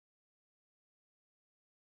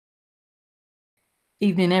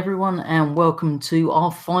Evening everyone, and welcome to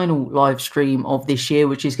our final live stream of this year,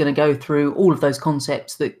 which is going to go through all of those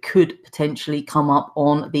concepts that could potentially come up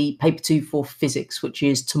on the paper 2 for physics, which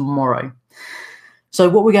is tomorrow. So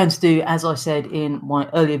what we're going to do, as I said in my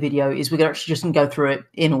earlier video, is we're actually just going to go through it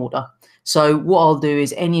in order. So what I'll do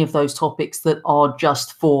is any of those topics that are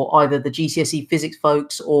just for either the GCSE physics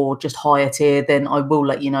folks or just higher tier, then I will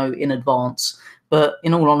let you know in advance. But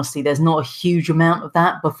in all honesty, there's not a huge amount of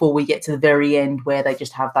that before we get to the very end where they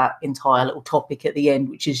just have that entire little topic at the end,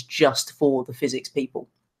 which is just for the physics people.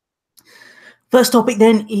 First topic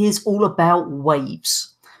then is all about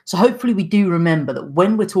waves. So hopefully we do remember that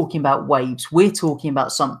when we're talking about waves, we're talking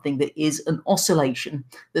about something that is an oscillation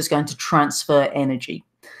that's going to transfer energy.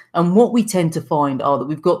 And what we tend to find are that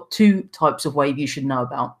we've got two types of wave you should know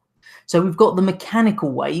about. So we've got the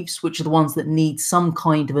mechanical waves, which are the ones that need some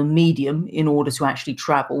kind of a medium in order to actually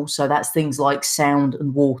travel. So that's things like sound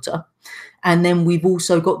and water. And then we've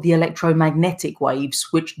also got the electromagnetic waves,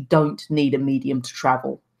 which don't need a medium to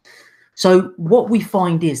travel. So what we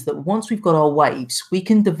find is that once we've got our waves, we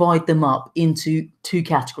can divide them up into two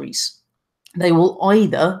categories. They will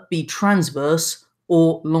either be transverse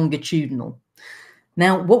or longitudinal.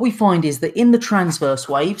 Now, what we find is that in the transverse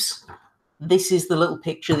waves, this is the little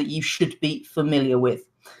picture that you should be familiar with,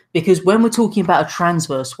 because when we're talking about a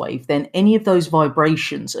transverse wave, then any of those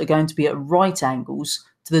vibrations are going to be at right angles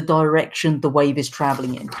to the direction the wave is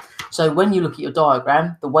traveling in. So when you look at your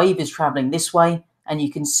diagram, the wave is traveling this way, and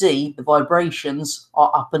you can see the vibrations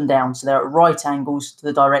are up and down. So they're at right angles to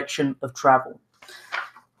the direction of travel.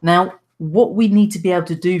 Now, what we need to be able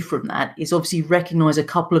to do from that is obviously recognize a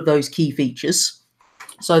couple of those key features.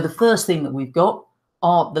 So the first thing that we've got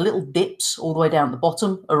are the little dips all the way down at the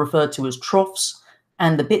bottom are referred to as troughs,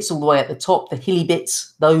 and the bits all the way at the top, the hilly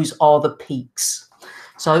bits, those are the peaks.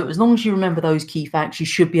 So as long as you remember those key facts, you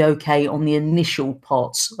should be okay on the initial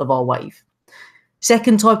parts of our wave.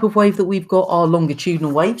 Second type of wave that we've got are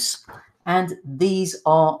longitudinal waves, and these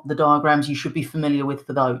are the diagrams you should be familiar with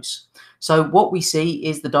for those. So what we see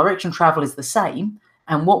is the direction travel is the same,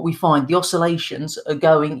 and what we find, the oscillations are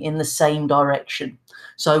going in the same direction.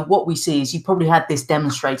 So what we see is you probably had this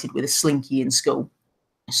demonstrated with a slinky in school.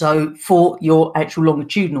 So for your actual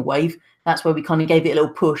longitudinal wave, that's where we kind of gave it a little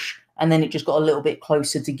push, and then it just got a little bit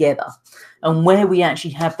closer together. And where we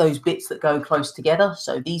actually have those bits that go close together,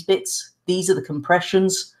 so these bits, these are the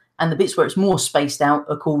compressions, and the bits where it's more spaced out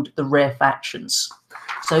are called the rarefactions.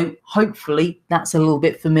 So hopefully that's a little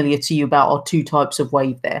bit familiar to you about our two types of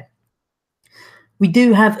wave there. We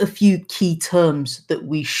do have a few key terms that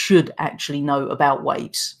we should actually know about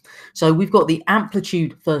waves. So we've got the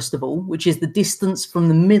amplitude, first of all, which is the distance from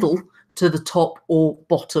the middle to the top or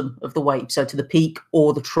bottom of the wave, so to the peak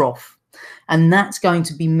or the trough. And that's going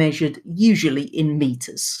to be measured usually in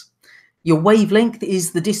meters. Your wavelength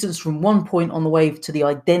is the distance from one point on the wave to the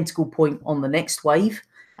identical point on the next wave,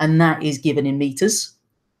 and that is given in meters.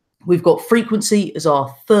 We've got frequency as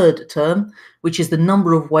our third term, which is the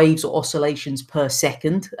number of waves or oscillations per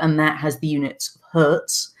second, and that has the units of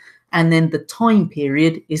hertz. And then the time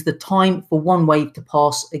period is the time for one wave to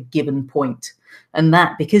pass a given point. And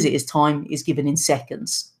that, because it is time, is given in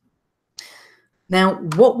seconds. Now,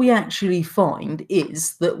 what we actually find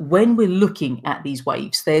is that when we're looking at these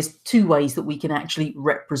waves, there's two ways that we can actually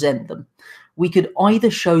represent them. We could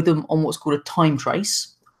either show them on what's called a time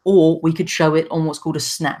trace, or we could show it on what's called a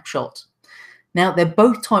snapshot. Now, they're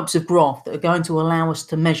both types of graph that are going to allow us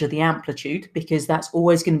to measure the amplitude, because that's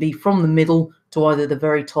always going to be from the middle to either the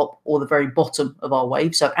very top or the very bottom of our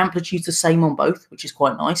wave. So amplitude's the same on both, which is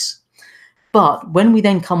quite nice. But when we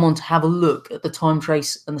then come on to have a look at the time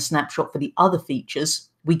trace and the snapshot for the other features,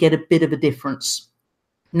 we get a bit of a difference.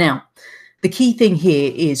 Now, the key thing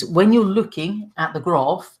here is when you're looking at the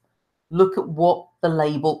graph, look at what the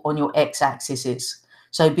label on your x-axis is.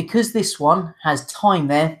 So because this one has time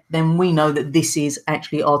there, then we know that this is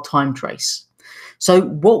actually our time trace. So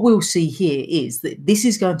what we'll see here is that this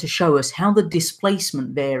is going to show us how the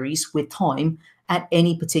displacement varies with time at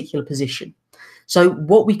any particular position. So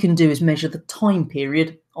what we can do is measure the time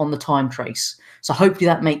period on the time trace. So hopefully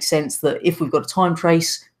that makes sense, that if we've got a time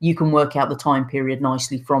trace, you can work out the time period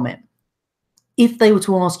nicely from it. If they were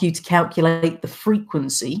to ask you to calculate the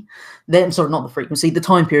frequency, then, sorry, not the frequency, the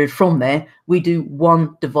time period from there, we do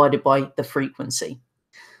 1 divided by the frequency.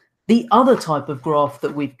 The other type of graph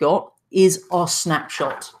that we've got is our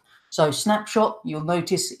snapshot. So snapshot, you'll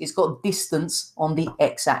notice it's got distance on the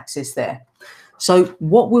x-axis there. So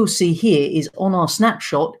what we'll see here is on our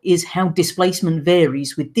snapshot is how displacement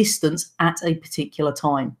varies with distance at a particular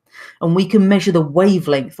time. And we can measure the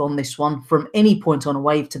wavelength on this one from any point on a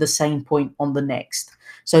wave to the same point on the next.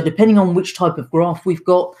 So depending on which type of graph we've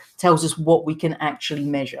got, tells us what we can actually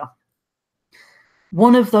measure.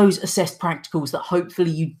 One of those assessed practicals that hopefully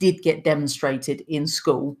you did get demonstrated in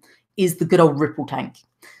school is the good old ripple tank.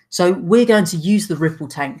 So we're going to use the ripple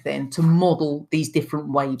tank then to model these different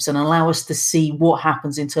waves and allow us to see what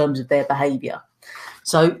happens in terms of their behavior.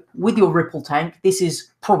 So with your ripple tank, this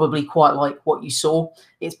is probably quite like what you saw.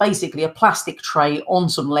 It's basically a plastic tray on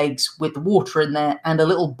some legs with the water in there and a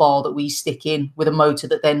little bar that we stick in with a motor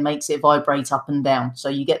that then makes it vibrate up and down. So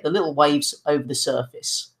you get the little waves over the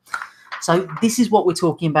surface. So this is what we're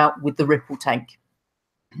talking about with the ripple tank.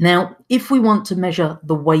 Now, if we want to measure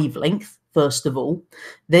the wavelength, first of all,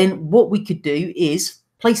 then what we could do is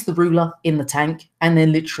place the ruler in the tank and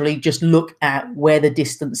then literally just look at where the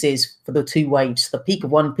distance is for the two waves, the peak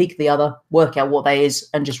of one, peak of the other, work out what that is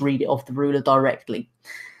and just read it off the ruler directly.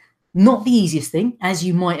 Not the easiest thing, as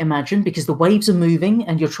you might imagine, because the waves are moving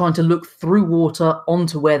and you're trying to look through water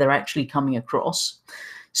onto where they're actually coming across.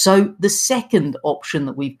 So the second option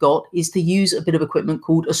that we've got is to use a bit of equipment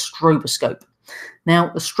called a stroboscope.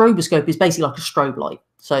 Now, a stroboscope is basically like a strobe light.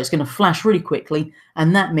 So it's going to flash really quickly,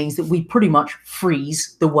 and that means that we pretty much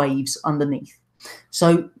freeze the waves underneath.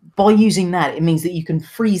 So by using that, it means that you can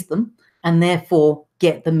freeze them and therefore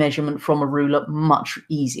get the measurement from a ruler much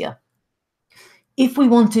easier. If we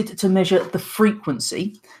wanted to measure the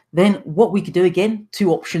frequency, then what we could do, again,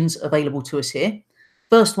 two options available to us here.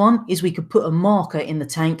 First one is we could put a marker in the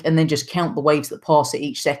tank and then just count the waves that pass it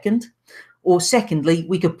each second. Or secondly,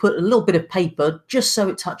 we could put a little bit of paper just so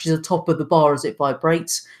it touches the top of the bar as it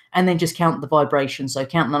vibrates, and then just count the vibration. So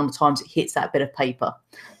count the number of times it hits that bit of paper.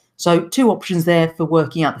 So two options there for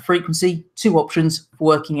working out the frequency, two options for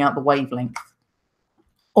working out the wavelength.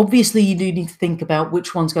 Obviously, you do need to think about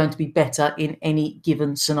which one's going to be better in any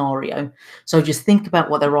given scenario. So just think about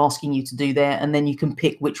what they're asking you to do there, and then you can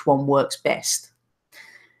pick which one works best.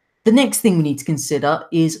 The next thing we need to consider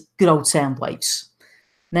is good old sound waves.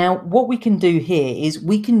 Now, what we can do here is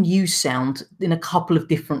we can use sound in a couple of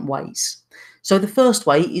different ways. So the first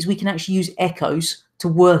way is we can actually use echoes to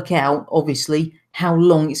work out, obviously, how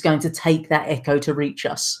long it's going to take that echo to reach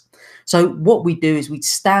us. So what we do is we'd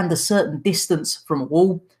stand a certain distance from a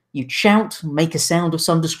wall, you'd shout, make a sound of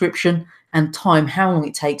some description, and time how long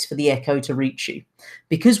it takes for the echo to reach you.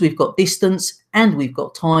 Because we've got distance and we've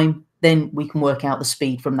got time, then we can work out the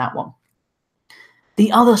speed from that one.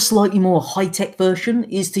 The other slightly more high-tech version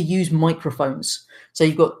is to use microphones. So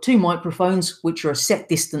you've got two microphones which are a set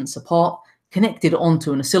distance apart, connected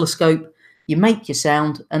onto an oscilloscope. You make your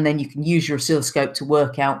sound and then you can use your oscilloscope to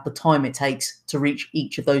work out the time it takes to reach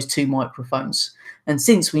each of those two microphones. And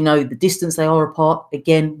since we know the distance they are apart,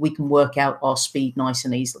 again, we can work out our speed nice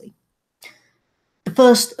and easily. The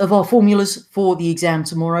first of our formulas for the exam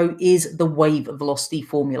tomorrow is the wave velocity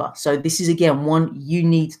formula. So this is, again, one you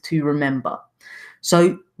need to remember.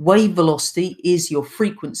 So wave velocity is your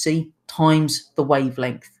frequency times the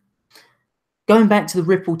wavelength. Going back to the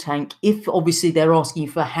ripple tank, if obviously they're asking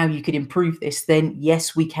you for how you could improve this, then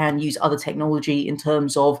yes, we can use other technology in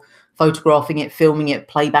terms of photographing it, filming it,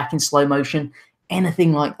 playback in slow motion.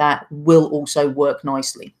 Anything like that will also work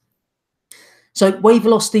nicely. So wave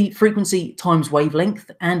velocity, frequency times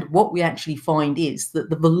wavelength, and what we actually find is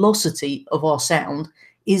that the velocity of our sound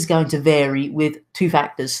is going to vary with two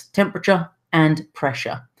factors, temperature and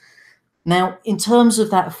pressure. Now, in terms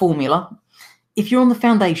of that formula, if you're on the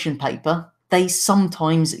foundation paper, they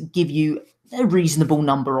sometimes give you a reasonable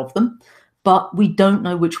number of them, but we don't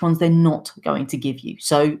know which ones they're not going to give you.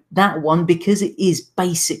 So that one, because it is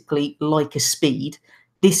basically like a speed,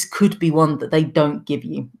 this could be one that they don't give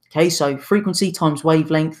you. Okay, so frequency times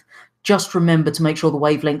wavelength, just remember to make sure the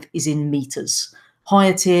wavelength is in meters.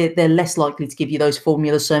 Higher tier, they're less likely to give you those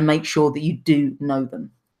formulas, so make sure that you do know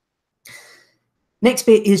them. Next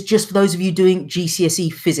bit is just for those of you doing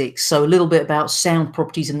GCSE physics, so a little bit about sound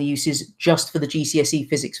properties and the uses just for the GCSE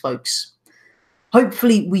physics folks.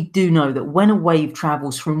 Hopefully we do know that when a wave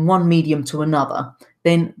travels from one medium to another,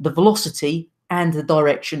 then the velocity and the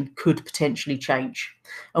direction could potentially change.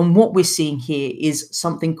 And what we're seeing here is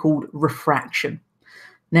something called refraction.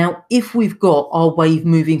 Now, if we've got our wave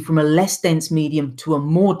moving from a less dense medium to a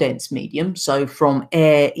more dense medium, so from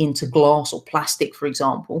air into glass or plastic, for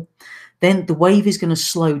example, then the wave is going to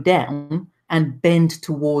slow down and bend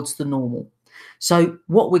towards the normal. So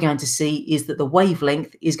what we're going to see is that the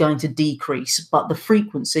wavelength is going to decrease, but the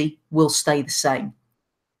frequency will stay the same.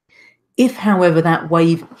 If, however, that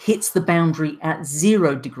wave hits the boundary at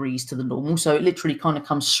 0 degrees to the normal, so it literally kind of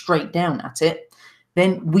comes straight down at it,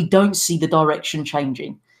 then we don't see the direction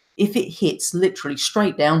changing. If it hits literally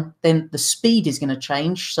straight down, then the speed is going to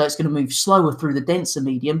change, so it's going to move slower through the denser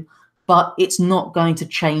medium, but it's not going to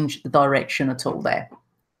change the direction at all there.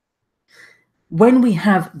 When we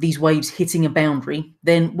have these waves hitting a boundary,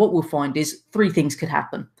 then what we'll find is 3 things could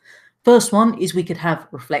happen. First one is we could have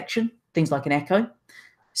reflection, things like an echo.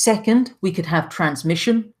 Second, we could have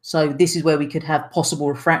transmission. So this is where we could have possible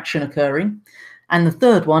refraction occurring. And the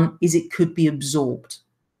third one is it could be absorbed.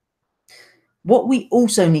 What we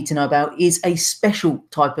also need to know about is a special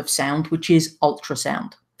type of sound, which is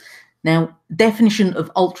ultrasound. Now, definition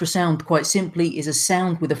of ultrasound, quite simply, is a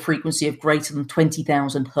sound with a frequency of greater than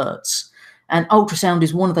 20,000 hertz. And ultrasound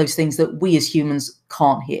is one of those things that we as humans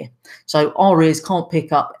can't hear. So our ears can't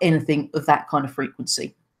pick up anything of that kind of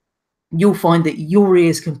frequency. You'll find that your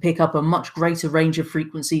ears can pick up a much greater range of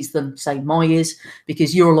frequencies than, say, my ears,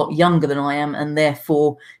 because you're a lot younger than I am, and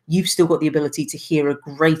therefore you've still got the ability to hear a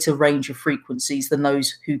greater range of frequencies than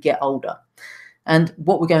those who get older. And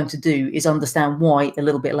what we're going to do is understand why a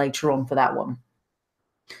little bit later on for that one.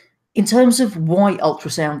 In terms of why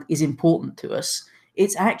ultrasound is important to us,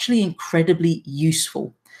 it's actually incredibly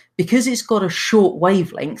useful. Because it's got a short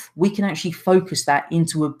wavelength, we can actually focus that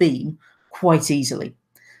into a beam quite easily.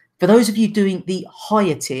 For those of you doing the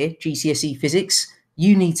higher tier GCSE physics,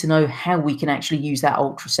 you need to know how we can actually use that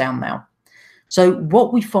ultrasound now. So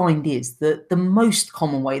what we find is that the most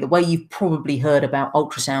common way, the way you've probably heard about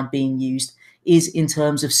ultrasound being used, is in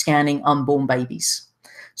terms of scanning unborn babies.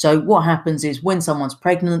 So what happens is when someone's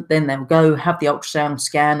pregnant, then they'll go have the ultrasound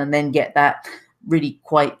scan and then get that really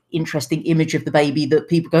quite interesting image of the baby that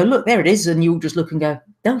people go, look, there it is. And you'll just look and go,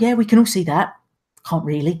 oh yeah, we can all see that. Can't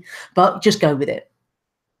really, but just go with it.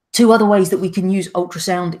 2 other ways that we can use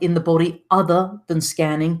ultrasound in the body other than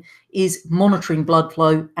scanning is monitoring blood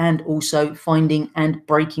flow and also finding and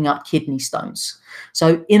breaking up kidney stones.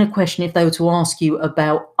 So in a question, if they were to ask you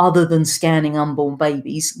about other than scanning unborn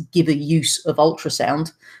babies, give a use of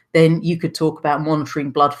ultrasound, then you could talk about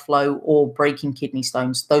monitoring blood flow or breaking kidney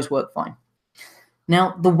stones. Those work fine.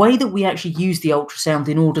 Now, the way that we actually use the ultrasound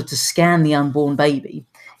in order to scan the unborn baby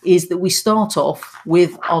is that we start off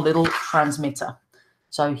with our little transmitter.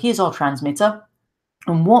 So here's our transmitter,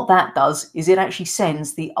 and what that does is it actually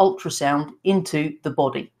sends the ultrasound into the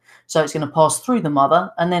body. So it's going to pass through the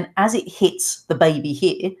mother, and then as it hits the baby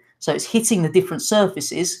here, so it's hitting the different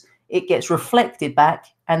surfaces, it gets reflected back,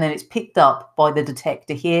 and then it's picked up by the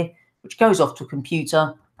detector here, which goes off to a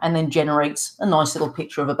computer and then generates a nice little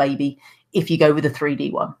picture of a baby if you go with a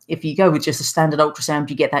 3D one. If you go with just a standard ultrasound,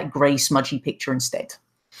 you get that grey smudgy picture instead.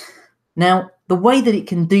 Now, the way that it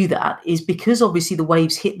can do that is because obviously the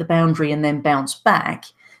waves hit the boundary and then bounce back,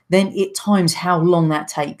 then it times how long that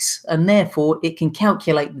takes, and therefore it can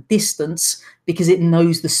calculate the distance because it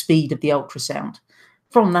knows the speed of the ultrasound.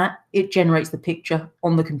 From that, it generates the picture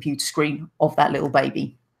on the computer screen of that little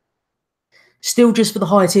baby. Still, just for the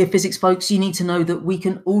higher tier physics folks, you need to know that we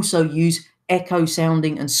can also use echo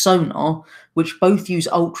sounding and sonar, which both use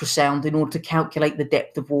ultrasound in order to calculate the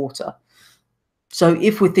depth of water. So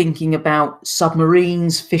if we're thinking about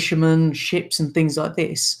submarines, fishermen, ships and things like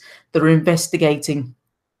this that are investigating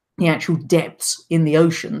the actual depths in the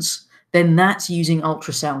oceans, then that's using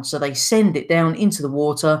ultrasound. So they send it down into the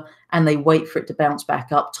water and they wait for it to bounce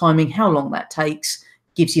back up. Timing how long that takes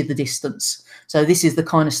gives you the distance. So this is the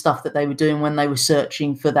kind of stuff that they were doing when they were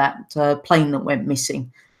searching for that plane that went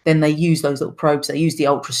missing. Then they use those little probes, they use the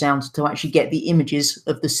ultrasound to actually get the images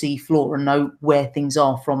of the sea floor and know where things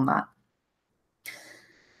are from that.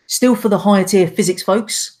 Still, for the higher tier physics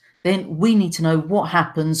folks, then we need to know what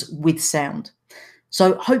happens with sound.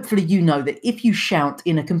 So hopefully you know that if you shout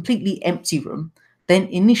in a completely empty room, then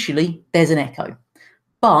initially there's an echo,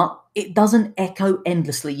 but it doesn't echo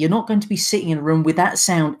endlessly. You're not going to be sitting in a room with that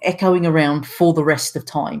sound echoing around for the rest of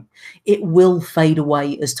time. It will fade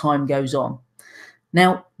away as time goes on.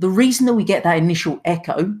 Now, the reason that we get that initial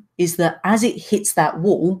echo is that as it hits that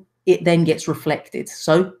wall, it then gets reflected.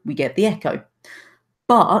 So we get the echo.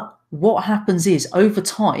 But what happens is over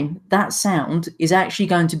time, that sound is actually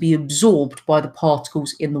going to be absorbed by the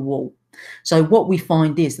particles in the wall. So what we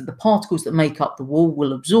find is that the particles that make up the wall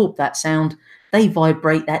will absorb that sound. They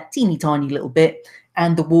vibrate that teeny tiny little bit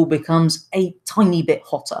and the wall becomes a tiny bit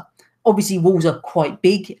hotter. Obviously, walls are quite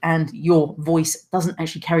big and your voice doesn't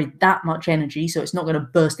actually carry that much energy, so it's not going to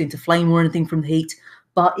burst into flame or anything from the heat,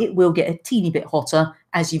 but it will get a teeny bit hotter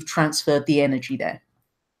as you've transferred the energy there.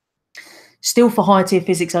 Still, for higher tier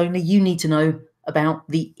physics only, you need to know about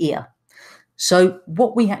the ear. So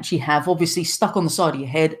what we actually have obviously stuck on the side of your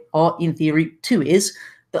head are, in theory, two ears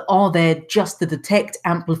that are there just to detect,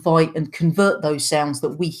 amplify, and convert those sounds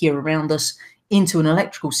that we hear around us into an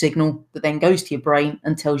electrical signal that then goes to your brain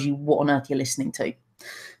and tells you what on earth you're listening to.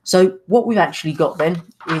 So what we've actually got then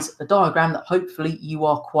is a diagram that hopefully you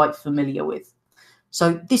are quite familiar with.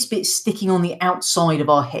 So this bit sticking on the outside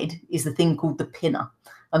of our head is the thing called the pinna.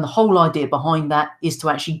 And the whole idea behind that is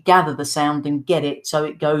to actually gather the sound and get it so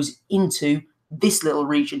it goes into this little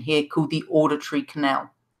region here called the auditory canal.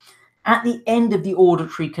 At the end of the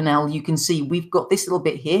auditory canal, you can see we've got this little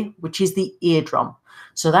bit here, which is the eardrum.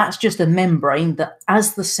 So that's just a membrane that,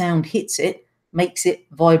 as the sound hits it, makes it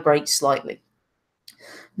vibrate slightly.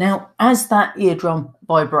 Now, as that eardrum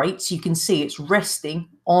vibrates, you can see it's resting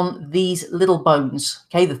on these little bones,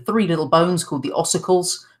 okay, the three little bones called the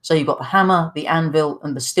ossicles. So you've got the hammer, the anvil,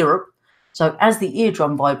 and the stirrup. So as the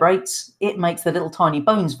eardrum vibrates, it makes the little tiny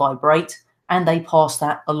bones vibrate, and they pass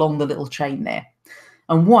that along the little chain there.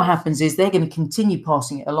 And what happens is they're going to continue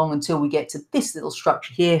passing it along until we get to this little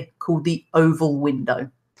structure here called the oval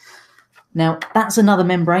window. Now, that's another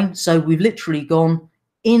membrane. So we've literally gone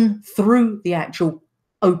in through the actual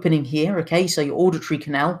opening here, okay? So your auditory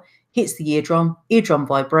canal hits the eardrum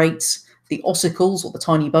vibrates, the ossicles, or the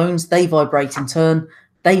tiny bones, they vibrate in turn,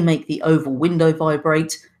 they make the oval window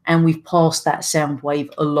vibrate, and we've passed that sound wave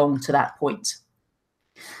along to that point.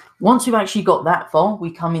 Once we've actually got that far,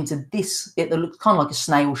 we come into this bit that looks kind of like a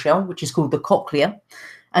snail shell, which is called the cochlea,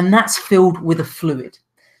 and that's filled with a fluid.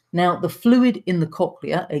 Now, the fluid in the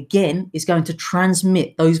cochlea, again, is going to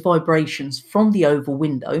transmit those vibrations from the oval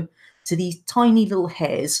window to these tiny little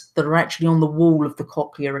hairs that are actually on the wall of the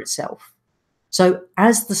cochlea itself. So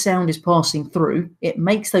as the sound is passing through, it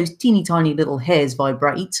makes those teeny tiny little hairs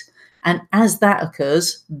vibrate, and as that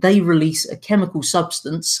occurs, they release a chemical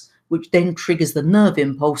substance which then triggers the nerve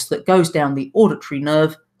impulse that goes down the auditory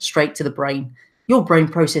nerve straight to the brain. Your brain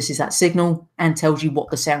processes that signal and tells you what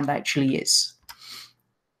the sound actually is.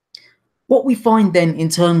 What we find then in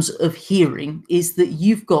terms of hearing is that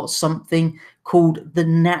you've got something called the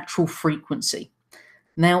natural frequency.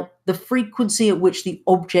 Now, the frequency at which the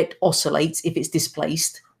object oscillates if it's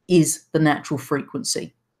displaced is the natural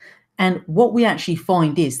frequency. And what we actually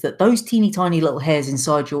find is that those teeny tiny little hairs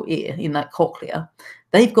inside your ear, in that cochlea,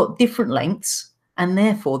 they've got different lengths, and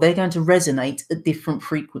therefore they're going to resonate at different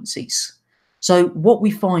frequencies. So what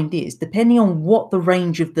we find is, depending on what the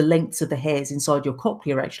range of the lengths of the hairs inside your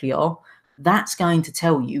cochlea actually are, that's going to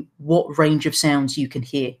tell you what range of sounds you can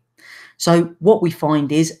hear. So what we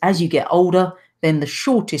find is, as you get older, then the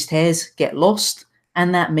shortest hairs get lost,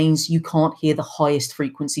 and that means you can't hear the highest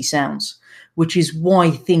frequency sounds, which is why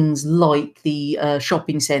things like the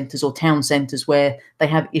shopping centres or town centres where they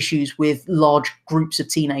have issues with large groups of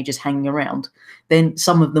teenagers hanging around, then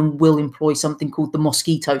some of them will employ something called the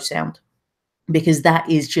mosquito sound, because that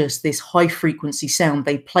is just this high frequency sound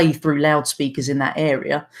they play through loudspeakers in that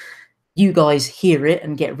area. You guys hear it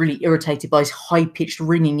and get really irritated by this high-pitched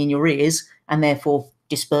ringing in your ears and therefore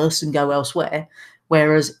disperse and go elsewhere,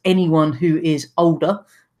 whereas anyone who is older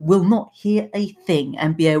will not hear a thing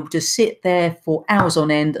and be able to sit there for hours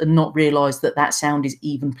on end and not realise that that sound is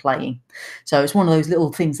even playing. So it's one of those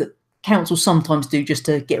little things that councils sometimes do just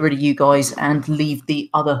to get rid of you guys and leave the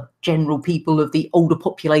other general people of the older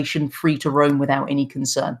population free to roam without any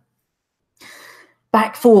concern.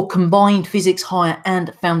 Back for combined physics, higher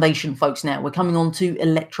and foundation, folks. Now we're coming on to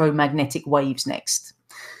electromagnetic waves next.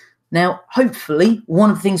 Now, hopefully, one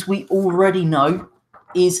of the things we already know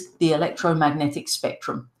is the electromagnetic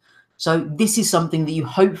spectrum. So this is something that you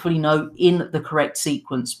hopefully know in the correct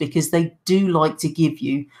sequence, because they do like to give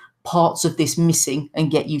you parts of this missing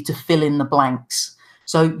and get you to fill in the blanks.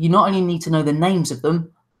 So you not only need to know the names of them,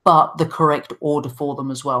 but the correct order for them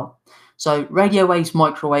as well. So radio waves,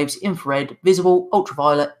 microwaves, infrared, visible,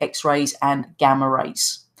 ultraviolet, X-rays, and gamma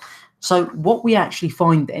rays. So what we actually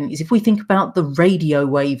find then is, if we think about the radio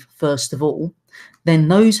wave first of all, then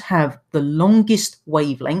those have the longest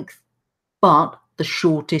wavelength, but the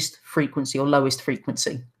shortest frequency or lowest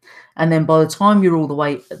frequency. And then by the time you're all the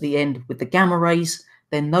way at the end with the gamma rays,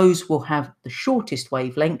 then those will have the shortest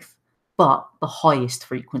wavelength, but the highest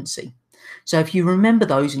frequency. So if you remember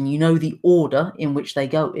those and you know the order in which they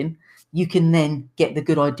go in, you can then get the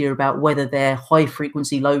good idea about whether they're high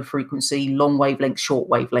frequency, low frequency, long wavelength, short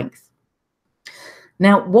wavelength.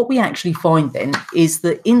 Now, what we actually find then is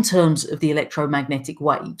that in terms of the electromagnetic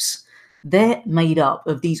waves, they're made up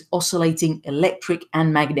of these oscillating electric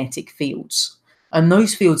and magnetic fields. And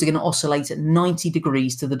those fields are going to oscillate at 90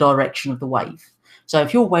 degrees to the direction of the wave. So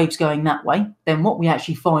if your wave's going that way, then what we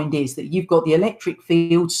actually find is that you've got the electric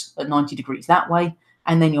fields at 90 degrees that way,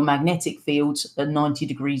 and then your magnetic fields are 90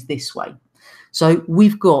 degrees this way. So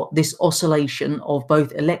we've got this oscillation of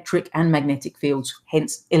both electric and magnetic fields,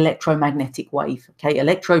 hence electromagnetic wave. Okay,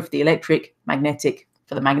 electro for the electric, magnetic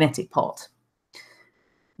for the magnetic part.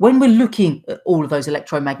 When we're looking at all of those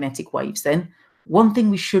electromagnetic waves, then one thing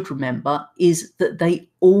we should remember is that they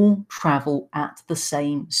all travel at the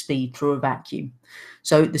same speed through a vacuum.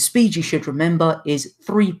 So the speed you should remember is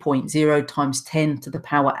 3.0 times 10 to the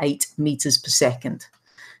power 8 meters per second.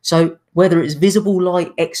 So whether it's visible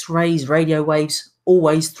light, X-rays, radio waves,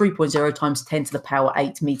 always 3.0 times 10 to the power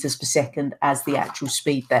 8 meters per second as the actual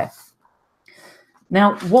speed there.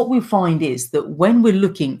 Now, what we find is that when we're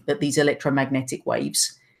looking at these electromagnetic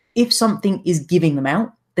waves, if something is giving them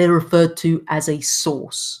out, they're referred to as a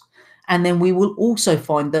source. And then we will also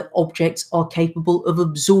find that objects are capable of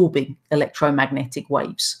absorbing electromagnetic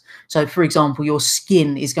waves. So, for example, your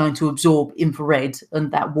skin is going to absorb infrared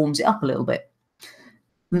and that warms it up a little bit.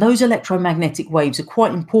 And those electromagnetic waves are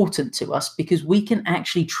quite important to us because we can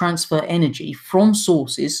actually transfer energy from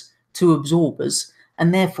sources to absorbers,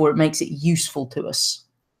 and therefore it makes it useful to us.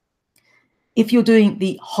 If you're doing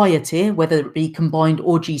the higher tier, whether it be combined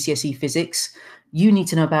or GCSE physics, you need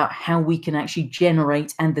to know about how we can actually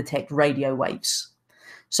generate and detect radio waves.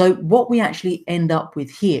 So what we actually end up with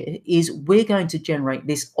here is we're going to generate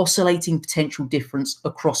this oscillating potential difference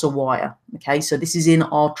across a wire. Okay, so this is in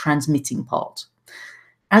our transmitting part.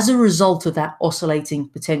 As a result of that oscillating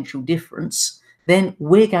potential difference, then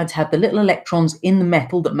we're going to have the little electrons in the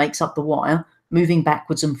metal that makes up the wire moving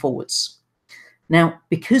backwards and forwards. Now,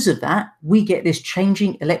 because of that, we get this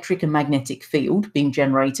changing electric and magnetic field being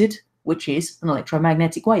generated, which is an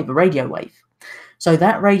electromagnetic wave, a radio wave. So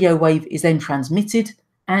that radio wave is then transmitted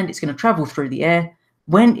and it's going to travel through the air.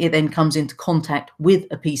 When it then comes into contact with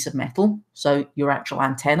a piece of metal, so your actual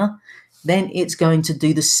antenna, then it's going to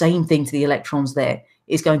do the same thing to the electrons there.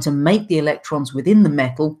 It's going to make the electrons within the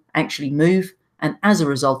metal actually move, and as a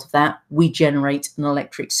result of that, we generate an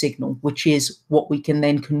electric signal, which is what we can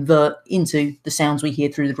then convert into the sounds we hear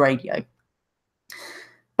through the radio.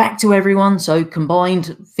 Back to everyone, so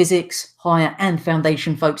combined physics, higher and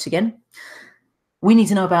foundation folks again. We need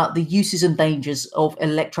to know about the uses and dangers of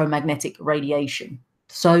electromagnetic radiation.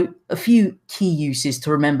 So a few key uses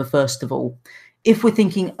to remember first of all. If we're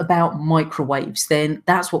thinking about microwaves, then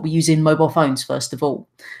that's what we use in mobile phones first of all.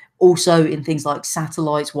 Also in things like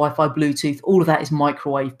satellites, Wi-Fi, Bluetooth, all of that is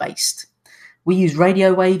microwave based. We use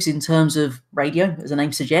radio waves in terms of radio, as the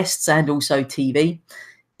name suggests, and also TV.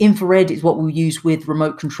 Infrared is what we'll use with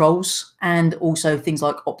remote controls and also things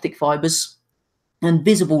like optic fibers. And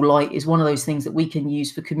visible light is one of those things that we can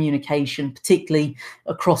use for communication, particularly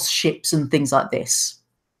across ships and things like this.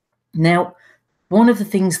 Now, one of the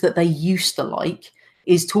things that they used to like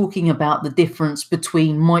is talking about the difference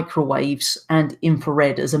between microwaves and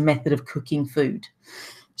infrared as a method of cooking food.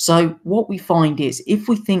 So what we find is if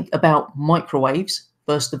we think about microwaves,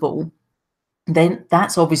 first of all, then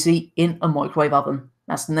that's obviously in a microwave oven.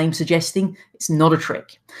 That's the name suggesting, it's not a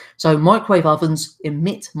trick. So microwave ovens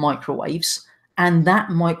emit microwaves, and that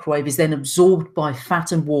microwave is then absorbed by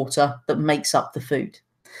fat and water that makes up the food.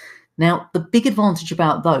 Now, the big advantage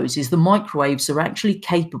about those is the microwaves are actually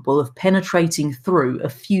capable of penetrating through a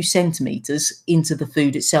few centimeters into the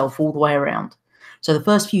food itself all the way around. So the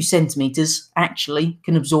first few centimeters actually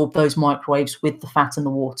can absorb those microwaves with the fat and the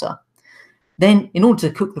water. Then, in order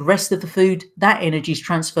to cook the rest of the food, that energy is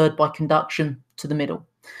transferred by conduction to the middle.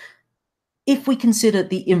 If we consider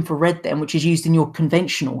the infrared then, which is used in your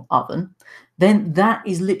conventional oven, then that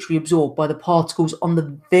is literally absorbed by the particles on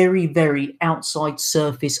the very, very outside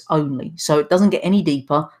surface only. So it doesn't get any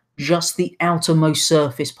deeper, just the outermost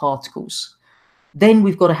surface particles. Then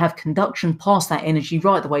we've got to have conduction pass that energy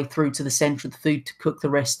right the way through to the center of the food to cook the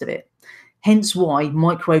rest of it. Hence why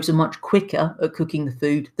microwaves are much quicker at cooking the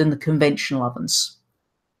food than the conventional ovens.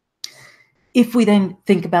 If we then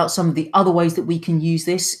think about some of the other ways that we can use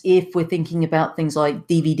this, if we're thinking about things like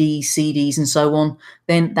DVDs, CDs and so on,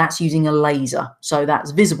 then that's using a laser. So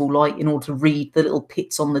that's visible light in order to read the little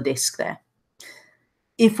pits on the disc there.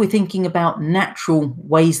 If we're thinking about natural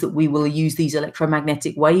ways that we will use these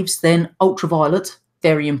electromagnetic waves, then ultraviolet,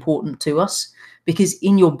 very important to us, because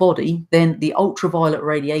in your body, then the ultraviolet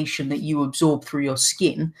radiation that you absorb through your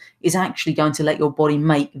skin is actually going to let your body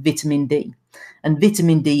make vitamin D. And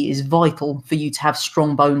vitamin D is vital for you to have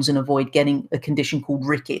strong bones and avoid getting a condition called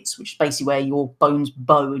rickets, which is basically where your bones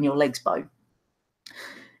bow and your legs bow.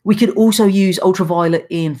 We could also use ultraviolet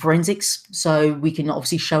in forensics. So we can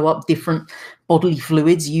obviously show up different bodily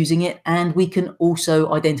fluids using it. And we can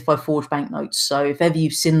also identify forged banknotes. So if ever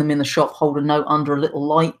you've seen them in the shop hold a note under a little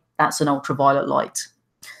light, that's an ultraviolet light.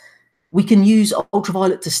 We can use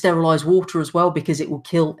ultraviolet to sterilize water as well because it will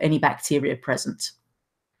kill any bacteria present.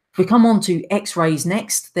 If we come on to X-rays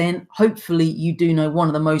next, then hopefully you do know one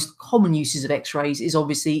of the most common uses of X-rays is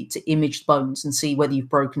obviously to image bones and see whether you've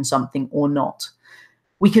broken something or not.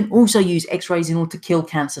 We can also use X-rays in order to kill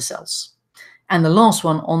cancer cells. And the last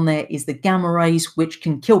one on there is the gamma rays, which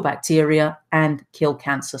can kill bacteria and kill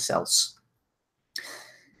cancer cells.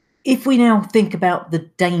 If we now think about the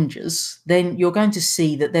dangers, then you're going to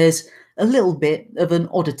see that there's a little bit of an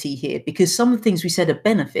oddity here, because some of the things we said are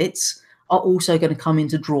benefits are also going to come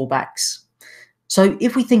into drawbacks. So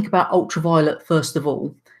if we think about ultraviolet first of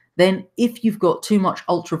all, then if you've got too much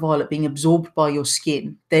ultraviolet being absorbed by your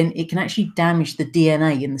skin, then it can actually damage the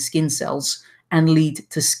DNA in the skin cells and lead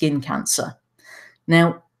to skin cancer.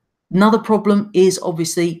 Now, another problem is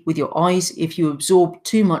obviously with your eyes. If you absorb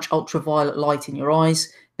too much ultraviolet light in your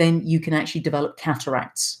eyes, then you can actually develop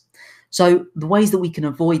cataracts. So the ways that we can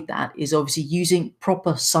avoid that is obviously using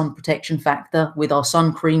proper sun protection factor with our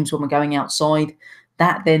sun creams when we're going outside.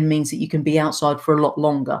 That then means that you can be outside for a lot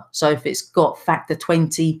longer. So if it's got factor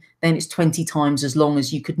 20, then it's 20 times as long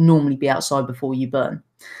as you could normally be outside before you burn.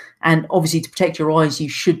 And obviously to protect your eyes, you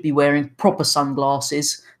should be wearing proper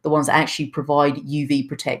sunglasses, the ones that actually provide UV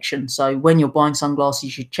protection. So when you're buying sunglasses,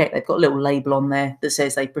 you should check they've got a little label on there that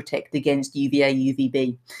says they protect against UVA,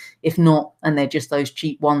 UVB. If not, and they're just those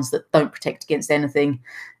cheap ones that don't protect against anything,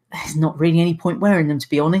 there's not really any point wearing them, to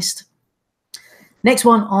be honest. Next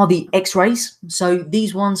one are the X-rays. So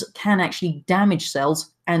these ones can actually damage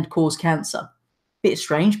cells and cause cancer. Bit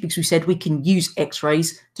strange because we said we can use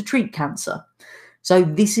X-rays to treat cancer. So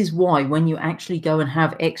this is why when you actually go and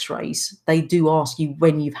have X-rays, they do ask you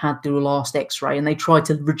when you've had the last X-ray and they try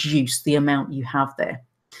to reduce the amount you have there.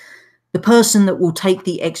 The person that will take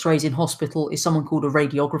the X-rays in hospital is someone called a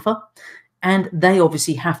radiographer, and they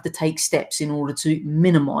obviously have to take steps in order to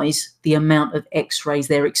minimize the amount of X-rays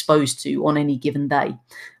they're exposed to on any given day.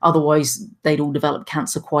 Otherwise, they'd all develop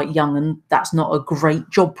cancer quite young, and that's not a great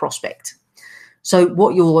job prospect. So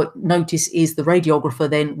what you'll notice is the radiographer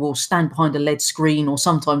then will stand behind a LED screen or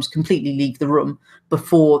sometimes completely leave the room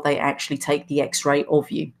before they actually take the X-ray of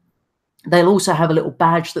you. They'll also have a little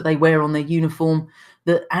badge that they wear on their uniform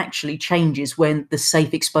that actually changes when the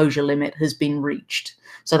safe exposure limit has been reached.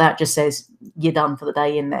 So that just says you're done for the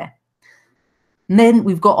day in there. And then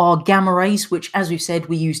we've got our gamma rays, which, as we've said,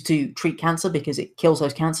 we use to treat cancer because it kills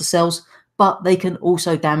those cancer cells, but they can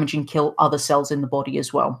also damage and kill other cells in the body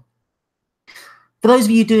as well. For those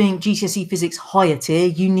of you doing GCSE Physics higher tier,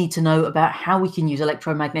 you need to know about how we can use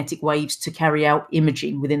electromagnetic waves to carry out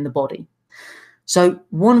imaging within the body. So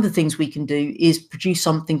one of the things we can do is produce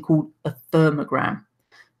something called a thermogram.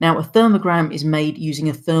 Now, a thermogram is made using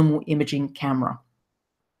a thermal imaging camera.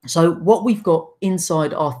 So what we've got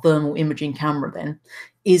inside our thermal imaging camera then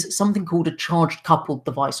is something called a charged coupled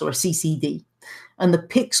device, or a CCD. And the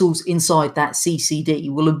pixels inside that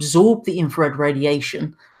CCD will absorb the infrared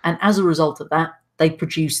radiation, and as a result of that, they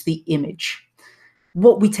produce the image.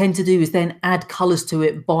 What we tend to do is then add colors to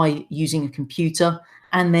it by using a computer,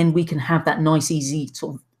 and then we can have that nice, easy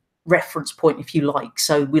sort of reference point, if you like.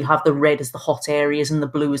 So we'll have the red as the hot areas and the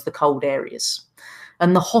blue as the cold areas.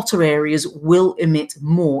 And the hotter areas will emit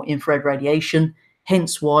more infrared radiation,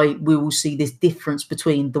 hence why we will see this difference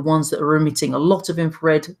between the ones that are emitting a lot of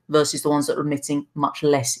infrared versus the ones that are emitting much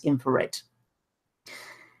less infrared.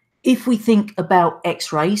 If we think about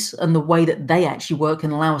X-rays and the way that they actually work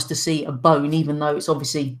and allow us to see a bone, even though it's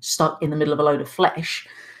obviously stuck in the middle of a load of flesh,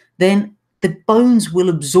 then the bones will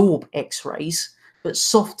absorb X-rays, but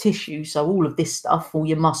soft tissue, so all of this stuff, all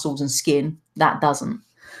your muscles and skin, that doesn't.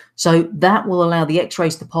 So that will allow the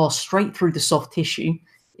X-rays to pass straight through the soft tissue.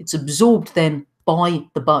 It's absorbed then by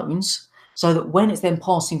the bones, so that when it's then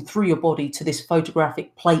passing through your body to this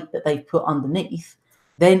photographic plate that they've put underneath,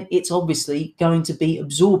 then it's obviously going to be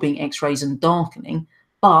absorbing X-rays and darkening,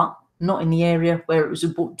 but not in the area where it was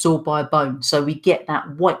absorbed by a bone. So we get that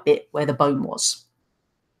white bit where the bone was.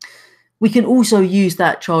 We can also use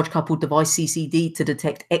that charge coupled device CCD to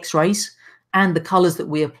detect X-rays, and the colors that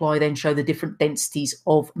we apply then show the different densities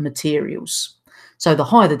of materials. So the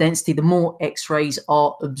higher the density, the more X-rays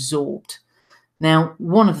are absorbed. Now,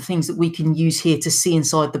 one of the things that we can use here to see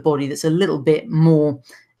inside the body that's a little bit more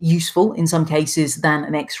useful in some cases than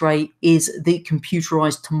an X-ray is the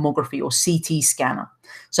computerized tomography, or CT scanner.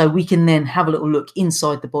 So we can then have a little look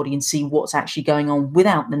inside the body and see what's actually going on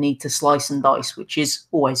without the need to slice and dice, which is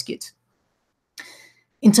always good.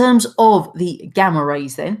 In terms of the gamma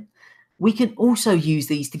rays then, we can also use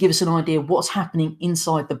these to give us an idea of what's happening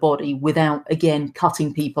inside the body without, again,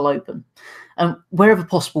 cutting people open. Wherever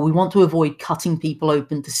possible, we want to avoid cutting people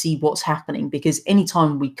open to see what's happening, because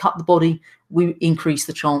anytime we cut the body, we increase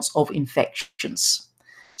the chance of infections.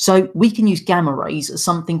 So we can use gamma rays as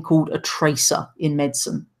something called a tracer in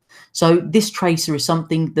medicine. So this tracer is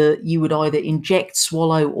something that you would either inject,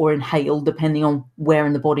 swallow, or inhale, depending on where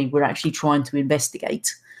in the body we're actually trying to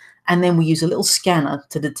investigate. And then we use a little scanner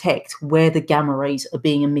to detect where the gamma rays are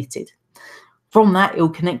being emitted. From that, it will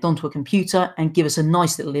connect onto a computer and give us a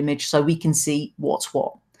nice little image so we can see what's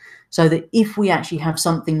what. So that if we actually have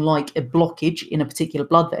something like a blockage in a particular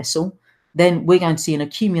blood vessel, then we're going to see an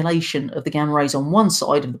accumulation of the gamma rays on one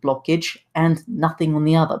side of the blockage and nothing on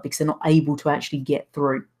the other, because they're not able to actually get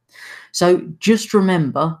through. So just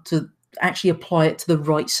remember to actually apply it to the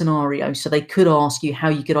right scenario. So they could ask you how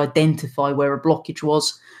you could identify where a blockage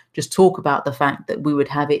was. Just talk about the fact that we would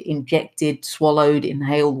have it injected, swallowed,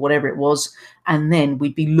 inhaled, whatever it was, and then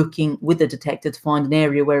we'd be looking with the detector to find an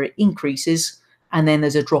area where it increases, and then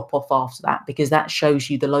there's a drop-off after that, because that shows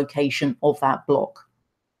you the location of that block.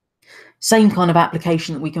 Same kind of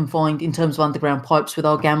application that we can find in terms of underground pipes with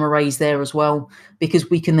our gamma rays there as well, because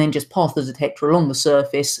we can then just pass the detector along the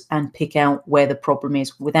surface and pick out where the problem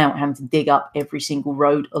is without having to dig up every single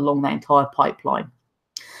road along that entire pipeline.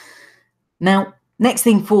 Now, next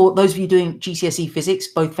thing, for those of you doing GCSE physics,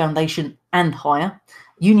 both foundation and higher,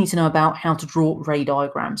 you need to know about how to draw ray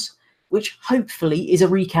diagrams, which hopefully is a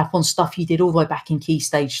recap on stuff you did all the way back in Key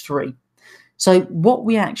Stage 3. So what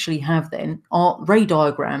we actually have then are ray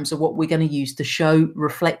diagrams, are what we're going to use to show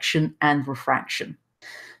reflection and refraction.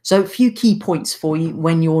 So a few key points for you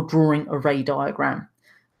when you're drawing a ray diagram.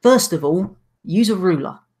 First of all, use a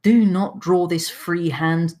ruler. Do not draw this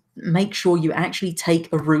freehand. Make sure you actually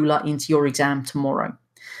take a ruler into your exam tomorrow.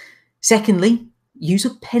 Secondly, use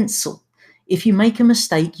a pencil. If you make a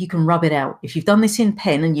mistake, you can rub it out. If you've done this in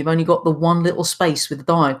pen and you've only got the one little space with the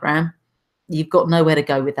diagram, you've got nowhere to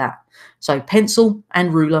go with that. So pencil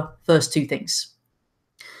and ruler, first two things.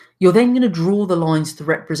 You're then going to draw the lines to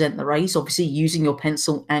represent the rays, obviously using your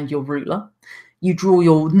pencil and your ruler. You draw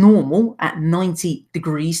your normal at 90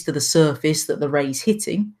 degrees to the surface that the ray's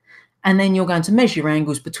hitting, and then you're going to measure your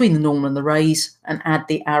angles between the normal and the rays and add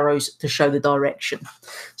the arrows to show the direction.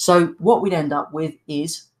 So what we'd end up with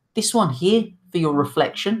is this one here for your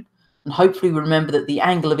reflection, and hopefully remember that the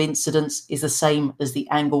angle of incidence is the same as the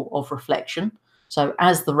angle of reflection. So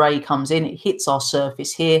as the ray comes in, it hits our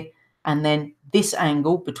surface here, and then this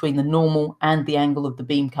angle between the normal and the angle of the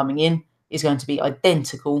beam coming in is going to be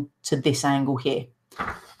identical to this angle here.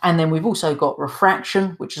 And then we've also got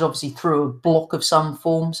refraction, which is obviously through a block of some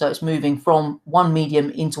form. So it's moving from one medium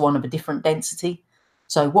into one of a different density.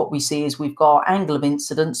 So what we see is we've got our angle of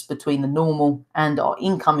incidence between the normal and our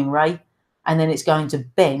incoming ray, and then it's going to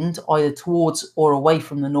bend either towards or away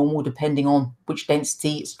from the normal, depending on which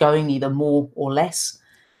density it's going, either more or less.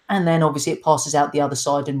 And then obviously it passes out the other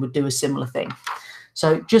side and would do a similar thing.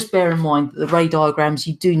 So just bear in mind that the ray diagrams,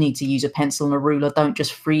 you do need to use a pencil and a ruler. Don't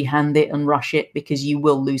just freehand it and rush it, because you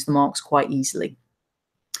will lose the marks quite easily.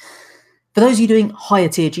 For those of you doing higher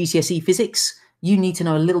tier GCSE physics, you need to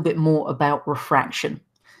know a little bit more about refraction.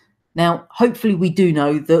 Now, hopefully we do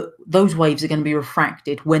know that those waves are going to be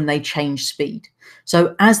refracted when they change speed.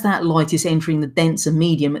 So as that light is entering the denser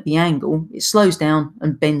medium at the angle, it slows down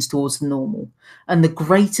and bends towards the normal. And the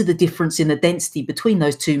greater the difference in the density between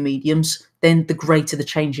those two mediums, then the greater the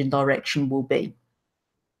change in direction will be.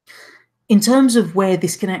 In terms of where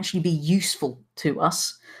this can actually be useful to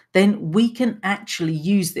us, then we can actually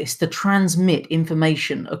use this to transmit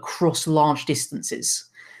information across large distances.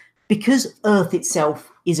 Because Earth itself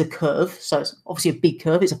is a curve, so it's obviously a big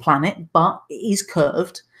curve, it's a planet, but it is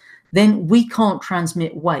curved, then we can't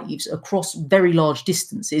transmit waves across very large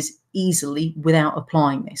distances easily without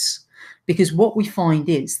applying this. Because what we find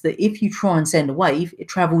is that if you try and send a wave, it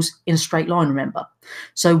travels in a straight line, remember.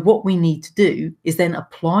 So what we need to do is then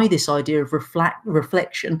apply this idea of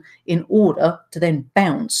reflection in order to then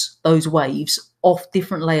bounce those waves off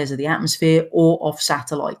different layers of the atmosphere or off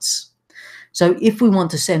satellites. So if we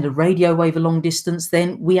want to send a radio wave a long distance,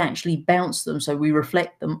 then we actually bounce them, so we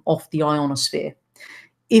reflect them off the ionosphere.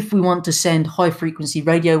 If we want to send high-frequency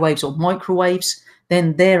radio waves or microwaves,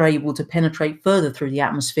 then they're able to penetrate further through the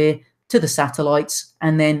atmosphere to the satellites,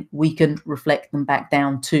 and then we can reflect them back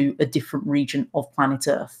down to a different region of planet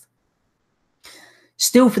Earth.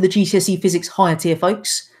 Still, for the GCSE physics higher tier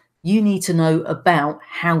folks, you need to know about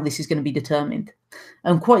how this is going to be determined.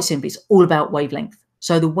 And quite simply, it's all about wavelength.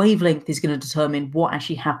 So the wavelength is going to determine what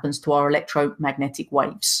actually happens to our electromagnetic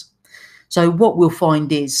waves. So what we'll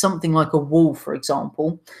find is something like a wall, for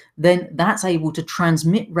example, then that's able to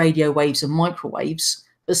transmit radio waves and microwaves,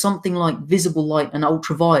 but something like visible light and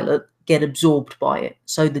ultraviolet get absorbed by it.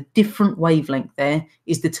 So the different wavelength there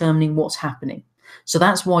is determining what's happening. So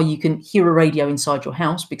that's why you can hear a radio inside your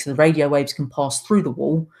house, because the radio waves can pass through the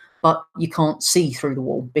wall, but you can't see through the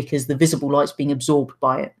wall because the visible light's being absorbed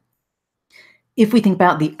by it. If we think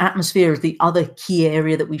about the atmosphere as the other key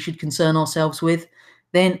area that we should concern ourselves with,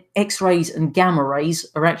 then X-rays and gamma rays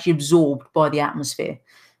are actually absorbed by the atmosphere.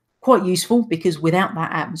 Quite useful, because without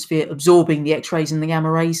that atmosphere absorbing the X-rays and the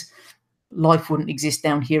gamma rays, life wouldn't exist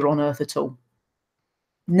down here on Earth at all.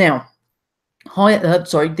 Now, the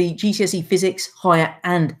GCSE Physics, Higher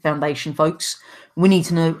and Foundation folks, we need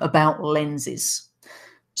to know about lenses.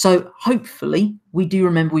 So hopefully we do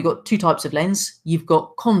remember we've got two types of lens. You've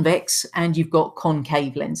got convex and you've got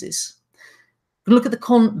concave lenses. We'll look at the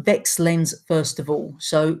convex lens first of all.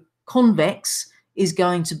 So convex is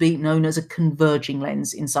going to be known as a converging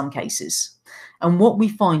lens in some cases. And what we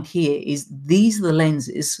find here is these are the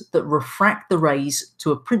lenses that refract the rays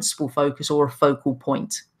to a principal focus or a focal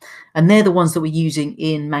point. And they're the ones that we're using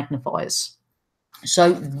in magnifiers.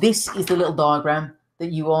 So this is the little diagram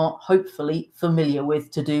that you are hopefully familiar with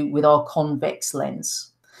to do with our convex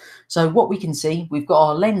lens. So what we can see, we've got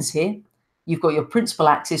our lens here. You've got your principal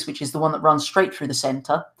axis, which is the one that runs straight through the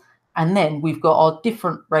center. And then we've got our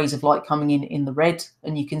different rays of light coming in the red,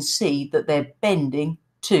 and you can see that they're bending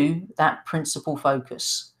to that principal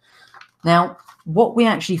focus. Now, what we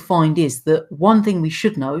actually find is that one thing we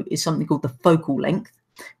should know is something called the focal length,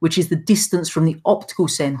 which is the distance from the optical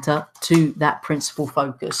center to that principal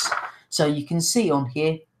focus. So you can see on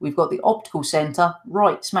here, we've got the optical center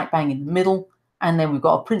right smack bang in the middle, and then we've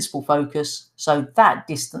got our principal focus. So that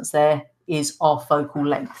distance there is our focal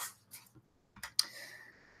length.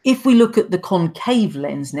 If we look at the concave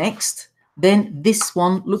lens next, then this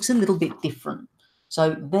one looks a little bit different.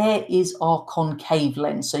 So there is our concave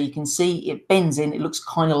lens. So you can see it bends in, it looks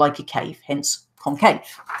kind of like a cave, hence concave.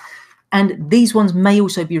 And these ones may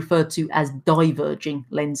also be referred to as diverging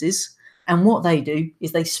lenses. And what they do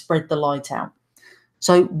is they spread the light out.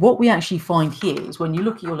 So what we actually find here is when you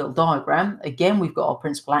look at your little diagram, again, we've got our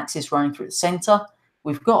principal axis running through the center.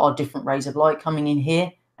 We've got our different rays of light coming in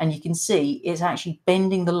here. And you can see it's actually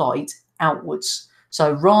bending the light outwards.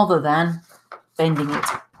 So rather than bending it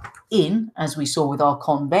in, as we saw with our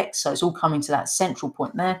convex, so it's all coming to that central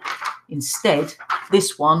point there. Instead,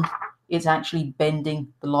 this one is actually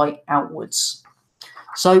bending the light outwards.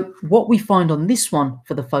 So what we find on this one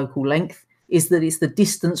for the focal length is that it's the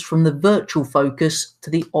distance from the virtual focus to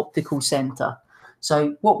the optical center.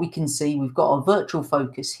 So what we can see, we've got our virtual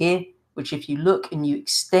focus here, which if you look and you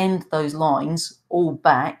extend those lines all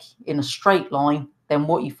back in a straight line, then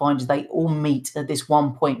what you find is they all meet at this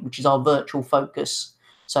one point, which is our virtual focus.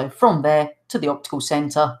 So from there to the optical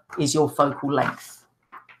center is your focal length.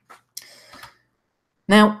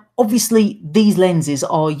 Now, obviously, these lenses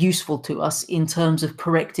are useful to us in terms of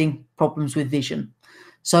correcting problems with vision.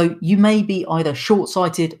 So you may be either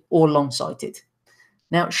short-sighted or long-sighted.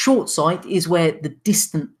 Now, short sight is where the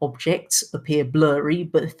distant objects appear blurry,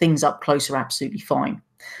 but things up close are absolutely fine.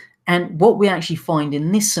 And what we actually find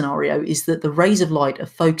in this scenario is that the rays of light are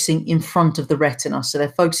focusing in front of the retina, so they're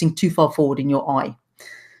focusing too far forward in your eye.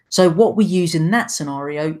 So what we use in that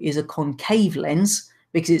scenario is a concave lens,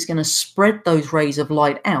 because it's going to spread those rays of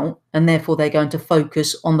light out, and therefore they're going to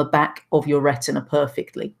focus on the back of your retina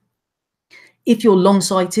perfectly. If you're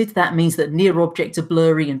long-sighted, that means that near objects are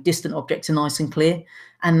blurry and distant objects are nice and clear,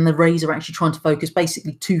 and the rays are actually trying to focus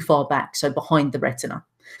basically too far back, so behind the retina.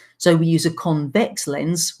 So we use a convex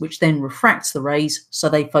lens, which then refracts the rays so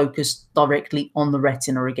they focus directly on the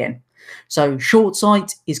retina again. So short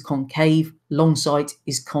sight is concave, long sight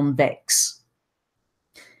is convex.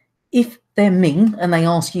 If they're Ming and they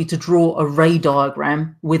ask you to draw a ray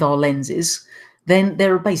diagram with our lenses, then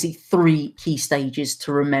there are basically three key stages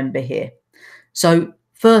to remember here. So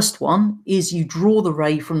first one is you draw the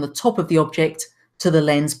ray from the top of the object to the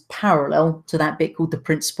lens parallel to that bit called the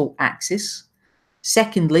principal axis.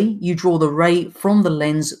 Secondly, you draw the ray from the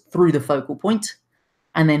lens through the focal point.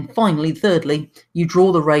 And then finally, thirdly, you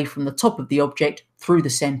draw the ray from the top of the object through the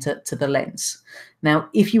center to the lens. Now,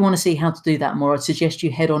 if you want to see how to do that more, I'd suggest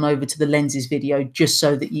you head on over to the lenses video just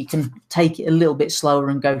so that you can take it a little bit slower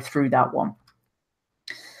and go through that one.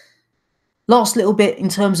 Last little bit in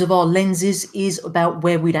terms of our lenses is about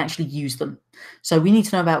where we'd actually use them. So we need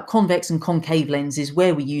to know about convex and concave lenses,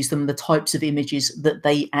 where we use them, the types of images that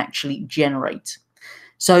they actually generate.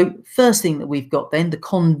 So first thing that we've got then, the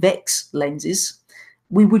convex lenses,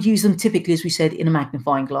 we would use them typically, as we said, in a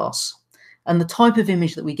magnifying glass. And the type of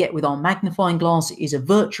image that we get with our magnifying glass is a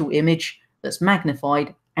virtual image that's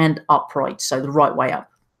magnified and upright, so the right way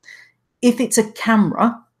up. If it's a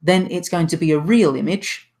camera, then it's going to be a real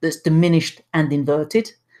image, that's diminished and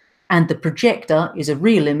inverted, and the projector is a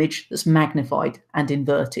real image that's magnified and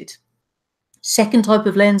inverted. Second type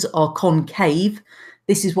of lens are concave.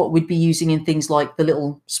 This is what we'd be using in things like the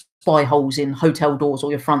little spy holes in hotel doors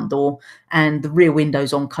or your front door and the rear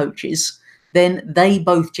windows on coaches. Then they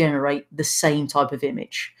both generate the same type of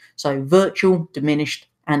image. So virtual, diminished,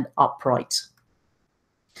 and upright.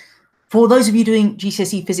 For those of you doing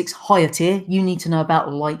GCSE Physics higher tier, you need to know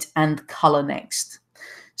about light and colour next.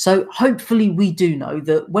 So hopefully we do know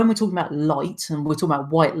that when we're talking about light and we're talking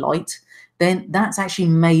about white light, then that's actually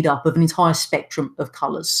made up of an entire spectrum of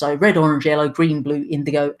colours. So red, orange, yellow, green, blue,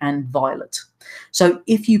 indigo, and violet. So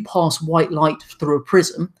if you pass white light through a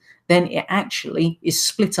prism, then it actually is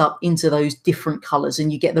split up into those different colours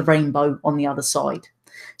and you get the rainbow on the other side.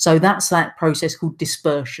 So that's that process called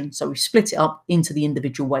dispersion. So we split it up into the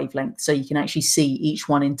individual wavelengths so you can actually see each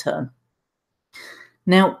one in turn.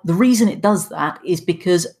 Now, the reason it does that is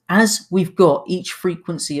because as we've got each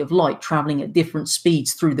frequency of light travelling at different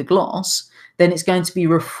speeds through the glass, then it's going to be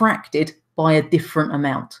refracted by a different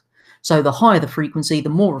amount. So the higher the frequency, the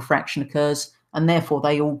more refraction occurs, and therefore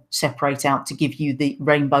they all separate out to give you the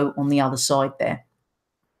rainbow on the other side there.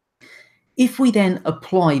 If we then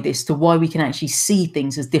apply this to why we can actually see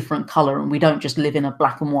things as different colour and we don't just live in a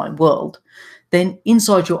black and white world, then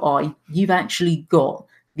inside your eye, you've actually got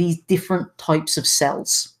these different types of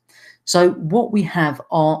cells. So what we have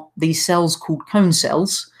are these cells called cone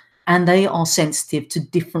cells, and they are sensitive to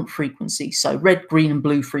different frequencies. So red, green, and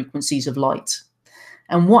blue frequencies of light.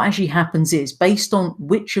 And what actually happens is, based on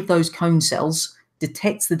which of those cone cells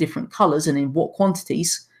detects the different colours and in what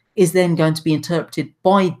quantities, is then going to be interpreted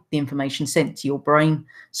by the information sent to your brain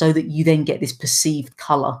so that you then get this perceived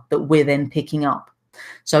colour that we're then picking up.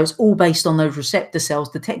 So it's all based on those receptor cells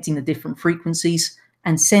detecting the different frequencies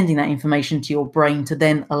and sending that information to your brain to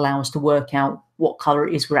then allow us to work out what colour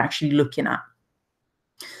it is we're actually looking at.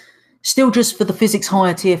 Still, just for the physics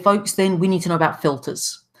higher tier folks, then we need to know about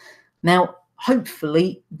filters. Now,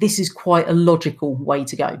 hopefully, this is quite a logical way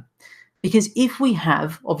to go. Because if we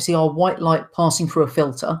have, obviously, our white light passing through a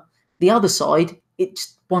filter, the other side,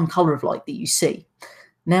 it's one colour of light that you see.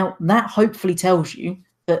 Now, that hopefully tells you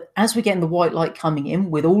that as we're getting the white light coming in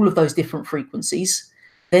with all of those different frequencies,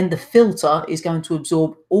 then the filter is going to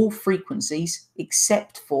absorb all frequencies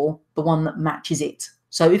except for the one that matches it.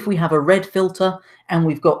 So if we have a red filter and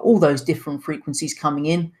we've got all those different frequencies coming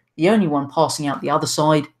in, the only one passing out the other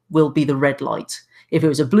side will be the red light. If it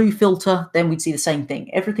was a blue filter, then we'd see the same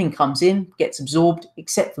thing. Everything comes in, gets absorbed,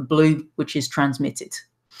 except for blue, which is transmitted.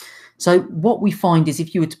 So what we find is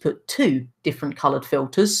if you were to put two different coloured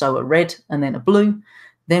filters, so a red and then a blue,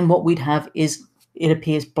 then what we'd have is it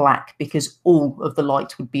appears black because all of the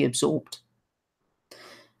light would be absorbed.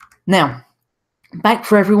 Now, back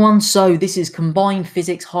for everyone. So this is Combined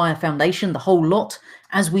Physics Higher Foundation, the whole lot,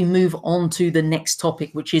 as we move on to the next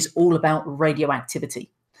topic, which is all about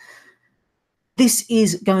radioactivity. This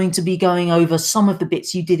is going to be going over some of the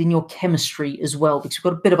bits you did in your chemistry as well, because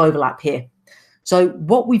we've got a bit of overlap here. So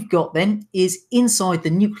what we've got then is inside the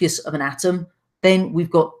nucleus of an atom, then we've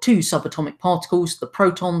got two subatomic particles, the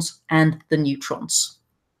protons and the neutrons.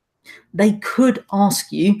 They could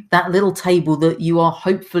ask you that little table that you are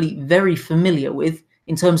hopefully very familiar with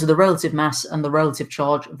in terms of the relative mass and the relative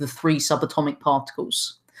charge of the three subatomic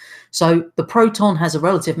particles. So the proton has a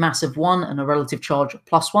relative mass of 1 and a relative charge of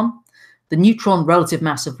 +1. The neutron relative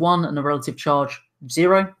mass of 1 and a relative charge of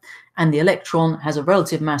 0. And the electron has a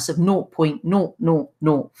relative mass of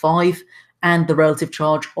 0.0005 and the relative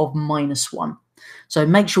charge of -1. So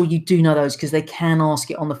make sure you do know those because they can ask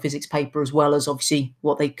it on the physics paper as well as obviously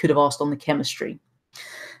what they could have asked on the chemistry.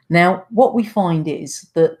 Now, what we find is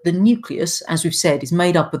that the nucleus, as we've said, is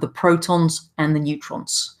made up of the protons and the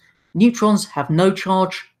neutrons. Neutrons have no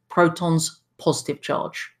charge, protons positive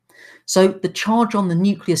charge. So the charge on the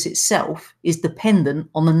nucleus itself is dependent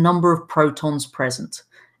on the number of protons present,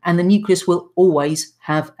 and the nucleus will always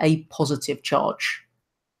have a positive charge.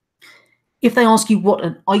 If they ask you what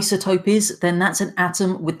an isotope is, then that's an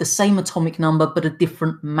atom with the same atomic number but a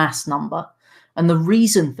different mass number. And the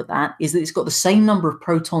reason for that is that it's got the same number of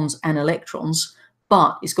protons and electrons,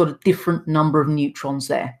 but it's got a different number of neutrons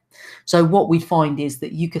there. So what we find is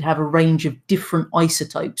that you could have a range of different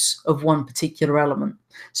isotopes of one particular element.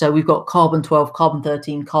 So we've got carbon-12,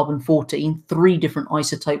 carbon-13, carbon-14, 3 different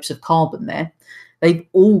isotopes of carbon there. They've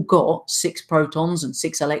all got 6 protons and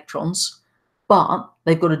 6 electrons, but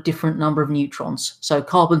they've got a different number of neutrons. So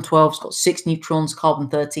carbon-12's got 6 neutrons,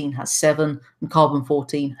 carbon-13 has 7, and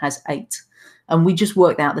carbon-14 has 8. And we just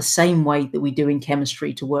worked out the same way that we do in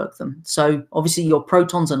chemistry to work them. So obviously your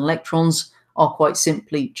protons and electrons are quite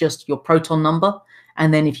simply just your proton number,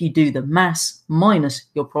 And then if you do the mass minus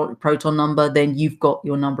your proton number, then you've got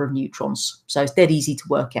your number of neutrons. So it's dead easy to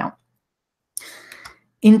work out.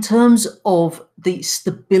 In terms of the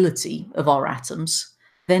stability of our atoms,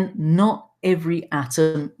 then not every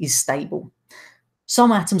atom is stable.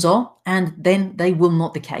 Some atoms are, and then they will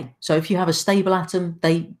not decay. So if you have a stable atom,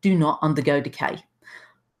 they do not undergo decay.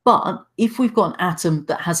 But if we've got an atom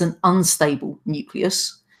that has an unstable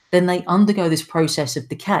nucleus, then they undergo this process of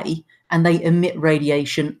decay and they emit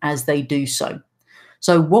radiation as they do so.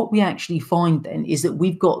 So what we actually find then is that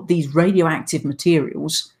we've got these radioactive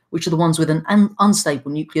materials, which are the ones with an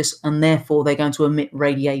unstable nucleus, and therefore they're going to emit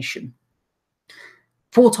radiation.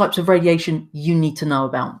 4 types of radiation you need to know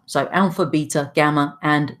about. So alpha, beta, gamma,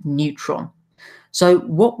 and neutron. So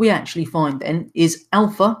what we actually find then is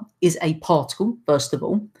alpha is a particle, first of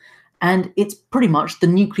all, and it's pretty much the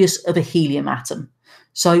nucleus of a helium atom.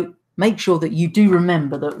 So make sure that you do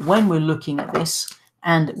remember that when we're looking at this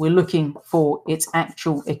and we're looking for its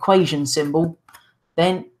actual equation symbol,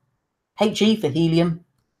 then He for helium,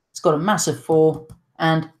 it's got a mass of 4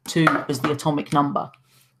 and 2 as the atomic number.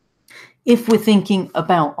 If we're thinking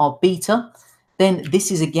about our beta, then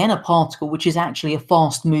this is again a particle which is actually a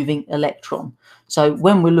fast-moving electron. So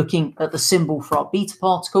when we're looking at the symbol for our beta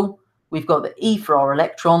particle, we've got the E for our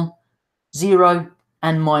electron, 0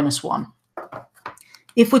 and -1.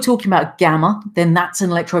 If we're talking about gamma, then that's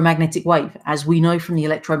an electromagnetic wave, as we know from the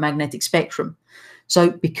electromagnetic spectrum. So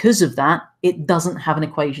because of that, it doesn't have an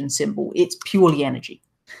equation symbol. It's purely energy.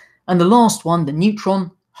 And the last one, the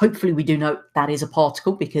neutron, hopefully we do know that is a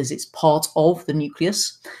particle because it's part of the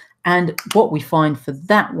nucleus. And what we find for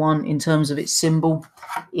that one in terms of its symbol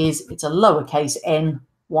is it's a lowercase n,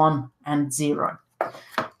 1 and 0.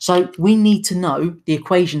 So we need to know the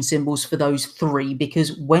equation symbols for those 3,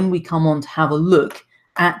 because when we come on to have a look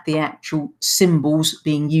at the actual symbols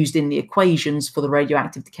being used in the equations for the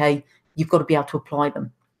radioactive decay, you've got to be able to apply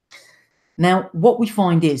them. Now, what we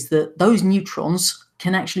find is that those neutrons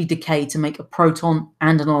can actually decay to make a proton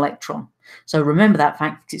and an electron. So remember that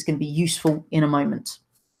fact because it's going to be useful in a moment.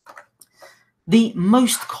 The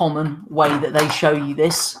most common way that they show you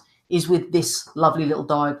this is with this lovely little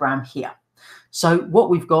diagram here. So what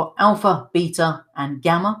we've got, alpha, beta, and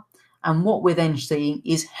gamma, and what we're then seeing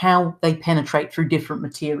is how they penetrate through different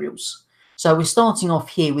materials. So we're starting off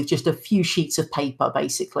here with just a few sheets of paper,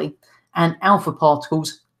 basically, and alpha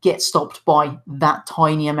particles get stopped by that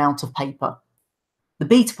tiny amount of paper. The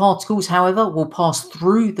beta particles, however, will pass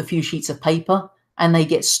through the few sheets of paper, and they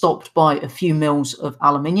get stopped by a few mils of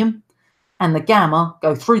aluminium. And the gamma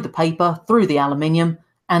go through the paper, through the aluminium,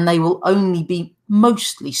 and they will only be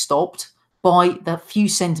mostly stopped by the few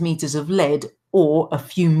centimeters of lead or a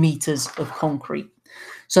few meters of concrete.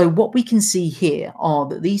 So what we can see here are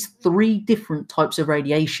that these 3 different types of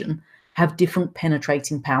radiation have different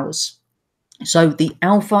penetrating powers. So the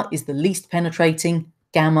alpha is the least penetrating,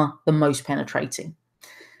 gamma the most penetrating.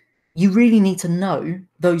 You really need to know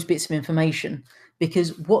those bits of information,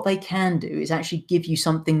 because what they can do is actually give you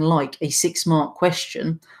something like a 6-mark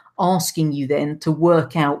question asking you then to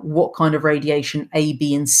work out what kind of radiation A,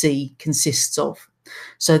 B, and C consists of.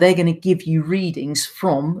 So they're going to give you readings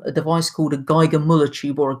from a device called a Geiger-Müller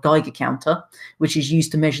tube, or a Geiger counter, which is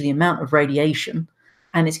used to measure the amount of radiation.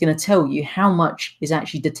 And it's going to tell you how much is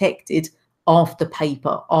actually detected after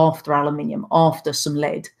paper, after aluminium, after some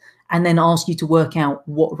lead, and then ask you to work out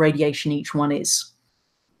what radiation each one is.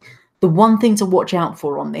 The one thing to watch out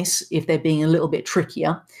for on this, if they're being a little bit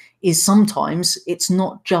trickier, is sometimes it's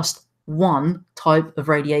not just one type of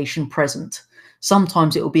radiation present.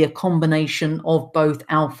 Sometimes it will be a combination of both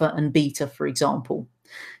alpha and beta, for example.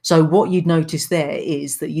 So what you'd notice there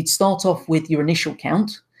is that you'd start off with your initial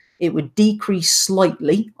count. It would decrease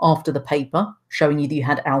slightly after the paper, showing you that you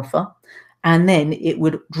had alpha, and then it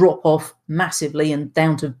would drop off massively and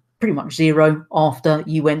down to pretty much 0 after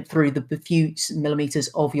you went through the few millimeters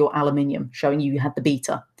of your aluminium, showing you had the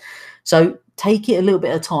beta. So take it a little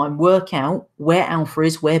bit at a time, work out where alpha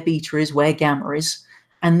is, where beta is, where gamma is,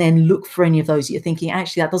 and then look for any of those that you're thinking,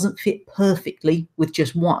 actually, that doesn't fit perfectly with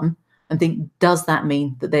just one, and think, does that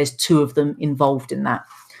mean that there's 2 of them involved in that?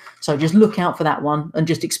 So just look out for that one and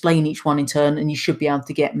just explain each one in turn, and you should be able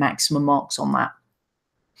to get maximum marks on that.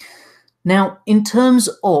 Now, in terms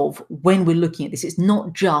of when we're looking at this, it's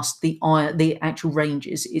not just the actual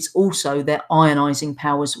ranges, it's also their ionizing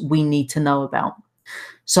powers we need to know about.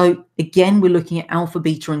 So again, we're looking at alpha,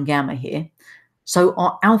 beta, and gamma here. So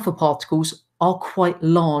our alpha particles are quite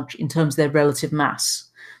large in terms of their relative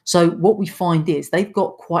mass. So what we find is they've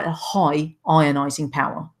got quite a high ionizing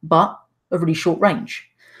power, but a really short range.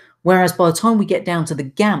 Whereas by the time we get down to the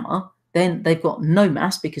gamma, then they've got no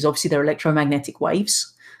mass because obviously they're electromagnetic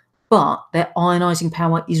waves, but their ionizing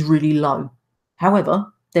power is really low.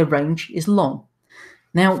 However, their range is long.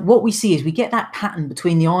 Now, what we see is we get that pattern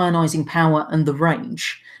between the ionizing power and the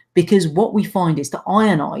range, because what we find is to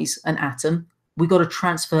ionize an atom, we've got to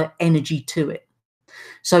transfer energy to it.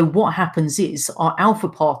 So what happens is our alpha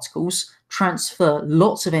particles transfer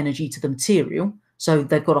lots of energy to the material, so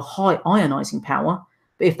they've got a high ionizing power,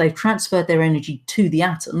 but if they've transferred their energy to the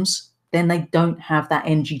atoms, then they don't have that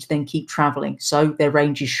energy to then keep traveling, so their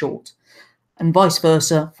range is short. And vice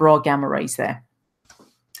versa for our gamma rays there.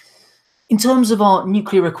 In terms of our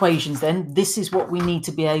nuclear equations then, this is what we need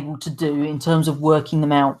to be able to do in terms of working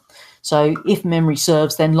them out. So if memory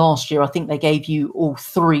serves, then last year I think they gave you all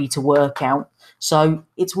 3 to work out. So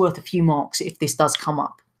it's worth a few marks if this does come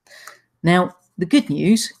up. Now, the good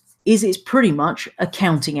news is it's pretty much a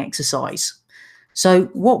counting exercise. So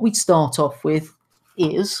what we'd start off with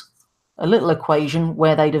is a little equation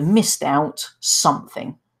where they'd have missed out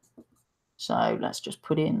something. So let's just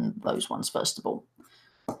put in those ones first of all.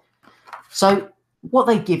 So what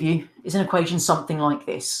they give you is an equation something like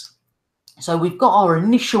this. So we've got our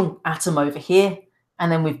initial atom over here, and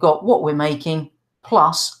then we've got what we're making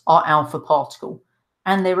plus our alpha particle.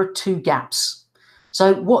 And there are 2 gaps.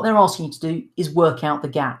 So what they're asking you to do is work out the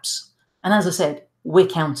gaps. And as I said, we're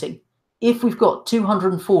counting. If we've got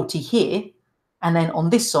 240 here, and then on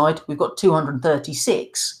this side we've got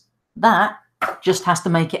 236, that just has to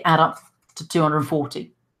make it add up to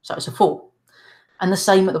 240. So it's a 4. And the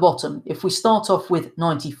same at the bottom. If we start off with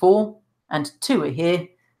 94 and 2 are here,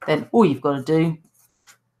 then all you've got to do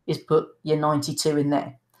is put your 92 in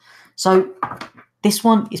there. So this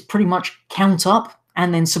one is pretty much count up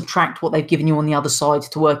and then subtract what they've given you on the other side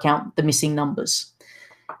to work out the missing numbers.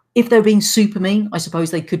 If they're being super mean, I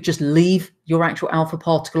suppose they could just leave your actual alpha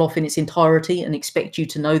particle off in its entirety and expect you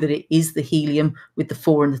to know that it is the helium with the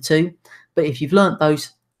 4 and the 2. But if you've learnt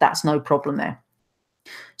those, that's no problem there.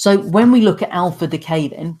 So when we look at alpha decay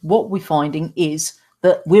then, what we're finding is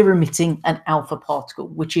that we're emitting an alpha particle,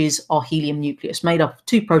 which is our helium nucleus, made up of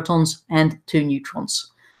 2 protons and 2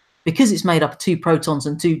 neutrons. Because it's made up of 2 protons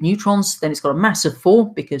and 2 neutrons, then it's got a mass of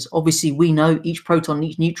 4, because obviously we know each proton and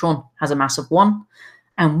each neutron has a mass of 1.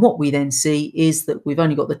 And what we then see is that we've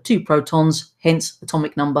only got the 2 protons, hence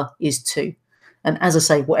atomic number is 2. And as I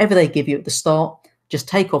say, whatever they give you at the start, just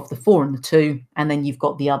take off the 4 and the 2, and then you've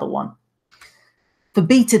got the other one. For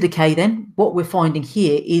beta decay then, what we're finding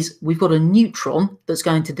here is we've got a neutron that's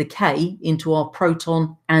going to decay into our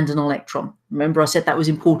proton and an electron. Remember I said that was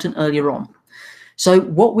important earlier on. So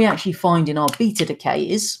what we actually find in our beta decay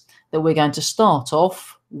is that we're going to start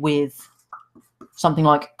off with something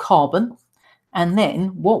like carbon, and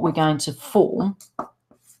then what we're going to form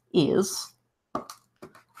is,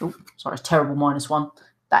 oh, sorry, it's terrible -1.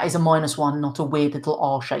 That is a -1, not a weird little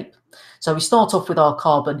R shape. So we start off with our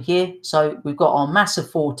carbon here. So we've got our mass of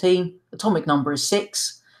 14, atomic number is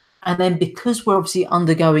 6. And then because we're obviously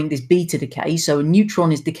undergoing this beta decay, so a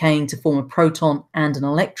neutron is decaying to form a proton and an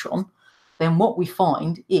electron, then what we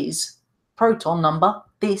find is proton number,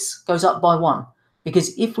 this goes up by 1.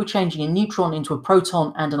 Because if we're changing a neutron into a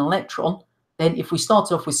proton and an electron, then if we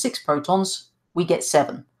started off with 6 protons, we get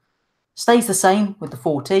 7. Stays the same with the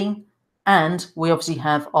 14. And we obviously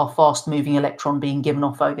have our fast-moving electron being given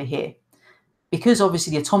off over here. Because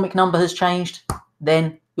obviously the atomic number has changed,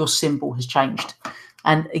 then your symbol has changed.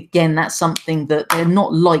 And again, that's something that they're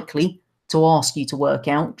not likely to ask you to work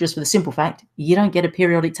out, just for the simple fact you don't get a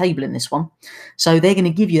periodic table in this one. So they're going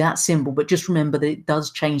to give you that symbol, but just remember that it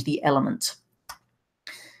does change the element.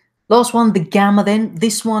 Last one, the gamma then.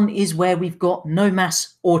 This one is where we've got no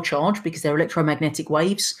mass or charge because they're electromagnetic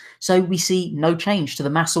waves. So we see no change to the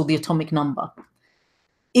mass or the atomic number.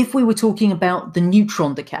 If we were talking about the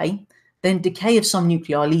neutron decay, then decay of some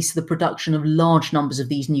nuclei leads to the production of large numbers of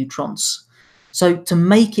these neutrons. So to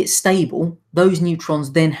make it stable, those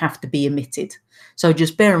neutrons then have to be emitted. So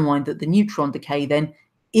just bear in mind that the neutron decay then,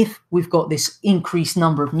 if we've got this increased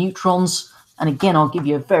number of neutrons, and again, I'll give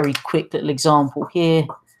you a very quick little example here.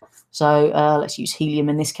 So let's use helium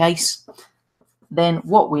in this case. Then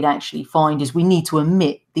what we'd actually find is we need to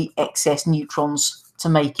emit the excess neutrons to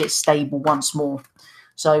make it stable once more.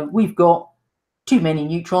 So we've got too many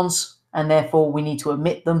neutrons, and therefore we need to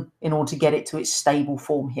emit them in order to get it to its stable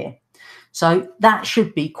form here. So that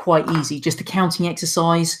should be quite easy, just a counting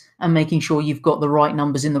exercise and making sure you've got the right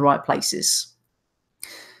numbers in the right places.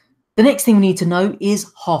 The next thing we need to know is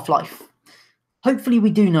half-life. Hopefully we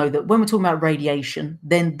do know that when we're talking about radiation,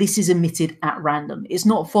 then this is emitted at random. It's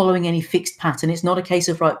not following any fixed pattern. It's not a case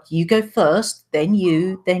of, right, you go first, then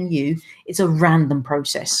you, then you. It's a random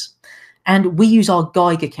process. And we use our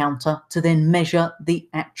Geiger counter to then measure the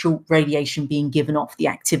actual radiation being given off, the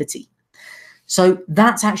activity. So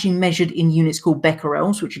that's actually measured in units called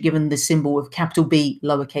becquerels, which are given the symbol of capital B,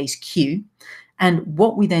 lowercase q. And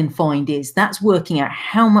what we then find is that's working out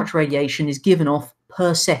how much radiation is given off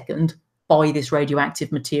per second by this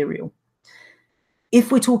radioactive material.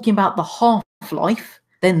 If we're talking about the half-life,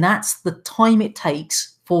 then that's the time it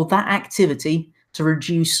takes for that activity to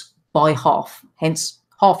reduce by half, hence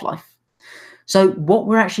half-life. So what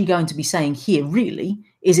we're actually going to be saying here really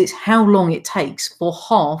is it's how long it takes for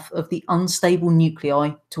half of the unstable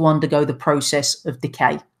nuclei to undergo the process of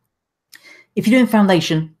decay. If you're doing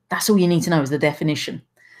foundation, that's all you need to know is the definition.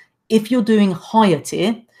 If you're doing higher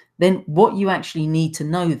tier, then what you actually need to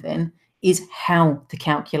know then is how to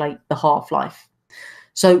calculate the half-life.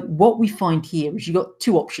 So what we find here is you've got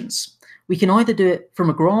two options. We can either do it from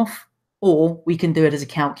a graph or we can do it as a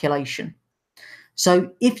calculation.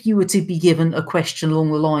 So if you were to be given a question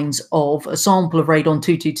along the lines of a sample of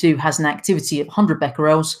radon-222 has an activity of 100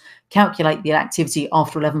 becquerels, calculate the activity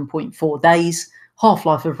after 11.4 days,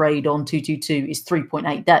 half-life of radon-222 is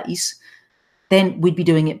 3.8 days, then we'd be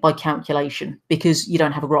doing it by calculation because you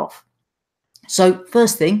don't have a graph. So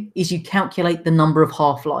first thing is you calculate the number of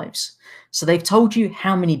half-lives. So they've told you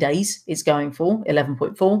how many days it's going for,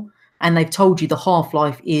 11.4, and they've told you the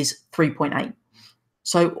half-life is 3.8.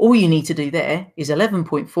 So all you need to do there is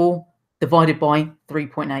 11.4 divided by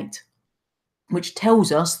 3.8, which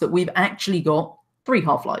tells us that we've actually got 3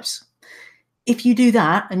 half-lives. If you do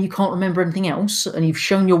that and you can't remember anything else and you've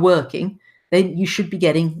shown you're working, then you should be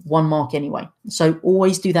getting 1 mark anyway. So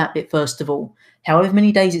always do that bit first of all. However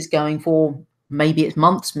many days it's going for, maybe it's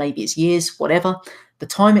months, maybe it's years, whatever, the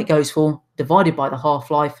time it goes for divided by the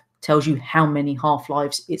half-life tells you how many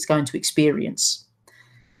half-lives it's going to experience.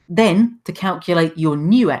 Then, to calculate your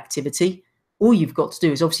new activity, all you've got to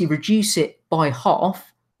do is obviously reduce it by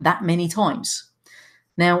half that many times.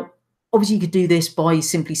 Now, obviously you could do this by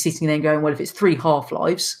simply sitting there and going, well, if it's 3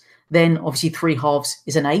 half-lives, then obviously 3 halves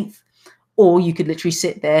is an eighth. Or you could literally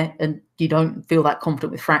sit there and you don't feel that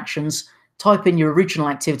confident with fractions, type in your original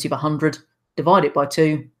activity of 100, divide it by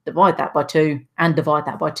 2, divide that by 2, and divide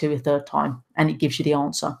that by 2 a third time, and it gives you the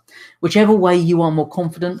answer. Whichever way you are more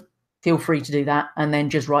confident, feel free to do that and then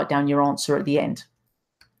just write down your answer at the end.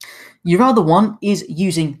 Your other one is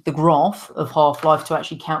using the graph of half-life to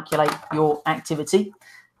actually calculate your activity.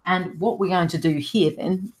 And what we're going to do here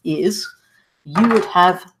then is you would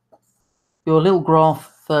have your little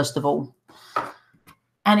graph first of all,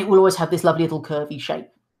 and it will always have this lovely little curvy shape.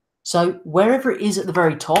 So wherever it is at the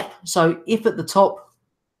very top, so if at the top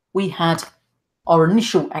we had our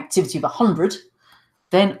initial activity of 100,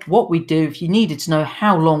 then what we do, if you needed to know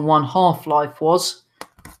how long one half-life was,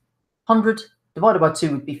 100 divided by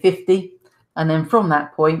 2 would be 50. And then from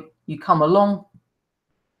that point, you come along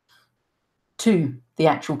to the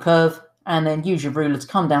actual curve and then use your ruler to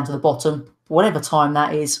come down to the bottom. Whatever time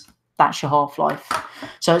that is, that's your half-life.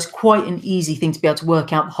 So it's quite an easy thing to be able to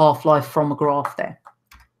work out the half-life from a graph there.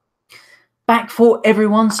 Back for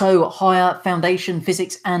everyone, so higher foundation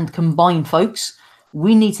physics and combined folks,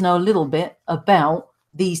 we need to know a little bit about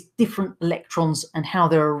these different electrons and how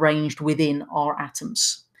they're arranged within our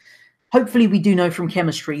atoms. Hopefully we do know from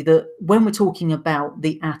chemistry that when we're talking about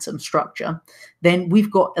the atom structure, then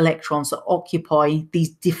we've got electrons that occupy these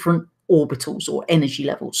different orbitals or energy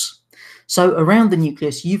levels. So around the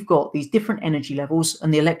nucleus, you've got these different energy levels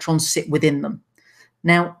and the electrons sit within them.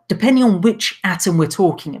 Now, depending on which atom we're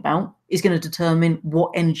talking about is going to determine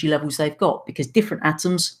what energy levels they've got, because different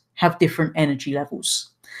atoms have different energy levels.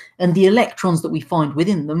 And the electrons that we find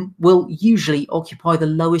within them will usually occupy the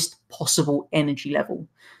lowest possible energy level.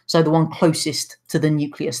 So the one closest to the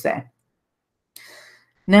nucleus there.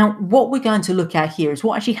 Now, what we're going to look at here is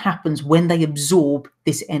what actually happens when they absorb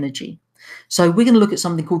this energy. So we're going to look at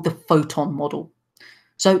something called the photon model.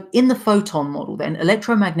 So in the photon model then,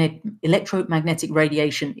 electromagnetic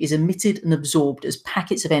radiation is emitted and absorbed as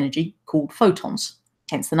packets of energy called photons,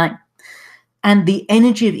 hence the name. And the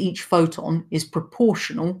energy of each photon is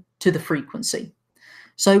proportional to the frequency.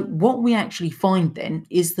 So what we actually find then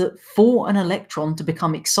is that for an electron to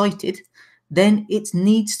become excited, then it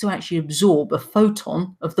needs to actually absorb a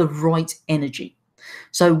photon of the right energy.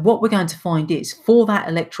 So what we're going to find is for that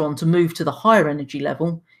electron to move to the higher energy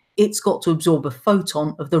level, it's got to absorb a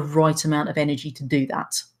photon of the right amount of energy to do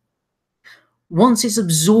that. Once it's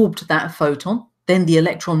absorbed that photon, then the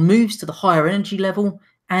electron moves to the higher energy level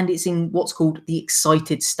and it's in what's called the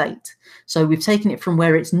excited state. So we've taken it from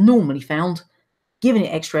where it's normally found, given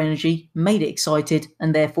it extra energy, made it excited,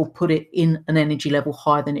 and therefore put it in an energy level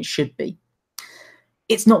higher than it should be.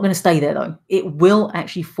 It's not going to stay there though. It will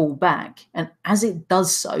actually fall back. And as it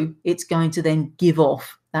does so, it's going to then give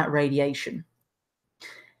off that radiation.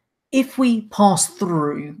 If we pass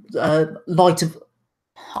through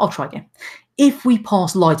I'll try again. If we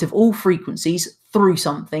pass light of all frequencies through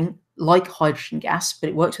something like hydrogen gas, but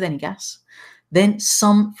it works with any gas, then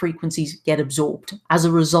some frequencies get absorbed as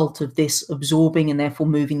a result of this absorbing and therefore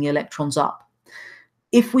moving the electrons up.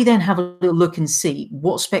 If we then have a little look and see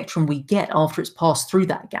what spectrum we get after it's passed through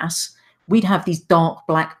that gas, we'd have these dark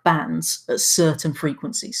black bands at certain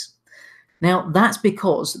frequencies. Now, that's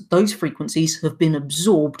because those frequencies have been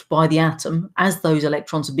absorbed by the atom as those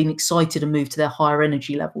electrons have been excited and moved to their higher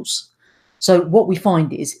energy levels. So what we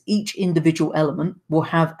find is each individual element will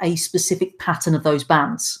have a specific pattern of those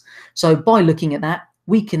bands. So by looking at that,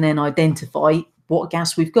 we can then identify what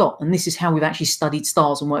gas we've got. And this is how we've actually studied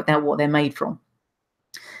stars and worked out what they're made from.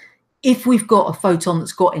 If we've got a photon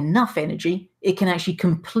that's got enough energy, it can actually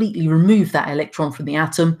completely remove that electron from the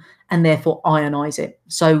atom and therefore ionize it.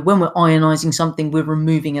 So when we're ionizing something, we're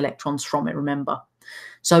removing electrons from it, remember.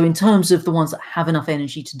 So in terms of the ones that have enough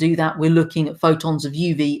energy to do that, we're looking at photons of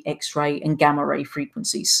UV, X-ray, and gamma ray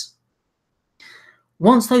frequencies.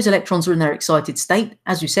 Once those electrons are in their excited state,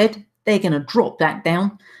 as we said, they're going to drop back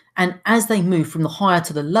down. And as they move from the higher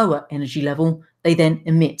to the lower energy level, they then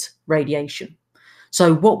emit radiation.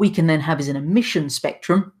 So what we can then have is an emission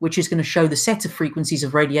spectrum, which is going to show the set of frequencies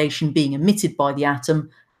of radiation being emitted by the atom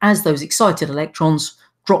as those excited electrons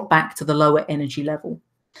drop back to the lower energy level.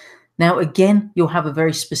 Now, again, you'll have a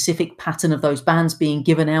very specific pattern of those bands being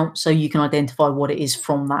given out, so you can identify what it is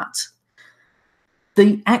from that.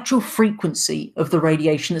 The actual frequency of the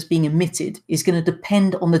radiation that's being emitted is going to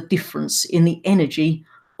depend on the difference in the energy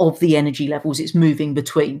of the energy levels it's moving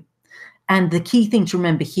between. And the key thing to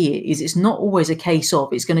remember here is it's not always a case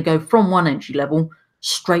of it's going to go from one energy level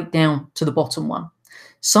straight down to the bottom one.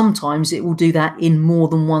 Sometimes it will do that in more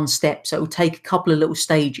than one step. So it will take a couple of little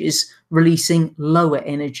stages, releasing lower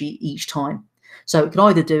energy each time. So it could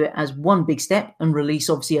either do it as one big step and release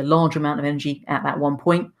obviously a large amount of energy at that one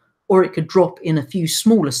point, or it could drop in a few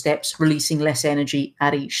smaller steps, releasing less energy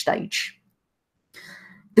at each stage.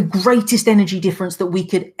 The greatest energy difference that we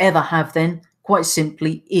could ever have then, quite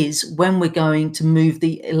simply, is when we're going to move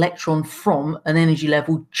the electron from an energy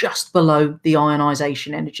level just below the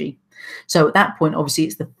ionization energy. So at that point, obviously,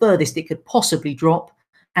 it's the furthest it could possibly drop,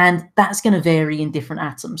 and that's going to vary in different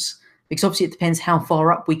atoms, because obviously it depends how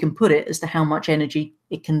far up we can put it as to how much energy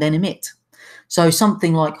it can then emit. So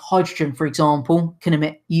something like hydrogen, for example, can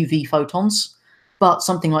emit UV photons, but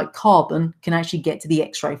something like carbon can actually get to the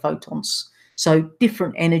X-ray photons. So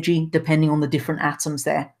different energy depending on the different atoms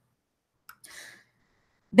there.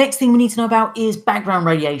 Next thing we need to know about is background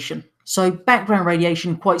radiation. So background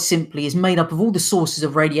radiation, quite simply, is made up of all the sources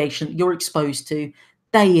of radiation that you're exposed to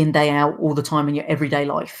day in, day out, all the time in your everyday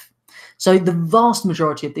life. So the vast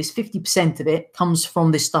majority of this, 50% of it, comes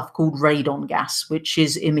from this stuff called radon gas, which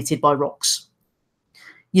is emitted by rocks.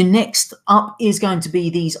 Your next up is going to be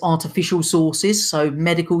these artificial sources, so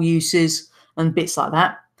medical uses and bits like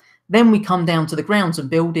that. Then we come down to the grounds and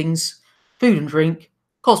buildings, food and drink,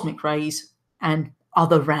 cosmic rays, and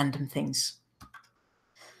other random things.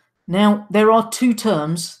 Now, there are two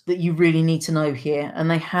terms that you really need to know here, and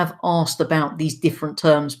they have asked about these different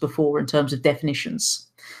terms before in terms of definitions: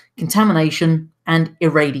 contamination and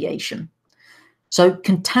irradiation. So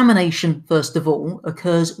contamination, first of all,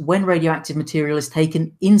 occurs when radioactive material is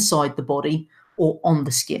taken inside the body or on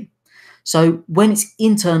the skin. So when it's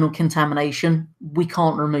internal contamination, we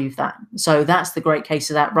can't remove that. So that's the great case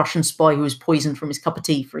of that Russian spy who was poisoned from his cup of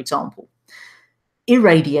tea, for example.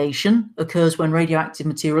 Irradiation occurs when radioactive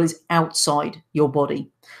material is outside your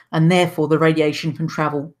body, and therefore the radiation can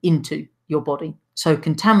travel into your body. So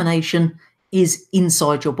contamination is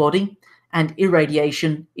inside your body, and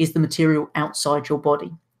irradiation is the material outside your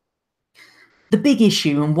body. The big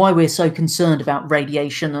issue, and why we're so concerned about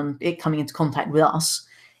radiation and it coming into contact with us,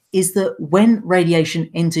 is that when radiation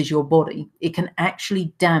enters your body, it can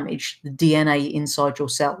actually damage the DNA inside your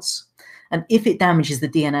cells. And if it damages the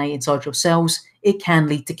DNA inside your cells, it can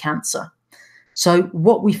lead to cancer. So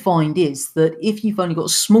what we find is that if you've only got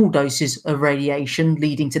small doses of radiation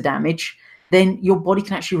leading to damage, then your body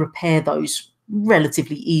can actually repair those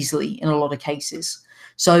relatively easily in a lot of cases.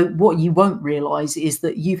 So what you won't realize is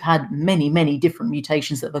that you've had many, many different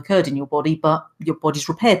mutations that have occurred in your body, but your body's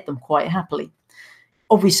repaired them quite happily.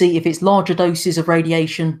 Obviously, if it's larger doses of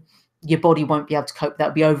radiation, your body won't be able to cope.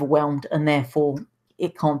 That'll be overwhelmed, and therefore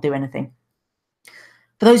it can't do anything.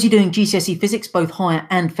 For those of you doing GCSE physics, both higher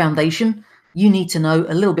and foundation, you need to know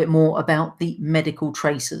a little bit more about the medical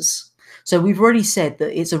tracers. So we've already said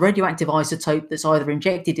that it's a radioactive isotope that's either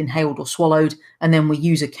injected, inhaled, or swallowed, and then we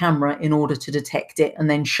use a camera in order to detect it and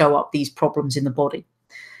then show up these problems in the body.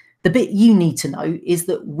 The bit you need to know is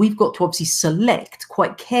that we've got to obviously select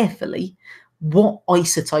quite carefully what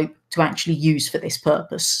isotope to actually use for this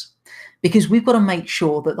purpose, because we've got to make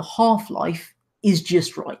sure that the half-life is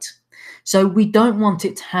just right. So we don't want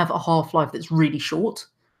it to have a half-life that's really short.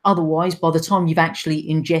 Otherwise, by the time you've actually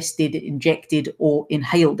injected, or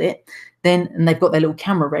inhaled it, then, and they've got their little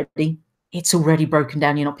camera ready, it's already broken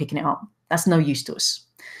down, you're not picking it up. That's no use to us.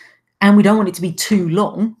 And we don't want it to be too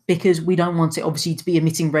long, because we don't want it obviously to be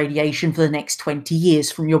emitting radiation for the next 20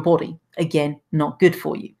 years from your body. Again, not good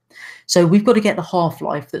for you. So we've got to get the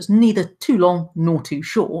half-life that's neither too long nor too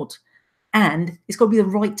short, and it's got to be the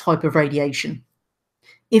right type of radiation.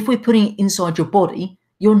 If we're putting it inside your body,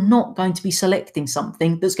 you're not going to be selecting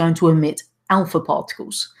something that's going to emit alpha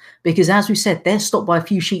particles, because as we said, they're stopped by a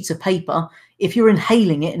few sheets of paper. If you're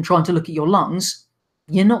inhaling it and trying to look at your lungs,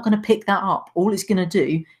 you're not going to pick that up. All it's going to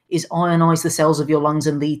do is ionize the cells of your lungs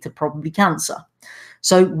and lead to probably cancer.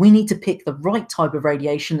 So we need to pick the right type of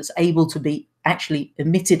radiation that's able to be actually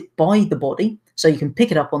emitted by the body, so you can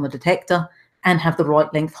pick it up on the detector and have the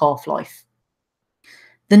right length half-life.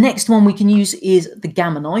 The next one we can use is the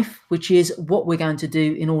gamma knife, which is what we're going to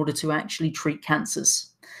do in order to actually treat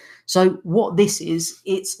cancers. So what this is,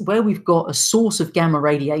 it's where we've got a source of gamma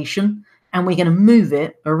radiation and we're going to move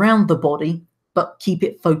it around the body, but keep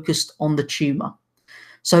it focused on the tumor.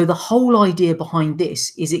 So the whole idea behind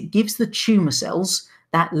this is it gives the tumor cells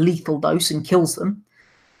that lethal dose and kills them,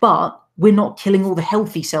 but we're not killing all the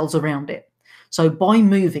healthy cells around it. So by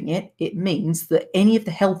moving it, it means that any of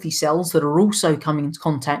the healthy cells that are also coming into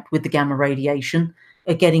contact with the gamma radiation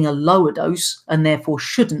are getting a lower dose and therefore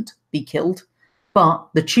shouldn't be killed, but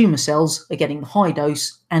the tumor cells are getting the high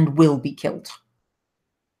dose and will be killed.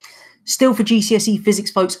 Still for GCSE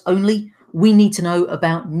physics folks only, we need to know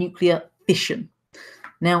about nuclear fission.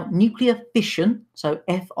 Now, nuclear fission, so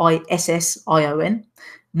F-I-S-S-I-O-N,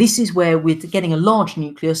 this is where we're getting a large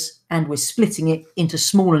nucleus and we're splitting it into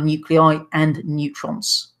smaller nuclei and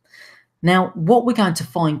neutrons. Now, what we're going to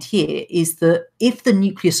find here is that if the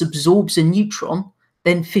nucleus absorbs a neutron,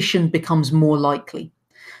 then fission becomes more likely.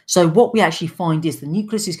 So what we actually find is the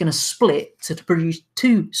nucleus is going to split to produce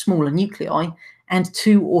two smaller nuclei and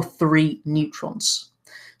 2 or 3 neutrons.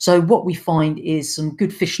 So what we find is some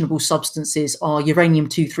good fissionable substances are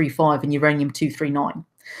uranium-235 and uranium-239.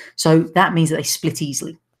 So that means that they split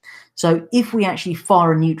easily. So if we actually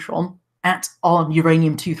fire a neutron at our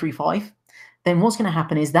uranium-235, then what's going to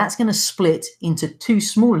happen is that's going to split into 2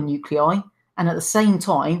 smaller nuclei, and at the same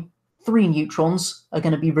time, 3 neutrons are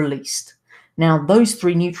going to be released. Now, those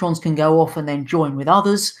 3 neutrons can go off and then join with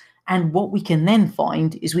others, and what we can then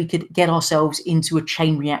find is we could get ourselves into a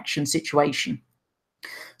chain reaction situation.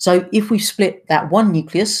 So if we split that one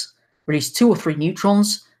nucleus, release 2 or 3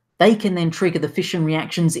 neutrons, they can then trigger the fission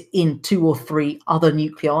reactions in 2 or 3 other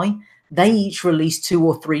nuclei. They each release 2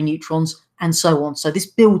 or 3 neutrons and so on. So this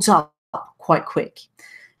builds up quite quick.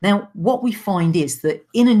 Now, what we find is that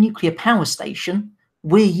in a nuclear power station,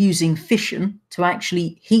 we're using fission to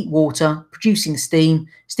actually heat water, producing steam.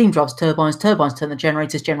 Steam drives turbines, turbines turn the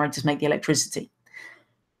generators, generators make the electricity.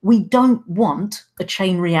 We don't want a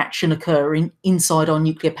chain reaction occurring inside our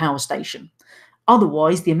nuclear power station.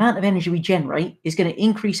 Otherwise, the amount of energy we generate is going to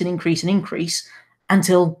increase and increase and increase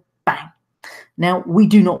until bang. Now, we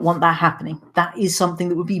do not want that happening. That is something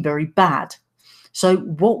that would be very bad. So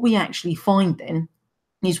what we actually find then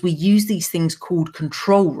is we use these things called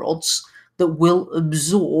control rods that will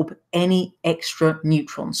absorb any extra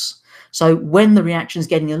neutrons. So when the reaction is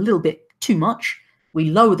getting a little bit too much, we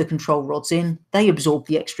lower the control rods in, they absorb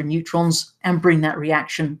the extra neutrons and bring that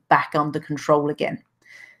reaction back under control again.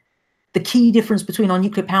 The key difference between our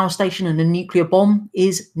nuclear power station and a nuclear bomb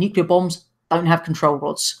is nuclear bombs don't have control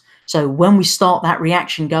rods. So when we start that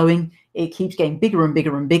reaction going, it keeps getting bigger and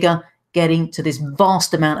bigger and bigger, getting to this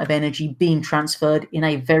vast amount of energy being transferred in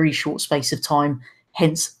a very short space of time,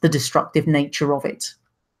 hence the destructive nature of it.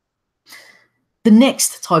 The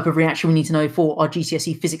next type of reaction we need to know for our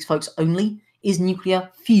GCSE physics folks only is nuclear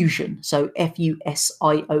fusion, so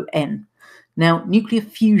F-U-S-I-O-N. Now, nuclear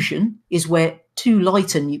fusion is where 2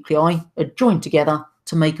 lighter nuclei are joined together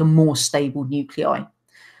to make a more stable nuclei.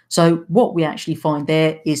 So what we actually find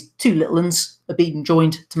there is 2 little ones are being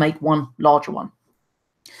joined to make one larger one.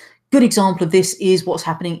 Good example of this is what's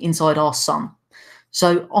happening inside our sun.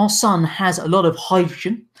 So our sun has a lot of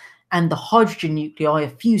hydrogen, and the hydrogen nuclei are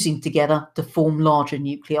fusing together to form larger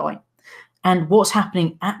nuclei. And what's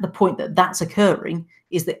happening at the point that that's occurring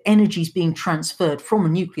is that energy is being transferred from a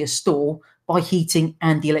nuclear store by heating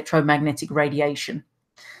and the electromagnetic radiation.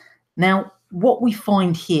 Now, what we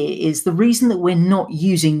find here is the reason that we're not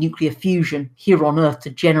using nuclear fusion here on Earth to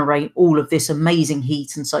generate all of this amazing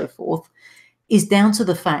heat and so forth is down to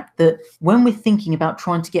the fact that when we're thinking about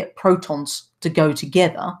trying to get protons to go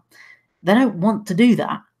together, they don't want to do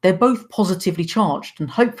that. They're both positively charged, and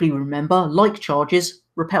hopefully remember, like charges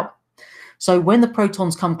repel. So when the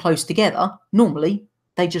protons come close together, normally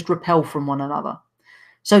they just repel from one another.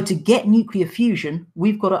 So to get nuclear fusion,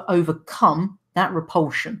 we've got to overcome that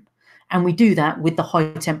repulsion. And we do that with the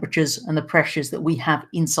high temperatures and the pressures that we have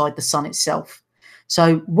inside the sun itself.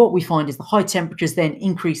 So what we find is the high temperatures then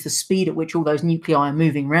increase the speed at which all those nuclei are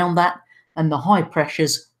moving around that, and the high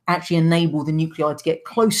pressures actually enable the nuclei to get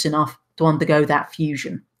close enough to undergo that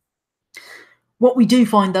fusion. What we do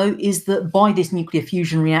find, though, is that by this nuclear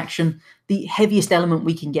fusion reaction, the heaviest element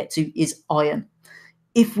we can get to is iron.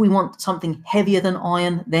 If we want something heavier than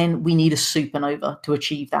iron, then we need a supernova to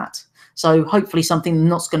achieve that. So hopefully something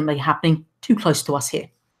not going to be happening too close to us here.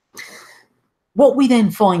 What we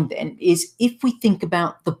then find then is if we think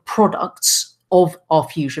about the products of our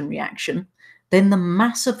fusion reaction, then the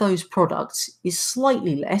mass of those products is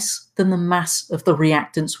slightly less than the mass of the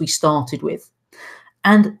reactants we started with.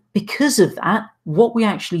 And because of that, what we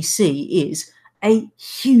actually see is a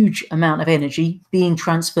huge amount of energy being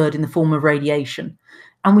transferred in the form of radiation.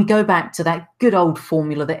 And we go back to that good old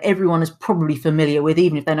formula that everyone is probably familiar with,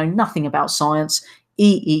 even if they know nothing about science,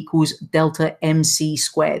 E equals delta mc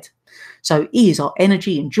squared. So E is our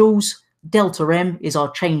energy in joules, delta m is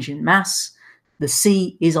our change in mass, the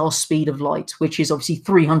c is our speed of light, which is obviously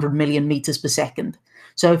 300 million meters per second.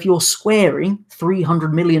 So if you're squaring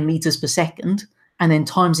 300 million meters per second, and then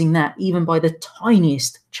timesing that even by the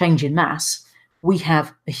tiniest change in mass, we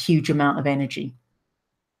have a huge amount of energy.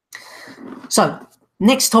 So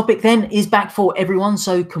next topic then is back for everyone.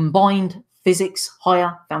 So combined physics,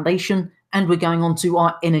 higher foundation, and we're going on to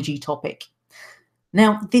our energy topic.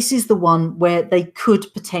 Now, this is the one where they could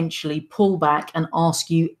potentially pull back and ask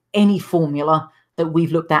you any formula that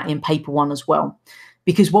we've looked at in paper 1 as well,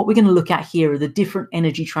 because what we're going to look at here are the different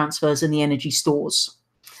energy transfers and the energy stores.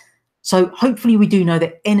 So hopefully we do know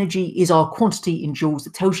that energy is our quantity in joules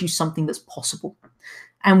that tells you something that's possible.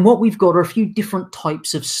 And what we've got are a few different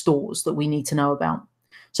types of stores that we need to know about.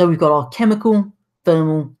 So we've got our chemical,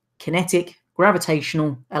 thermal, kinetic,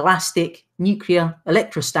 gravitational, elastic, nuclear,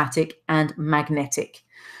 electrostatic, and magnetic.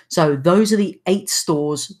 So those are the 8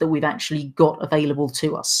 stores that we've actually got available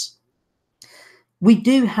to us. We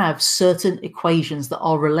do have certain equations that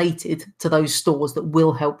are related to those stores that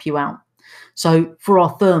will help you out. So for our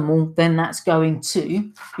thermal, then that's going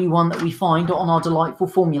to be one that we find on our delightful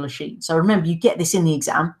formula sheet. So remember, you get this in the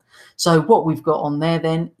exam. So what we've got on there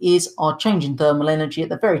then is our change in thermal energy. At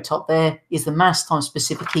the very top there is the mass times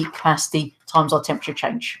specific heat capacity times our temperature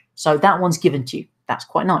change. So that one's given to you. That's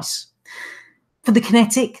quite nice. For the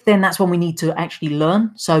kinetic, then that's one we need to actually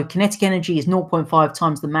learn. So kinetic energy is 0.5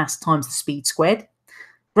 times the mass times the speed squared.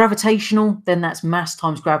 Gravitational, then that's mass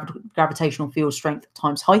times gravitational field strength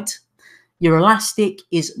times height. Your elastic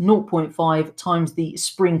is 0.5 times the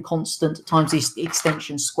spring constant times the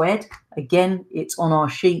extension squared. Again, it's on our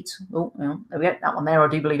sheet. Oh, there we go. That one there, I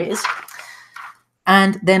do believe it is.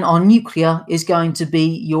 And then our nuclear is going to be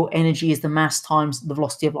your energy is the mass times the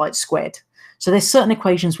velocity of light squared. So there's certain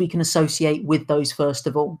equations we can associate with those first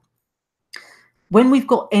of all. When we've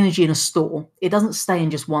got energy in a store, it doesn't stay in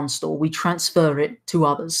just one store. We transfer it to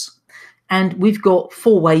others. And we've got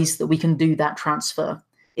 4 ways that we can do that transfer.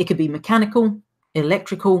 It could be mechanical,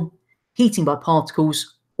 electrical, heating by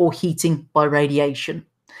particles, or heating by radiation.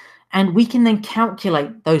 And we can then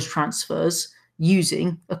calculate those transfers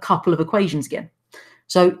using a couple of equations again.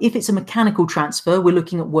 So if it's a mechanical transfer, we're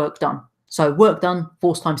looking at work done. So work done,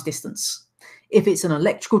 force times distance. If it's an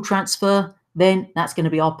electrical transfer, then that's going to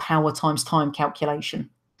be our power times time calculation.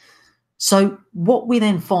 So what we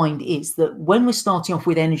then find is that when we're starting off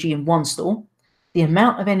with energy in one store, the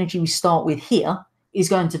amount of energy we start with here is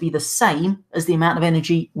going to be the same as the amount of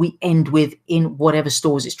energy we end with in whatever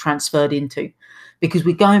stores it's transferred into. Because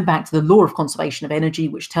we're going back to the law of conservation of energy,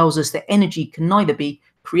 which tells us that energy can neither be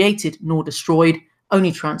created nor destroyed,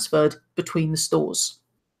 only transferred between the stores.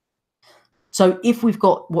 So if we've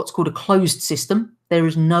got what's called a closed system, there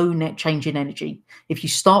is no net change in energy. If you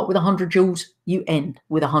start with 100 joules, you end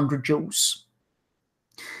with 100 joules.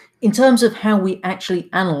 In terms of how we actually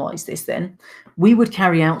analyze this then, we would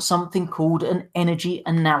carry out something called an energy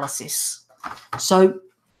analysis. So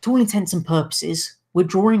to all intents and purposes, we're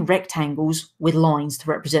drawing rectangles with lines to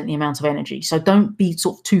represent the amount of energy. So don't be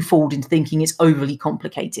sort of too fooled into thinking it's overly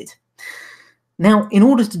complicated. Now, in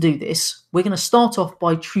order to do this, we're going to start off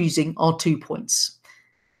by choosing our 2 points.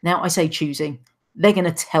 Now, I say choosing. They're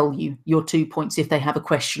going to tell you your 2 points if they have a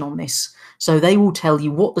question on this. So they will tell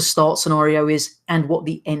you what the start scenario is and what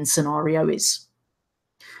the end scenario is.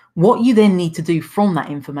 What you then need to do from that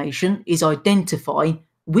information is identify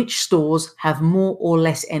which stores have more or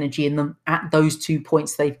less energy in them at those 2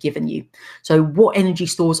 points they've given you. So what energy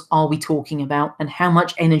stores are we talking about, and how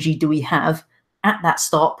much energy do we have at that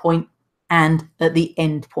start point and at the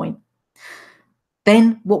end point?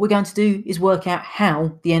 Then what we're going to do is work out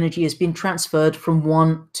how the energy has been transferred from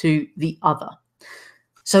one to the other.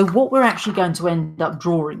 So what we're actually going to end up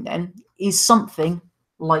drawing then is something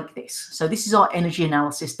like this. So this is our energy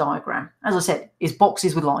analysis diagram. As I said, it's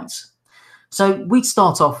boxes with lines. So we'd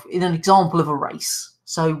start off in an example of a race.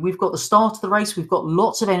 So we've got the start of the race, we've got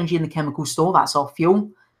lots of energy in the chemical store, that's our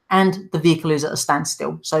fuel, and the vehicle is at a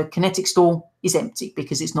standstill. So kinetic store is empty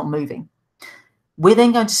because it's not moving. We're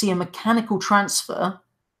then going to see a mechanical transfer,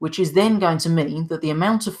 which is then going to mean that the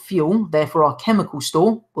amount of fuel, therefore our chemical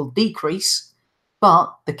store, will decrease,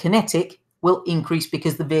 but the kinetic will increase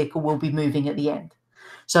because the vehicle will be moving at the end.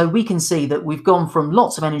 So we can see that we've gone from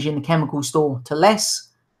lots of energy in the chemical store to less,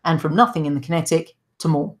 and from nothing in the kinetic to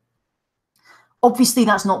more. Obviously,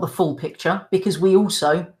 that's not the full picture because we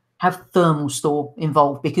also have thermal store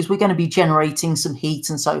involved because we're going to be generating some heat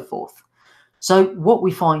and so forth. So what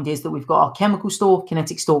we find is that we've got our chemical store,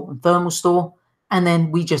 kinetic store, and thermal store, and then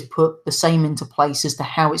we just put the same into place as to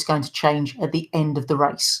how it's going to change at the end of the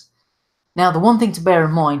race. Now, the one thing to bear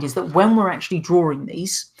in mind is that when we're actually drawing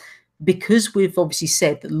these, because we've obviously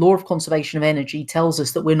said that the law of conservation of energy tells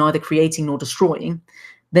us that we're neither creating nor destroying,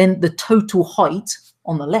 then the total height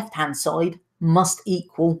on the left-hand side must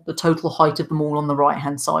equal the total height of them all on the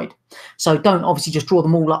right-hand side. So don't obviously just draw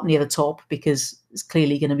them all up near the top because it's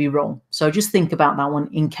clearly going to be wrong. So just think about that one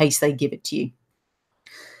in case they give it to you.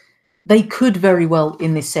 They could very well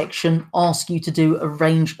in this section ask you to do a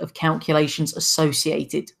range of calculations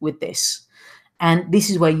associated with this. And this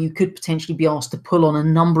is where you could potentially be asked to pull on a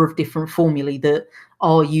number of different formulae that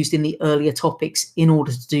are used in the earlier topics in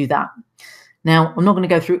order to do that. Now, I'm not going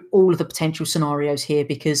to go through all of the potential scenarios here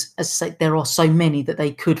because, as I say, there are so many that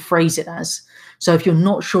they could phrase it as. So if you're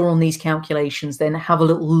not sure on these calculations, then have a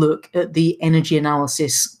little look at the energy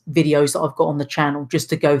analysis videos that I've got on the channel just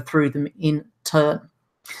to go through them in turn.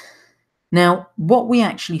 Now, what we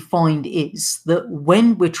actually find is that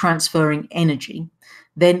when we're transferring energy,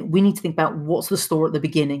 then we need to think about what's the store at the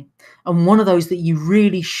beginning. And one of those that you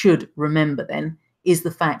really should remember then is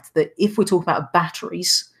the fact that if we're talking about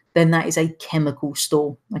batteries, then that is a chemical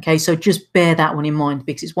store. Okay, so just bear that one in mind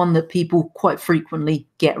because it's one that people quite frequently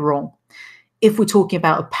get wrong. If we're talking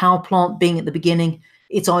about a power plant being at the beginning,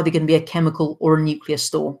 it's either going to be a chemical or a nuclear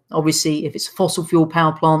store. Obviously, if it's a fossil fuel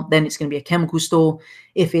power plant, then it's going to be a chemical store.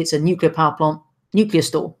 If it's a nuclear power plant, nuclear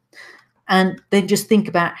store. And then just think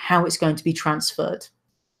about how it's going to be transferred.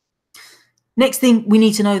 Next thing we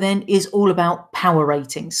need to know then is all about power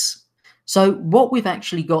ratings. So what we've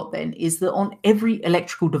actually got then is that on every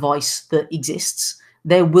electrical device that exists,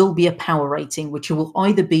 there will be a power rating, which will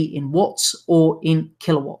either be in watts or in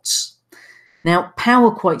kilowatts. Now,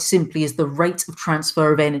 power quite simply is the rate of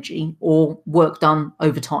transfer of energy or work done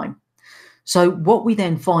over time. So what we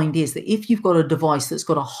then find is that if you've got a device that's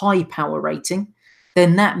got a high power rating,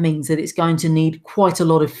 then that means that it's going to need quite a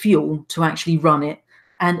lot of fuel to actually run it,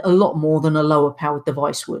 and a lot more than a lower powered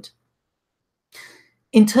device would.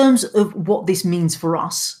 In terms of what this means for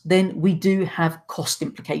us, then we do have cost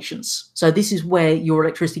implications. So this is where your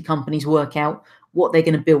electricity companies work out what they're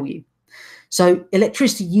going to bill you. So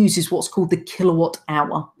electricity uses what's called the kilowatt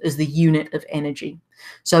hour as the unit of energy.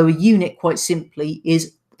 So a unit, quite simply,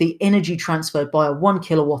 is the energy transferred by a 1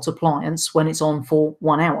 kilowatt appliance when it's on for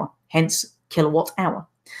 1 hour, hence kilowatt hour.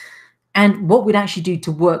 And what we'd actually do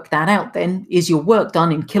to work that out then is your work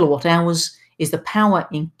done in kilowatt hours is the power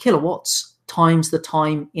in kilowatts times the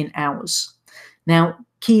time in hours. Now,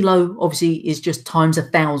 kilo obviously is just times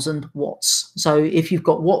 1,000 watts. So if you've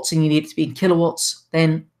got watts and you need it to be in kilowatts,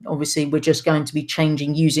 then obviously we're just going to be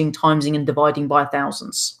changing using timesing and dividing by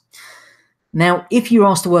thousands. Now, if you're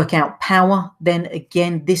asked to work out power, then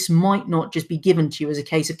again, this might not just be given to you as a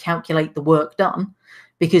case of calculate the work done,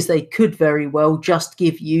 because they could very well just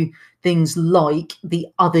give you things like the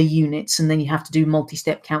other units, and then you have to do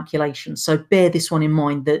multi-step calculations. So bear this one in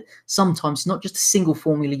mind, that sometimes it's not just a single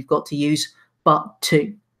formula you've got to use, but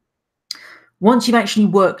two. Once you've actually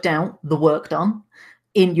worked out the work done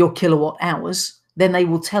in your kilowatt hours, then they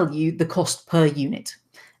will tell you the cost per unit.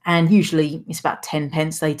 And usually it's about 10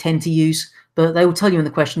 pence they tend to use, but they will tell you in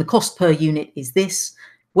the question, the cost per unit is this.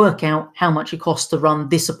 work out how much it costs to run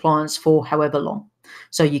this appliance for however long.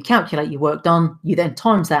 So you calculate your work done, you then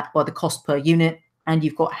times that by the cost per unit, and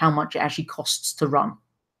you've got how much it actually costs to run.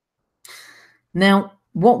 Now,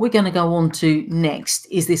 what we're going to go on to next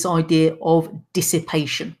is this idea of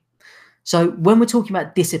dissipation. So when we're talking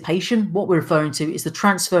about dissipation, what we're referring to is the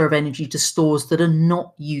transfer of energy to stores that are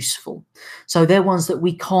not useful. So they're ones that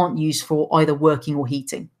we can't use for either working or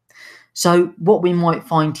heating. So what we might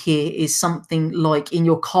find here is something like in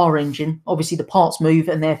your car engine, obviously the parts move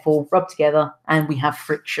and therefore rub together and we have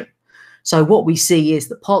friction. So what we see is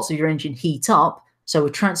that parts of your engine heat up, so we're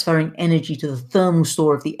transferring energy to the thermal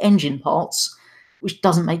store of the engine parts, which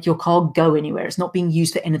doesn't make your car go anywhere. It's not being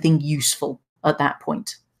used for anything useful at that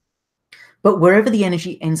point. But wherever the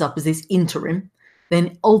energy ends up as this interim,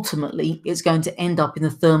 then ultimately it's going to end up in the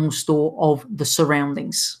thermal store of the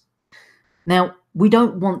surroundings. Now, we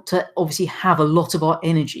don't want to obviously have a lot of our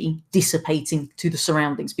energy dissipating to the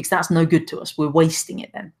surroundings because that's no good to us. We're wasting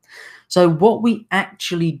it then. So what we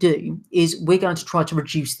actually do is we're going to try to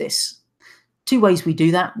reduce this. Two ways we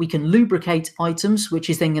do that. We can lubricate items, which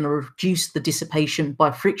is then going to reduce the dissipation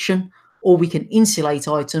by friction, or we can insulate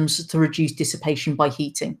items to reduce dissipation by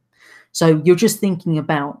heating. So you're just thinking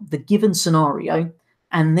about the given scenario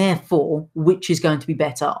and therefore which is going to be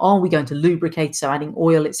better. Are we going to lubricate, so adding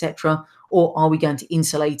oil, etc., or are we going to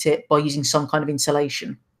insulate it by using some kind of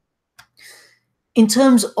insulation? In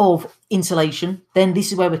terms of insulation, then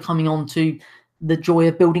this is where we're coming on to the joy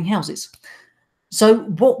of building houses. So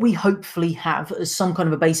what we hopefully have as some kind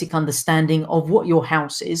of a basic understanding of what your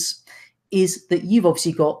house is that you've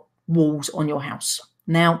obviously got walls on your house.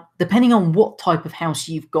 Now, depending on what type of house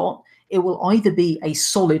you've got, it will either be a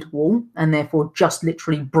solid wall and therefore just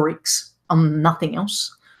literally bricks and nothing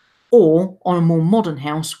else, or on a more modern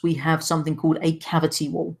house, we have something called a cavity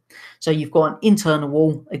wall. So you've got an internal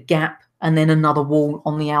wall, a gap, and then another wall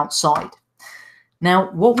on the outside.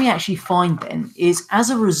 Now, what we actually find then is as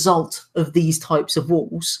a result of these types of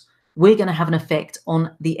walls, we're going to have an effect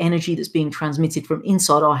on the energy that's being transmitted from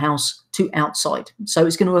inside our house to outside. So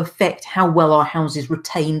it's going to affect how well our houses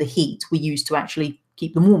retain the heat we use to actually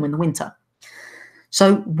keep them warm in the winter.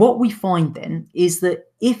 So what we find then is that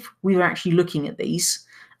if we were actually looking at these,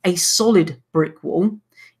 a solid brick wall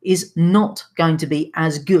is not going to be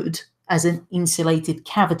as good as an insulated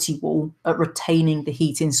cavity wall at retaining the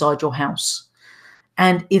heat inside your house.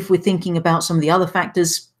 And if we're thinking about some of the other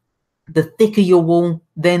factors, the thicker your wall,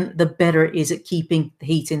 then the better it is at keeping the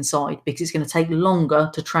heat inside, because it's going to take longer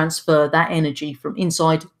to transfer that energy from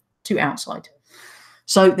inside to outside.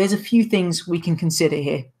 So there's a few things we can consider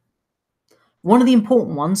here. One of the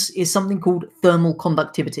important ones is something called thermal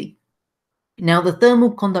conductivity. Now, the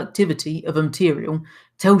thermal conductivity of a material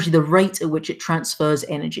tells you the rate at which it transfers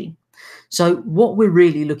energy. So what we're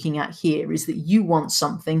really looking at here is that you want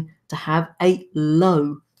something to have a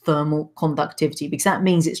low thermal conductivity, because that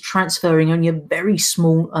means it's transferring only a very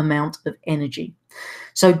small amount of energy.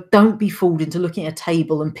 So don't be fooled into looking at a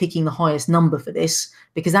table and picking the highest number for this,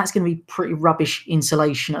 because that's going to be pretty rubbish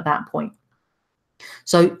insulation at that point.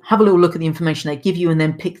 So have a little look at the information they give you and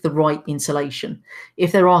then pick the right insulation.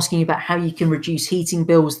 If they're asking you about how you can reduce heating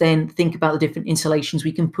bills, then think about the different insulations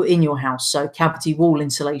we can put in your house. So cavity wall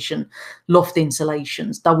insulation, loft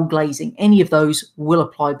insulations, double glazing, any of those will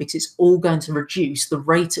apply, because it's all going to reduce the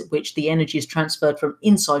rate at which the energy is transferred from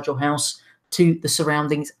inside your house to the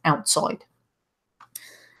surroundings outside.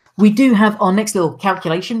 We do have our next little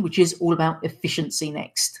calculation, which is all about efficiency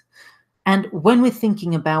next. And when we're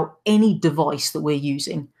thinking about any device that we're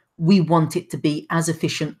using, we want it to be as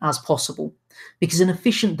efficient as possible, because an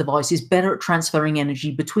efficient device is better at transferring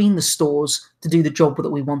energy between the stores to do the job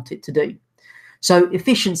that we want it to do. So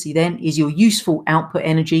efficiency then is your useful output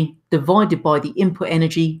energy divided by the input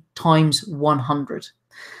energy times 100.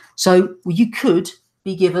 So you could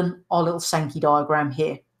be given our little Sankey diagram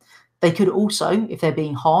here. They could also, if they're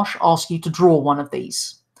being harsh, ask you to draw one of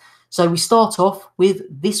these. So we start off with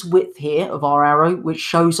this width here of our arrow, which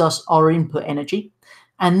shows us our input energy.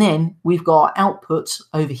 And then we've got our output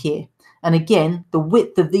over here. And again, the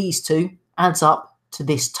width of these two adds up to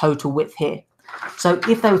this total width here. So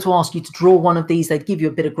if they were to ask you to draw one of these, they'd give you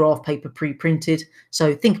a bit of graph paper pre-printed.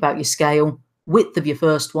 So think about your scale. Width of your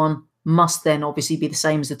first one must then obviously be the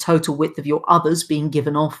same as the total width of your others being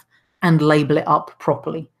given off, and label it up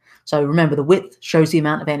properly. So remember, the width shows the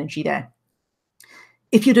amount of energy there.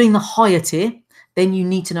 If you're doing the higher tier, then you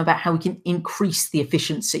need to know about how we can increase the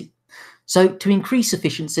efficiency. So to increase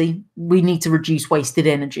efficiency, we need to reduce wasted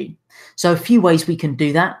energy. So a few ways we can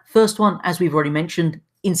do that. First one, as we've already mentioned,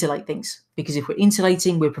 insulate things, because if we're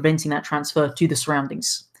insulating, we're preventing that transfer to the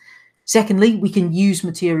surroundings. Secondly, we can use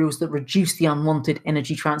materials that reduce the unwanted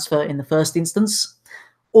energy transfer in the first instance,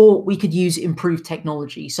 or we could use improved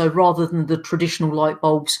technology. So rather than the traditional light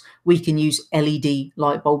bulbs, we can use LED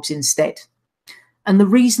light bulbs instead. And the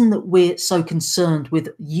reason that we're so concerned with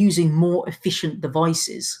using more efficient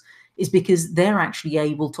devices is because they're actually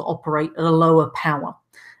able to operate at a lower power.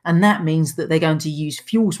 And that means that they're going to use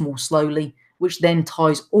fuels more slowly, which then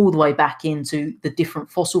ties all the way back into the different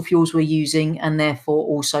fossil fuels we're using, and therefore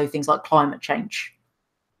also things like climate change.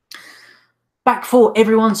 Back for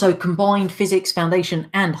everyone, so combined physics, foundation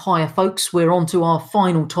and higher folks, we're on to our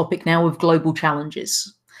final topic now of global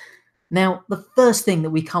challenges. Now, the first thing that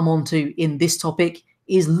we come on to in this topic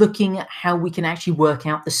is looking at how we can actually work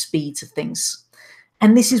out the speeds of things.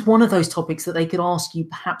 And this is one of those topics that they could ask you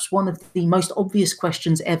perhaps one of the most obvious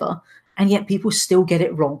questions ever, and yet people still get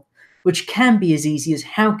it wrong, which can be as easy as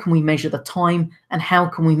how can we measure the time and how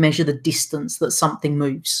can we measure the distance that something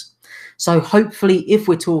moves. So hopefully if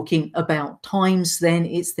we're talking about times, then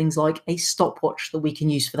it's things like a stopwatch that we can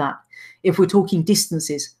use for that. If we're talking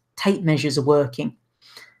distances, tape measures are working.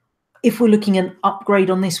 If we're looking at an upgrade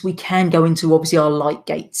on this, we can go into obviously our light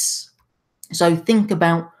gates. So think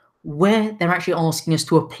about where they're actually asking us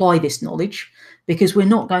to apply this knowledge, because we're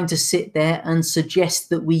not going to sit there and suggest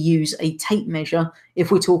that we use a tape measure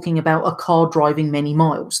if we're talking about a car driving many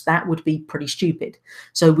miles. That would be pretty stupid.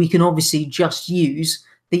 So we can obviously just use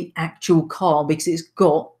the actual car because it's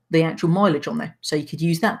got the actual mileage on there. So you could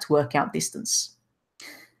use that to work out distance.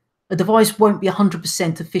 A device won't be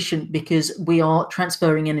 100% efficient because we are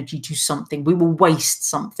transferring energy to something. We will waste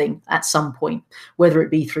something at some point, whether it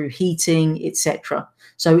be through heating, etc.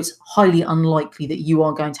 So it's highly unlikely that you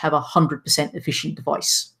are going to have a 100% efficient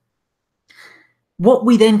device. What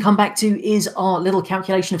we then come back to is our little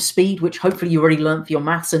calculation of speed, which hopefully you already learned for your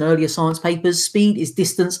maths and earlier science papers. Speed is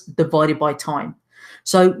distance divided by time.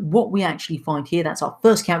 So what we actually find here, that's our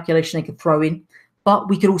first calculation they could throw in. But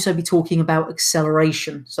we could also be talking about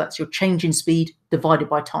acceleration. So that's your change in speed divided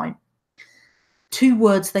by time. Two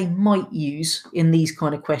words they might use in these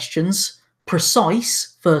kind of questions: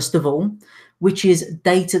 precise, first of all, which is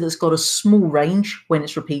data that's got a small range when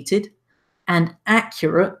it's repeated, and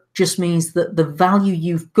accurate just means that the value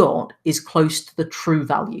you've got is close to the true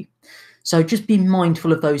value. So just be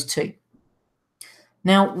mindful of those two.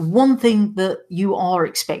 Now, one thing that you are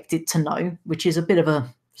expected to know, which is a bit of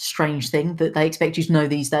a strange thing that they expect you to know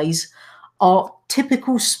these days, are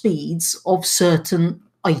typical speeds of certain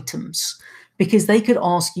items, because they could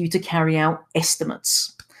ask you to carry out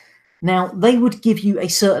estimates. Now, they would give you a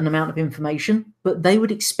certain amount of information, but they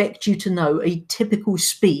would expect you to know a typical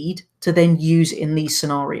speed to then use in these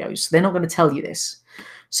scenarios. They're not going to tell you this.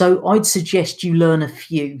 So I'd suggest you learn a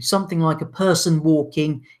few. Something like a person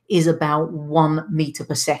walking is about 1 meter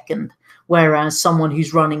per second, whereas someone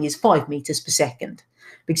who's running is 5 meters per second.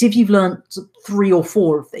 Because if you've learned 3 or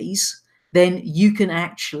 4 of these, then you can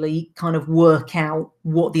actually kind of work out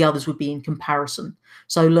what the others would be in comparison.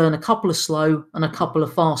 So learn a couple of slow and a couple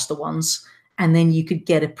of faster ones, and then you could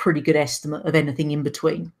get a pretty good estimate of anything in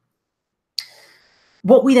between.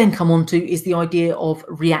 What we then come on to is the idea of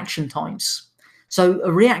reaction times. So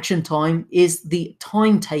a reaction time is the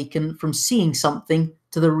time taken from seeing something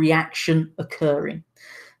to the reaction occurring.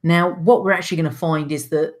 Now, what we're actually going to find is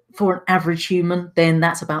that for an average human, then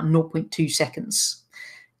that's about 0.2 seconds.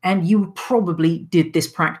 And you probably did this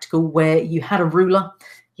practical where you had a ruler,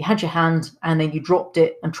 you had your hand, and then you dropped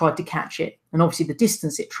it and tried to catch it. And obviously the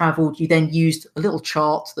distance it traveled, you then used a little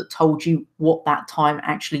chart that told you what that time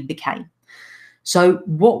actually became. So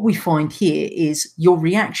what we find here is your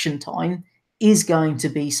reaction time is going to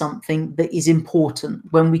be something that is important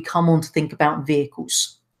when we come on to think about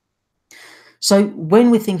vehicles. So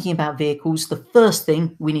when we're thinking about vehicles, the first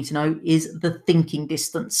thing we need to know is the thinking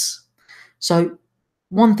distance. So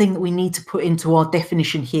one thing that we need to put into our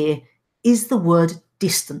definition here is the word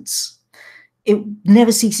distance. It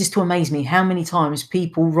never ceases to amaze me how many times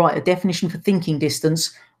people write a definition for thinking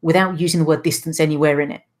distance without using the word distance anywhere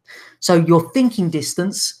in it. So your thinking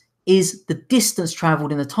distance is the distance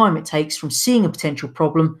traveled in the time it takes from seeing a potential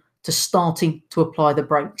problem to starting to apply the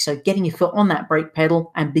brake. So getting your foot on that brake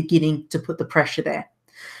pedal and beginning to put the pressure there.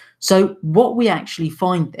 So what we actually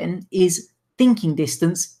find then is thinking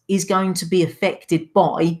distance is going to be affected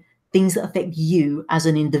by things that affect you as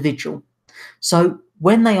an individual. So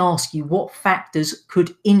when they ask you what factors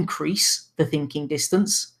could increase the thinking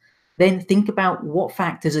distance, then think about what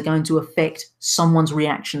factors are going to affect someone's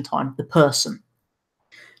reaction time, the person.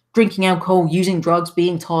 Drinking alcohol, using drugs,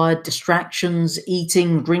 being tired, distractions,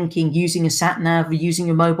 eating, drinking, using a sat-nav, using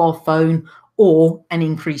a mobile phone, or an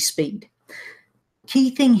increased speed.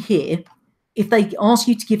 Key thing here If they ask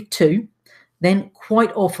you to give 2, then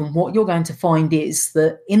quite often what you're going to find is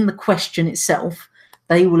that in the question itself,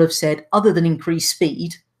 they will have said, other than increase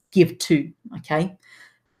speed, give 2, okay?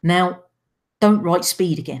 Now, don't write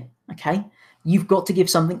speed again, okay? You've got to give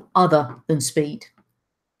something other than speed.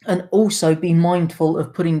 And also be mindful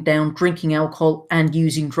of putting down drinking alcohol and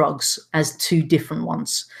using drugs as 2 different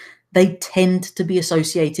ones. They tend to be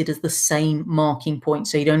associated as the same marking point,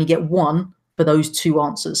 so you'd only get 1 for those 2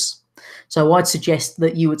 answers. So I'd suggest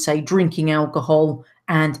that you would say drinking alcohol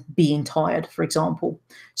and being tired, for example.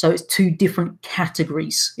 So it's 2 different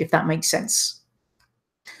categories, if that makes sense.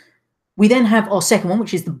 We then have our second one,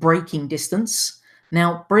 which is the braking distance.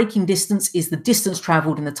 Now, braking distance is the distance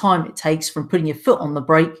traveled in the time it takes from putting your foot on the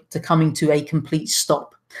brake to coming to a complete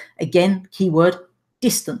stop. Again, keyword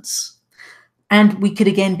distance. And we could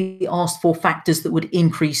again be asked for factors that would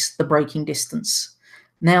increase the braking distance.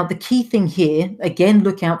 Now, the key thing here, again,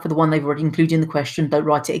 look out for the one they've already included in the question, don't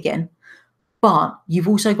write it again. But you've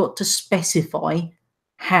also got to specify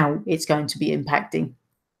how it's going to be impacting.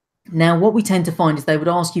 Now, what we tend to find is they would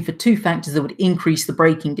ask you for 2 factors that would increase the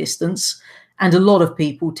braking distance. And a lot of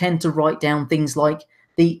people tend to write down things like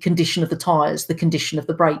the condition of the tyres, the condition of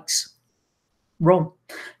the brakes. Wrong.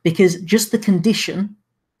 Because just the condition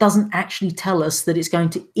doesn't actually tell us that it's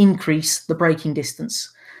going to increase the braking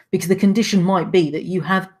distance. Because the condition might be that you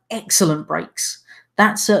have excellent brakes.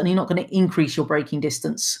 That's certainly not going to increase your braking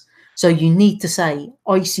distance. So you need to say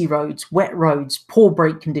icy roads, wet roads, poor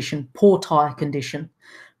brake condition, poor tyre condition.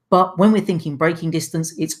 But when we're thinking braking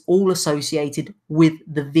distance, it's all associated with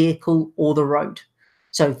the vehicle or the road.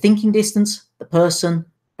 So thinking distance, the person,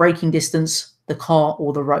 braking distance, the car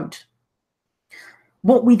or the road.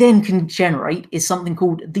 What we then can generate is something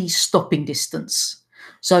called the stopping distance.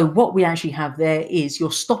 So what we actually have there is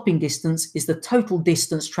your stopping distance is the total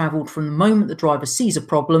distance traveled from the moment the driver sees a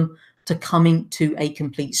problem to coming to a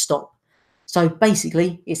complete stop. So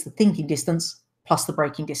basically, it's the thinking distance plus the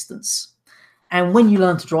braking distance. And when you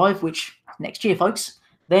learn to drive, which next year, folks,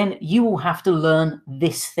 then you will have to learn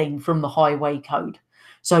this thing from the highway code.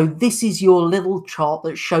 So this is your little chart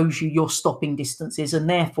that shows you your stopping distances and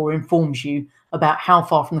therefore informs you about how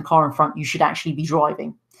far from the car in front you should actually be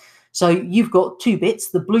driving. So you've got 2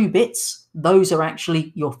 bits, the blue bits, those are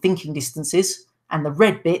actually your thinking distances, and the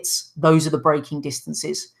red bits, those are the braking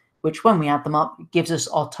distances, which when we add them up, gives us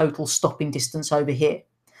our total stopping distance over here.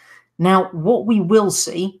 Now, what we will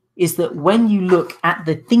see is that when you look at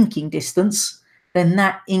the thinking distance, then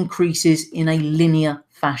that increases in a linear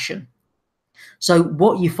fashion. So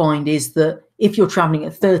what you find is that if you're traveling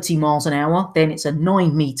at 30 miles an hour, then it's a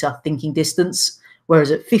 9-meter thinking distance,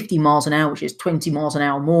 whereas at 50 miles an hour, which is 20 miles an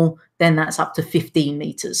hour more, then that's up to 15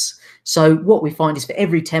 meters. So what we find is for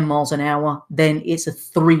every 10 miles an hour, then it's a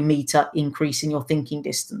 3-meter increase in your thinking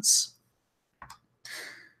distance.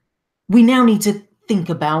 We now need to think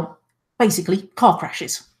about basically car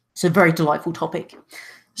crashes. It's a very delightful topic.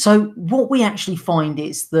 So what we actually find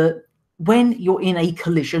is that when you're in a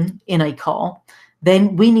collision in a car,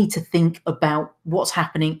 then we need to think about what's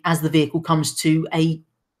happening as the vehicle comes to a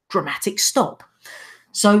dramatic stop.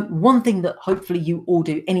 So one thing that hopefully you all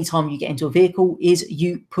do anytime you get into a vehicle is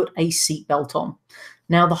you put a seatbelt on.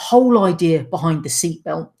 Now, the whole idea behind the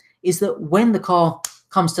seatbelt is that when the car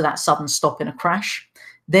comes to that sudden stop in a crash,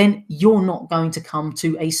 then you're not going to come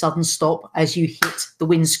to a sudden stop as you hit the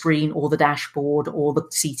windscreen or the dashboard or the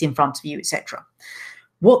seat in front of you, etc.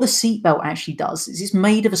 What the seatbelt actually does is it's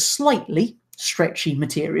made of a slightly stretchy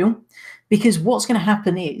material, because what's going to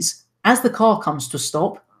happen is as the car comes to a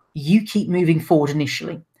stop, you keep moving forward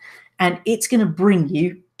initially, and it's going to bring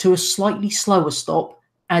you to a slightly slower stop.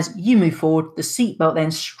 As you move forward, the seatbelt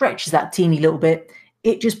then stretches that teeny little bit.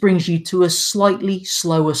 It just brings you to a slightly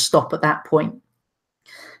slower stop at that point.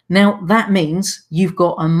 Now, that means you've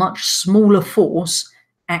got a much smaller force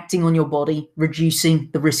acting on your body, reducing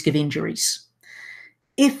the risk of injuries.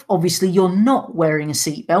 If obviously you're not wearing a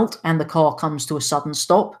seatbelt and the car comes to a sudden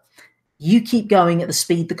stop, you keep going at the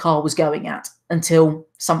speed the car was going at until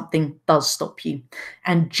something does stop you.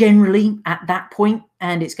 And generally at that point,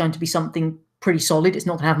 and it's going to be something pretty solid, it's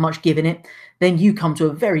not going to have much give in it, then you come to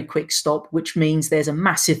a very quick stop, which means there's a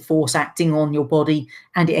massive force acting on your body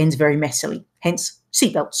and it ends very messily, hence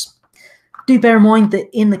seatbelts. Do bear in mind that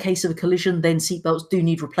in the case of a collision, then seatbelts do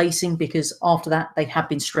need replacing, because after that they have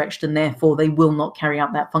been stretched and therefore they will not carry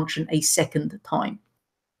out that function a second time.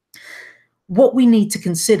 What we need to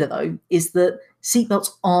consider though is that seatbelts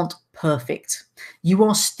aren't perfect. You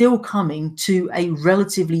are still coming to a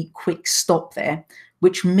relatively quick stop there,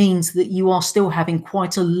 which means that you are still having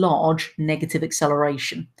quite a large negative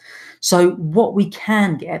acceleration. So what we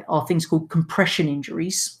can get are things called compression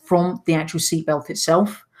injuries from the actual seatbelt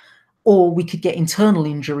itself, or we could get internal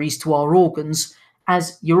injuries to our organs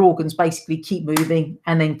as your organs basically keep moving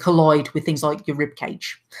and then collide with things like your rib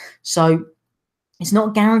cage. So it's not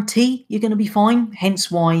a guarantee you're going to be fine, hence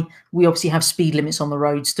why we obviously have speed limits on the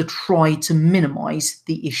roads to try to minimize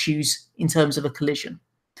the issues in terms of a collision.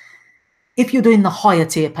 If you're doing the higher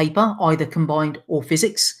tier paper, either combined or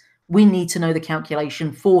physics, we need to know the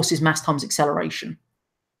calculation force is mass times acceleration.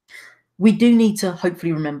 We do need to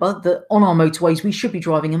hopefully remember that on our motorways, we should be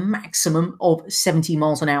driving a maximum of 70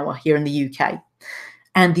 miles an hour here in the UK.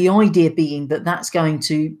 And the idea being that that's going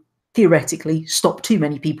to theoretically stop too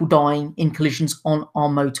many people dying in collisions on our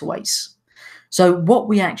motorways. So what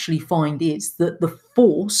we actually find is that the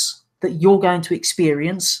force that you're going to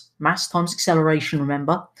experience, mass times acceleration,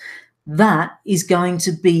 remember, that is going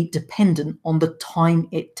to be dependent on the time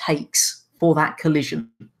it takes for that collision.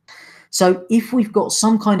 So if we've got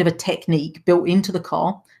some kind of a technique built into the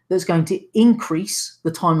car that's going to increase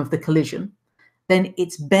the time of the collision, then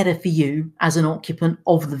it's better for you as an occupant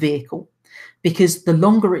of the vehicle, because the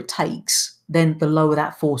longer it takes, then the lower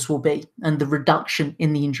that force will be and the reduction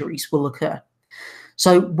in the injuries will occur.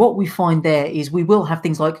 So what we find there is we will have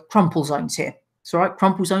things like crumple zones here. So right,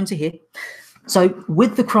 crumple zones are here. So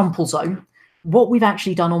with the crumple zone, what we've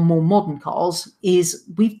actually done on more modern cars is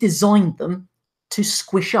we've designed them to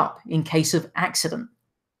squish up in case of accident.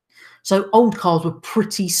 So old cars were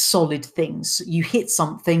pretty solid things. You hit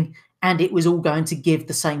something and it was all going to give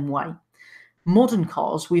the same way. Modern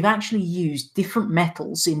cars, we've actually used different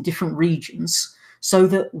metals in different regions so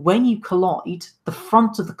that when you collide, the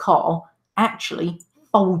front of the car actually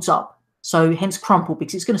folds up. So hence crumple,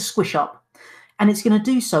 because it's going to squish up. And it's going to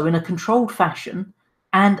do so in a controlled fashion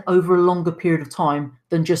and over a longer period of time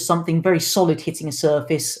than just something very solid hitting a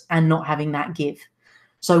surface and not having that give.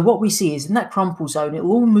 So what we see is in that crumple zone, it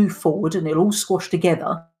will all move forward and it'll all squash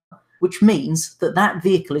together, which means that that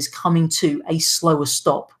vehicle is coming to a slower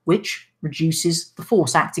stop, which reduces the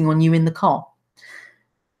force acting on you in the car.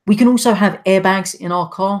 We can also have airbags in our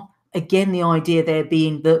car. Again, the idea there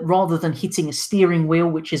being that rather than hitting a steering wheel,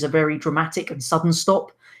 which is a very dramatic and sudden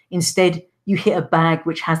stop, instead you hit a bag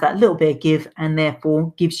which has that little bit of give and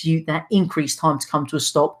therefore gives you that increased time to come to a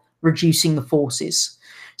stop, reducing the forces.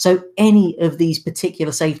 So any of these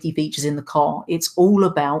particular safety features in the car, it's all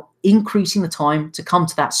about increasing the time to come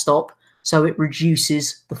to that stop so it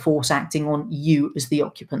reduces the force acting on you as the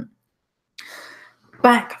occupant.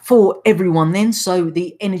 Back for everyone then, so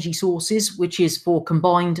the energy sources, which is for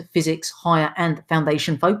combined physics, higher and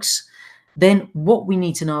foundation folks, then what we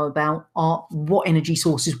need to know about are what energy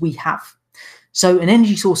sources we have. So an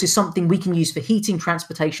energy source is something we can use for heating,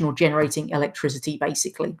 transportation, or generating electricity,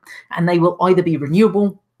 basically. And they will either be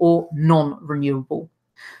renewable or non-renewable.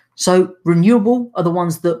 So renewable are the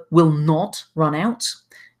ones that will not run out.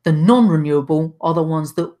 The non-renewable are the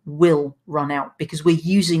ones that will run out because we're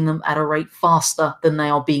using them at a rate faster than they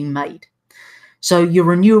are being made. So your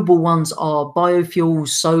renewable ones are biofuels,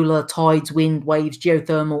 solar, tides, wind, waves,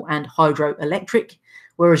 geothermal, and hydroelectric,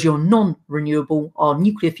 whereas your non-renewable are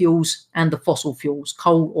nuclear fuels and the fossil fuels,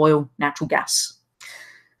 coal, oil, natural gas.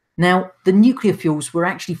 Now, the nuclear fuels were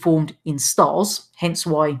actually formed in stars, hence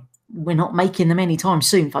why we're not making them anytime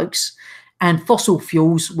soon, folks. And fossil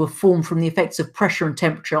fuels were formed from the effects of pressure and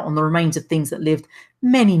temperature on the remains of things that lived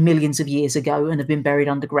many millions of years ago and have been buried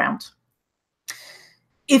underground.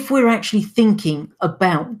 If we're actually thinking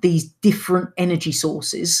about these different energy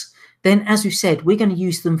sources, then as we've said, we're going to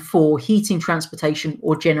use them for heating, transportation,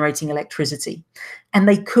 or generating electricity. And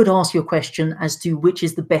they could ask you a question as to which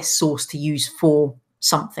is the best source to use for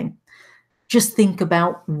something. Just think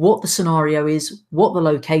about what the scenario is, what the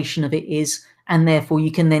location of it is, and therefore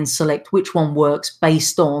you can then select which one works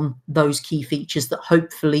based on those key features that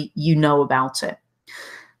hopefully you know about it.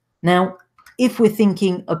 Now, if we're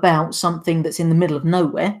thinking about something that's in the middle of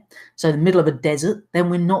nowhere, so the middle of a desert, then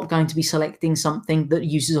we're not going to be selecting something that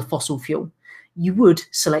uses a fossil fuel. You would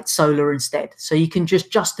select solar instead. So you can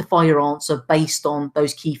just justify your answer based on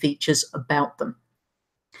those key features about them.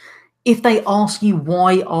 If they ask you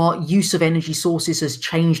why our use of energy sources has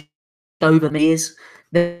changed over the years,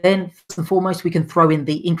 then first and foremost, we can throw in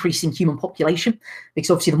the increasing human population,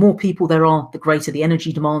 because obviously the more people there are, the greater the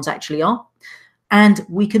energy demands actually are. And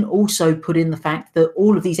we can also put in the fact that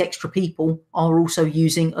all of these extra people are also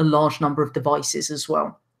using a large number of devices as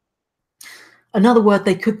well. Another word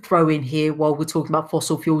they could throw in here while we're talking about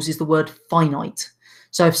fossil fuels is the word finite.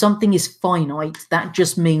 So if something is finite, that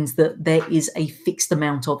just means that there is a fixed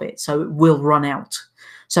amount of it, so it will run out.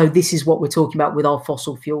 So this is what we're talking about with our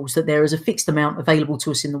fossil fuels, that there is a fixed amount available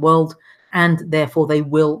to us in the world, and therefore they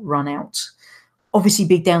will run out. Obviously,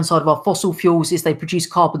 big downside of our fossil fuels is they produce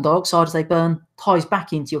carbon dioxide as they burn, ties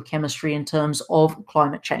back into your chemistry in terms of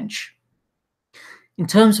climate change. In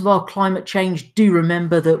terms of our climate change, do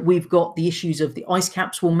remember that we've got the issues of the ice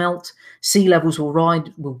caps will melt, sea levels will rise,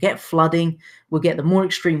 we'll get flooding, we'll get the more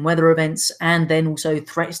extreme weather events, and then also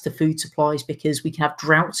threats to food supplies, because we can have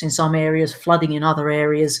droughts in some areas, flooding in other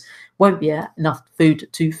areas, won't be enough food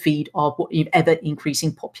to feed our ever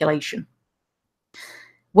increasing population.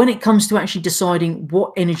 When it comes to actually deciding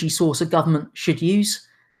what energy source a government should use,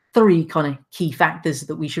 3 kind of key factors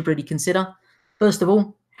that we should really consider. First of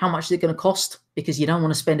all, how much is it going to cost? Because you don't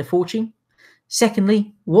want to spend a fortune.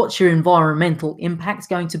 Secondly, what's your environmental impact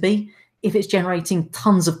going to be? If it's generating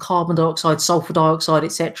tons of carbon dioxide, sulfur dioxide,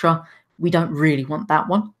 etc., we don't really want that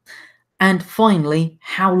one. And finally,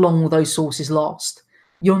 how long will those sources last?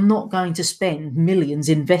 You're not going to spend millions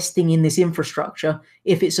investing in this infrastructure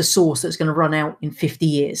if it's a source that's going to run out in 50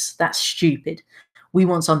 years. That's stupid. We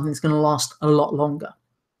want something that's going to last a lot longer.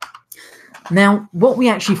 Now, what we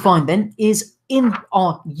actually find then is in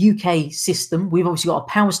our UK system, we've obviously got our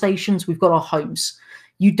power stations, we've got our homes.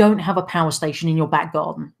 You don't have a power station in your back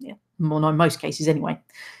garden. Yeah, well, in most cases anyway.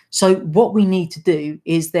 So what we need to do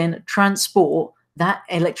is then transport that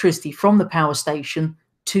electricity from the power station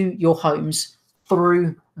to your homes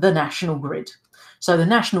through the national grid. So the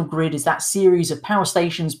national grid is that series of power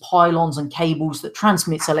stations, pylons and cables that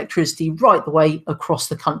transmits electricity right the way across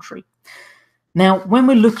the country. Now, when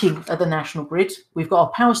we're looking at the national grid, we've got our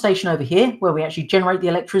power station over here where we actually generate the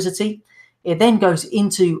electricity. It then goes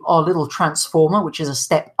into our little transformer, which is a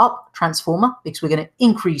step up transformer, because we're going to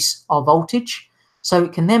increase our voltage. So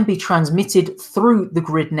it can then be transmitted through the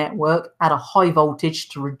grid network at a high voltage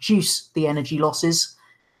to reduce the energy losses.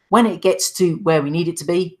 When it gets to where we need it to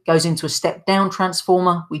be, it goes into a step down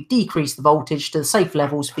transformer. We decrease the voltage to the safe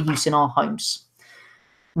levels for use in our homes.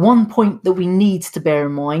 One point that we need to bear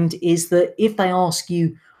in mind is that if they ask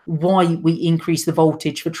you why we increase the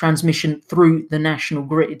voltage for transmission through the national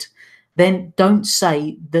grid, then don't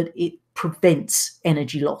say that it prevents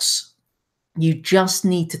energy loss. You just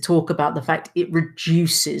need to talk about the fact it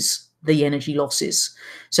reduces the energy losses.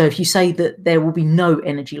 So if you say that there will be no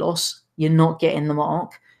energy loss, you're not getting the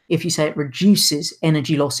mark. If you say it reduces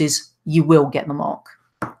energy losses, you will get the mark.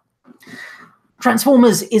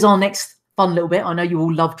 Transformers is our next fun little bit. I know you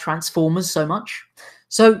all love transformers so much.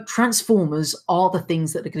 So transformers are the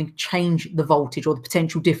things that are going to change the voltage or the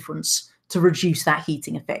potential difference to reduce that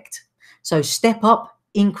heating effect. So step up,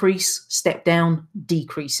 increase, step down,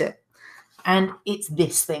 decrease it. And it's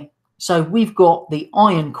this thing. So we've got the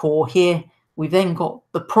iron core here. We've then got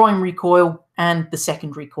the primary coil and the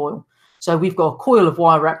secondary coil. So we've got a coil of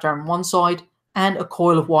wire wrapped around one side and a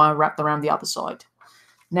coil of wire wrapped around the other side.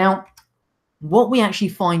 Now, what we actually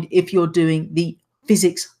find if you're doing the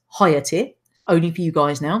physics higher tier, only for you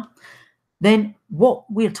guys now, then what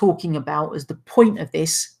we're talking about as the point of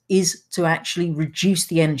this is to actually reduce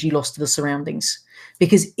the energy loss to the surroundings.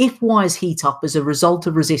 Because if wires heat up as a result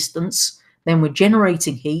of resistance, then we're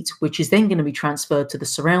generating heat, which is then going to be transferred to the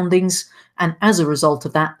surroundings. And as a result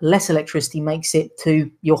of that, less electricity makes it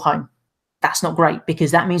to your home. That's not great,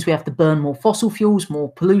 because that means we have to burn more fossil fuels,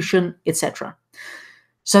 more pollution, etc.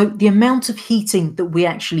 So the amount of heating that we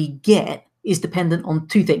actually get is dependent on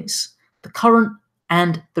 2 things, the current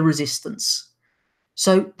and the resistance.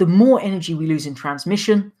 So the more energy we lose in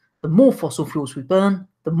transmission, the more fossil fuels we burn,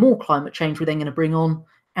 the more climate change we're then going to bring on,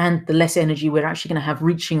 and the less energy we're actually going to have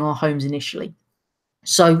reaching our homes initially.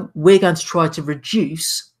 So we're going to try to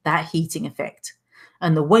reduce that heating effect.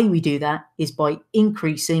 And the way we do that is by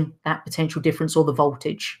increasing that potential difference or the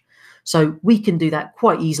voltage. So we can do that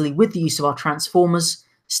quite easily with the use of our transformers.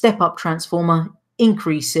 Step up transformer,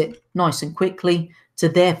 increase it nice and quickly to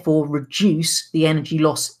therefore reduce the energy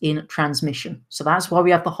loss in transmission. So that's why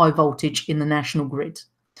we have the high voltage in the national grid.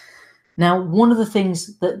 Now, one of the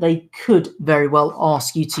things that they could very well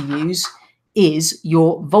ask you to use is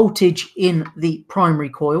your voltage in the primary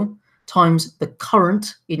coil times the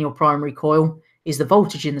current in your primary coil is the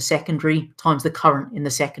voltage in the secondary times the current in the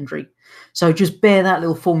secondary. So just bear that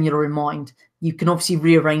little formula in mind. You can obviously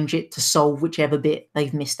rearrange it to solve whichever bit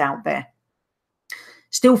they've missed out there.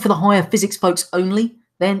 Still, for the higher physics folks only,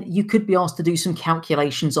 then you could be asked to do some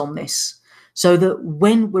calculations on this, so that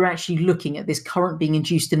when we're actually looking at this current being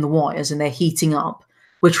induced in the wires and they're heating up,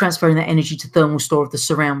 we're transferring that energy to thermal store of the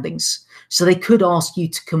surroundings. So they could ask you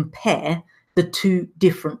to compare the 2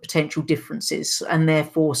 different potential differences and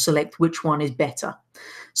therefore select which one is better.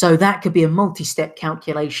 So that could be a multi-step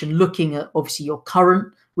calculation looking at obviously your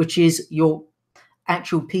current, which is your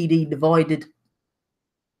actual PD divided,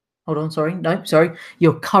 hold on, sorry, no, sorry.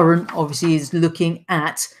 Your current obviously is looking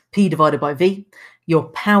at P divided by V, your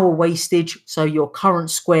power wastage, so your current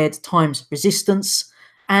squared times resistance,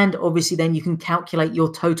 and obviously then you can calculate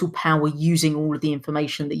your total power using all of the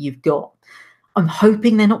information that you've got. I'm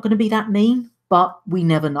hoping they're not going to be that mean, but we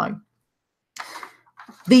never know.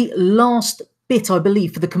 The last bit, I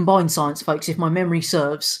believe, for the combined science, folks, if my memory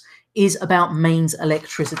serves, is about mains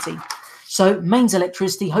electricity. So mains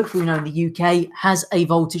electricity, hopefully we know in the UK, has a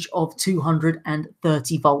voltage of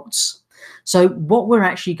 230 volts. So what we're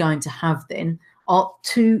actually going to have then are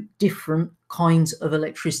two different kinds of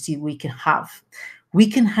electricity we can have. We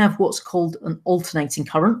can have what's called an alternating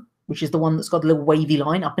current, which is the one that's got a little wavy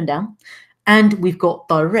line up and down. And we've got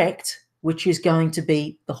direct, which is going to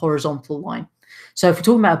be the horizontal line. So if we're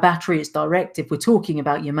talking about a battery, it's direct. If we're talking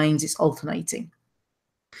about your mains, it's alternating.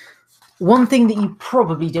 One thing that you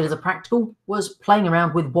probably did as a practical was playing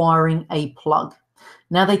around with wiring a plug.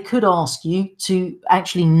 Now, they could ask you to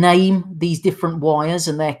actually name these different wires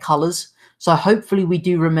and their colors. So hopefully we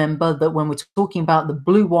do remember that when we're talking about the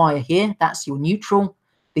blue wire here, that's your neutral.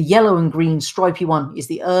 The yellow and green stripy one is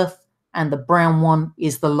the earth, and the brown one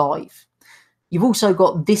is the live. You've also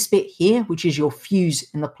got this bit here, which is your fuse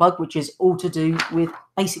in the plug, which is all to do with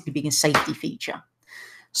basically being a safety feature.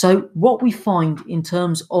 So what we find in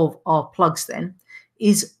terms of our plugs then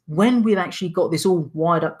is when we've actually got this all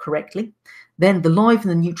wired up correctly, then the live and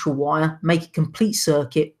the neutral wire make a complete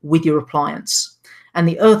circuit with your appliance, and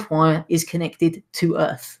the earth wire is connected to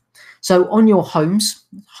earth. So on your homes,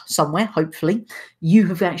 somewhere, hopefully, you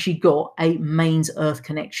have actually got a mains earth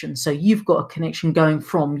connection. So you've got a connection going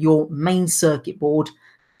from your main circuit board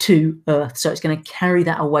to earth. So it's going to carry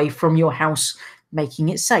that away from your house, making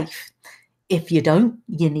it safe. If you don't,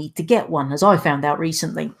 you need to get one, as I found out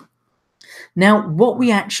recently. Now, what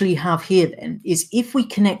we actually have here then is if we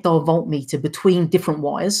connect our voltmeter between different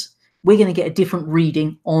wires, we're going to get a different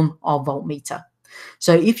reading on our voltmeter.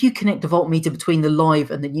 So if you connect a voltmeter between the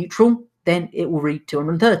live and the neutral, then it will read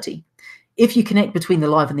 230. If you connect between the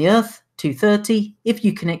live and the earth, 230. If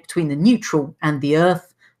you connect between the neutral and the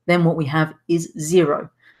earth, then what we have is 0.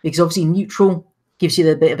 Because obviously neutral gives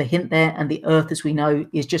you a bit of a hint there, and the earth, as we know,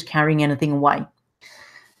 is just carrying anything away.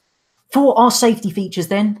 For our safety features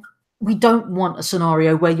then, we don't want a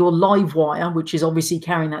scenario where your live wire, which is obviously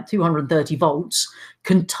carrying that 230 volts,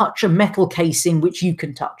 can touch a metal casing which you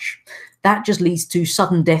can touch. That just leads to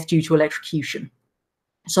sudden death due to electrocution.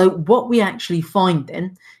 So what we actually find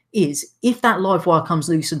then is if that live wire comes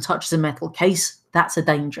loose and touches a metal case, that's a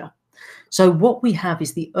danger. So what we have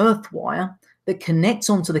is the earth wire that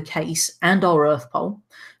connects onto the case and our earth pole,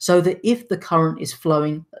 so that if the current is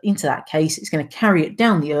flowing into that case, it's going to carry it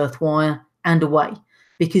down the earth wire and away,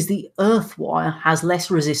 because the earth wire has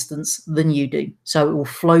less resistance than you do. So it will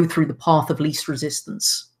flow through the path of least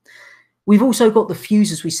resistance. We've also got the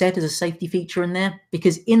fuse, as we said, as a safety feature in there,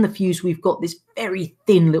 because in the fuse, we've got this very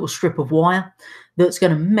thin little strip of wire that's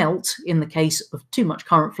going to melt in the case of too much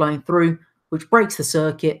current flowing through, which breaks the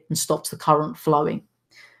circuit and stops the current flowing.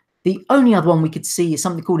 The only other one we could see is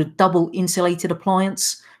something called a double insulated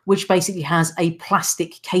appliance, which basically has a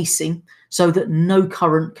plastic casing so that no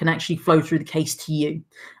current can actually flow through the case to you.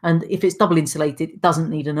 And if it's double insulated, it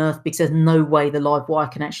doesn't need an earth because there's no way the live wire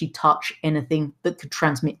can actually touch anything that could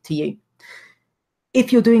transmit to you.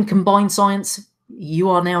 If you're doing combined science, you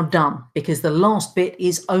are now done, because the last bit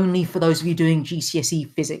is only for those of you doing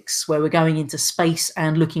GCSE physics, where we're going into space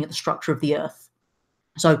and looking at the structure of the Earth.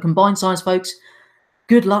 So combined science, folks,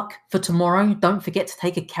 good luck for tomorrow. Don't forget to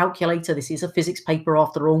take a calculator. This is a physics paper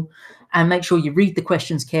after all. And make sure you read the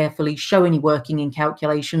questions carefully, show any working in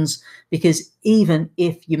calculations, because even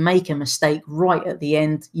if you make a mistake right at the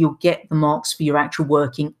end, you'll get the marks for your actual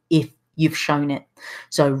working if you've shown it.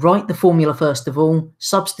 So write the formula first of all,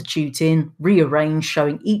 substitute in, rearrange,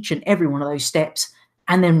 showing each and every one of those steps,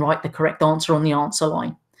 and then write the correct answer on the answer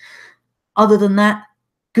line. Other than that,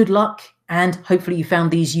 good luck, and hopefully you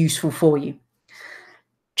found these useful for you.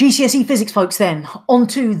 GCSE physics, folks, then, on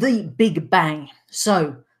to the Big Bang.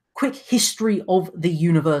 So, quick history of the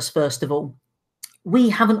universe, first of all. We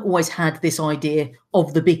haven't always had this idea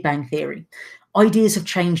of the Big Bang Theory. Ideas have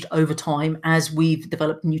changed over time as we've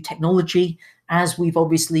developed new technology, as we've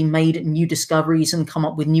obviously made new discoveries and come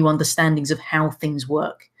up with new understandings of how things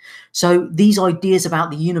work. So these ideas about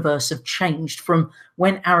the universe have changed from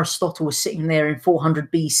when Aristotle was sitting there in 400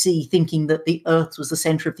 BC thinking that the Earth was the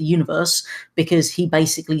center of the universe, because he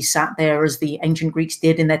basically sat there as the ancient Greeks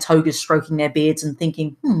did in their togas, stroking their beards and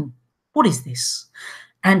thinking, what is this?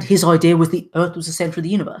 And his idea was the Earth was the center of the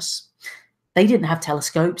universe. They didn't have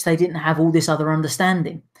telescopes. They didn't have all this other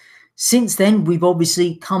understanding. Since then, we've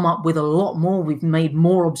obviously come up with a lot more. We've made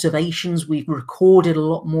more observations. We've recorded a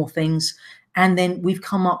lot more things. And then we've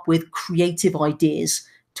come up with creative ideas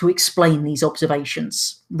to explain these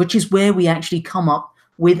observations, which is where we actually come up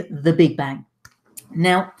with the Big Bang.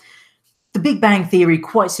 Now, the Big Bang Theory,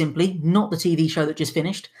 quite simply, not the TV show that just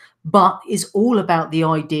finished, but is all about the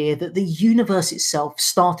idea that the universe itself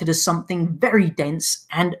started as something very dense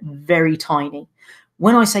and very tiny.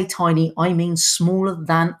 When I say tiny, I mean smaller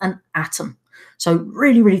than an atom. So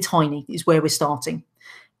really, really tiny is where we're starting.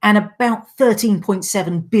 And about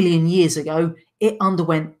 13.7 billion years ago, it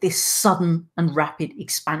underwent this sudden and rapid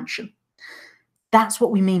expansion. That's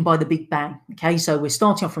what we mean by the Big Bang. Okay, so we're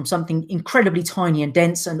starting off from something incredibly tiny and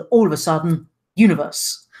dense, and all of a sudden,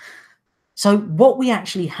 universe. So what we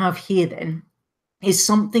actually have here then is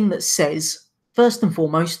something that says, first and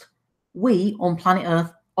foremost, we on planet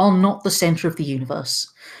Earth are not the center of the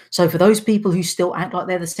universe. So for those people who still act like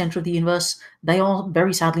they're the center of the universe, they are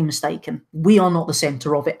very sadly mistaken. We are not the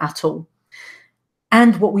center of it at all.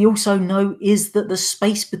 And what we also know is that the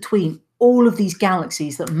space between all of these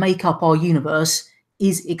galaxies that make up our universe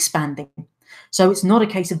is expanding. So it's not a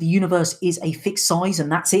case of the universe is a fixed size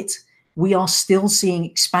and that's it. We are still seeing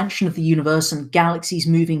expansion of the universe and galaxies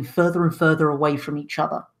moving further and further away from each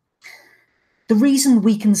other. The reason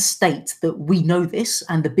we can state that we know this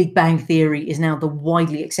and the Big Bang Theory is now the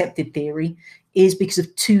widely accepted theory is because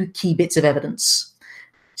of two key bits of evidence.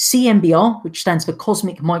 CMBR, which stands for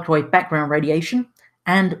Cosmic Microwave Background Radiation,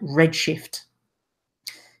 and redshift.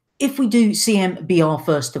 If we do CMBR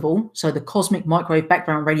first of all, so the Cosmic Microwave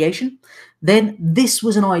Background Radiation, then this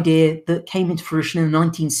was an idea that came into fruition in the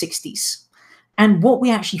 1960s. And what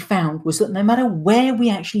we actually found was that no matter where we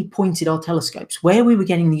actually pointed our telescopes, where we were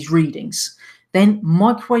getting these readings, then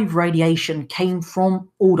microwave radiation came from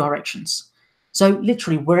all directions. So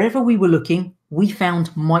literally wherever we were looking, we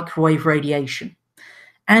found microwave radiation.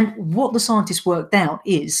 And what the scientists worked out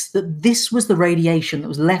is that this was the radiation that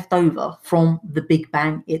was left over from the Big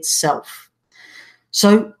Bang itself.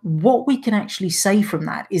 So what we can actually say from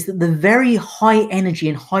that is that the very high energy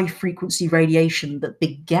and high frequency radiation that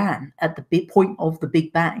began at the point of the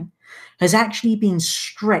Big Bang has actually been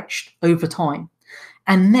stretched over time.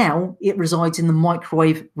 And now it resides in the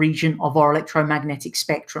microwave region of our electromagnetic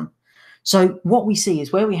spectrum. So what we see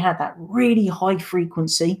is where we had that really high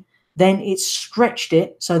frequency, then it's stretched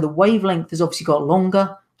it. So the wavelength has obviously got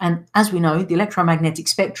longer. And as we know, the electromagnetic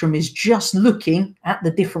spectrum is just looking at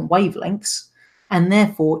the different wavelengths. And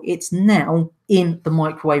therefore, it's now in the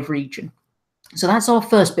microwave region. So that's our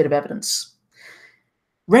first bit of evidence.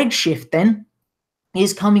 Redshift then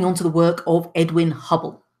is coming onto the work of Edwin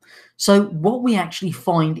Hubble. So what we actually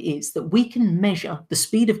find is that we can measure the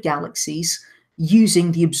speed of galaxies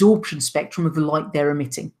using the absorption spectrum of the light they're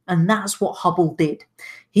emitting. And that's what Hubble did.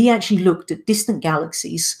 He actually looked at distant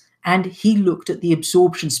galaxies and he looked at the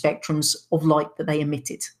absorption spectrums of light that they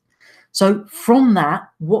emitted. So from that,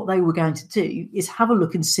 what they were going to do is have a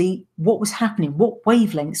look and see what was happening. What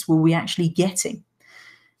wavelengths were we actually getting?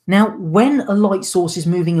 Now, when a light source is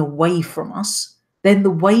moving away from us, then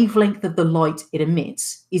the wavelength of the light it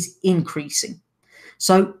emits is increasing.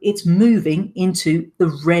 So it's moving into the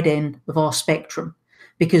red end of our spectrum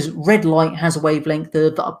because red light has a wavelength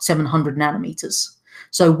of up to 700 nanometers.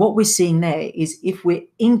 So what we're seeing there is if we're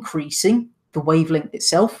increasing the wavelength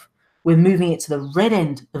itself, we're moving it to the red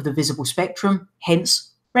end of the visible spectrum,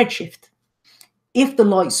 hence redshift. If the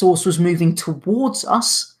light source was moving towards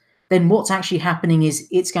us, then what's actually happening is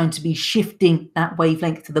it's going to be shifting that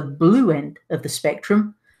wavelength to the blue end of the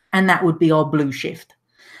spectrum, and that would be our blue shift.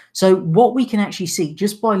 So what we can actually see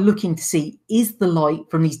just by looking to see is the light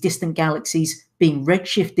from these distant galaxies being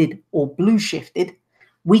redshifted or blue shifted,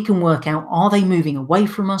 we can work out are they moving away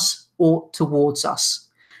from us or towards us.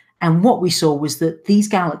 And what we saw was that these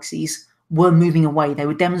galaxies were moving away. They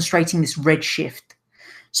were demonstrating this red shift.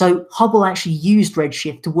 So Hubble actually used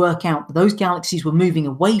redshift to work out that those galaxies were moving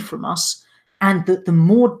away from us and that the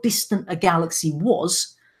more distant a galaxy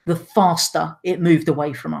was, the faster it moved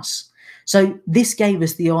away from us. So this gave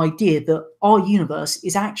us the idea that our universe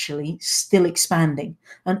is actually still expanding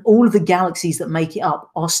and all of the galaxies that make it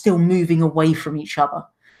up are still moving away from each other.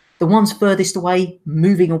 The ones furthest away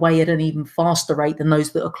moving away at an even faster rate than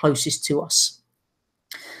those that are closest to us.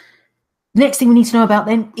 Next thing we need to know about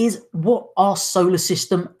then is what our solar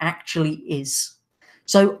system actually is.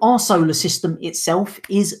 So our solar system itself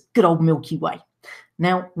is good old Milky Way.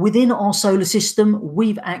 Now, within our solar system,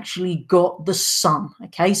 we've actually got the sun,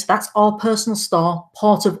 okay? So that's our personal star,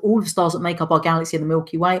 part of all the stars that make up our galaxy and the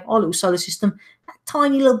Milky Way, our little solar system, a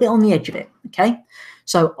tiny little bit on the edge of it, okay?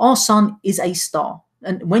 So our sun is a star.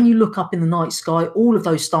 And when you look up in the night sky, all of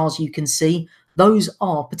those stars you can see, those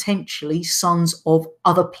are potentially suns of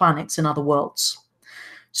other planets and other worlds.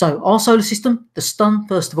 So our solar system, the sun,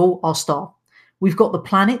 first of all, our star. We've got the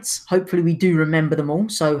planets. Hopefully we do remember them all.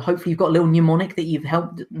 So hopefully you've got a little mnemonic that you've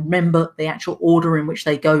helped remember the actual order in which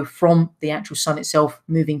they go from the actual sun itself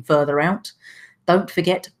moving further out. Don't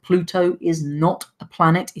forget, Pluto is not a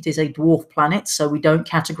planet. It is a dwarf planet, so we don't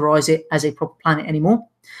categorize it as a proper planet anymore.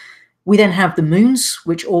 We then have the moons,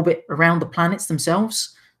 which orbit around the planets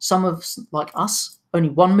themselves. Some of us, like us, only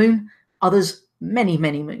one moon. Others, many,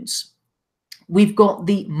 many moons. We've got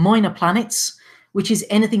the minor planets, which is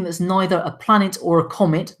anything that's neither a planet or a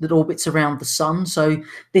comet that orbits around the sun. So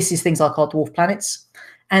this is things like our dwarf planets.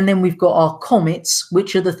 And then we've got our comets,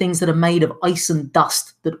 which are the things that are made of ice and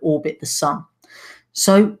dust that orbit the sun.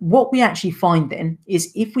 So what we actually find then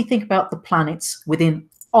is if we think about the planets within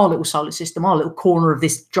our little solar system, our little corner of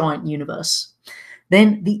this giant universe,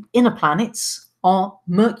 then the inner planets are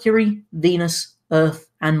Mercury, Venus, Earth,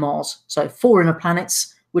 and Mars. So 4 inner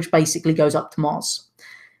planets, which basically goes up to Mars.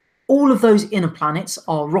 All of those inner planets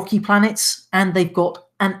are rocky planets, and they've got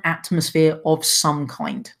an atmosphere of some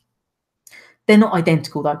kind. They're not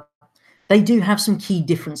identical, though. They do have some key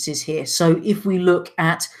differences here. So if we look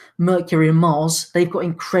at Mercury and Mars, they've got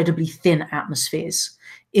incredibly thin atmospheres.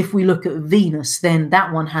 If we look at Venus, then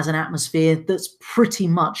that one has an atmosphere that's pretty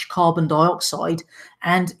much carbon dioxide,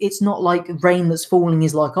 and it's not like rain that's falling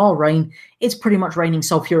is like our rain. It's pretty much raining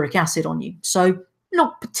sulfuric acid on you. So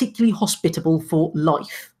not particularly hospitable for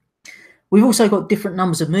life. We've also got different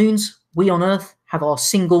numbers of moons. We on Earth have our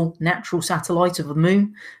single natural satellite of a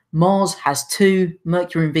moon. Mars has 2,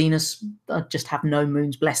 Mercury and Venus just have no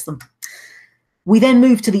moons, bless them. We then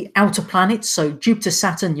move to the outer planets, so Jupiter,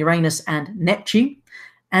 Saturn, Uranus, and Neptune.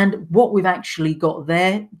 And what we've actually got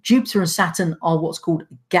there, Jupiter and Saturn are what's called a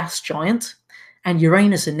gas giant, and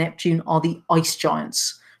Uranus and Neptune are the ice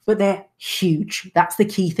giants. But they're huge. That's the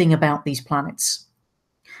key thing about these planets.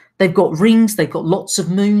 They've got rings, they've got lots of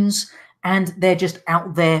moons, and they're just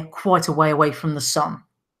out there quite a way away from the sun.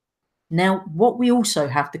 Now, what we also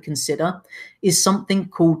have to consider is something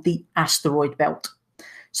called the asteroid belt.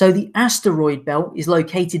 So the asteroid belt is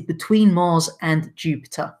located between Mars and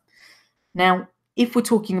Jupiter. Now, if we're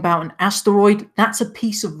talking about an asteroid, that's a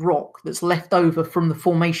piece of rock that's left over from the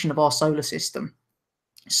formation of our solar system.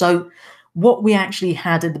 So what we actually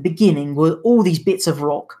had at the beginning were all these bits of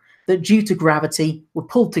rock that due to gravity were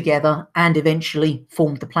pulled together and eventually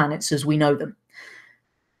formed the planets as we know them.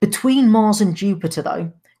 Between Mars and Jupiter,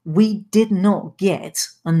 though, we did not get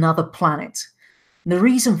another planet. And the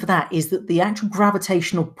reason for that is that the actual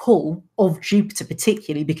gravitational pull of Jupiter,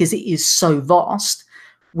 particularly because it is so vast,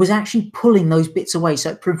 was actually pulling those bits away.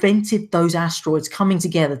 So it prevented those asteroids coming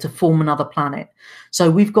together to form another planet. So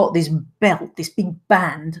we've got this belt, this big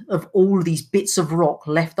band of all of these bits of rock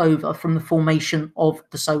left over from the formation of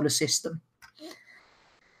the solar system.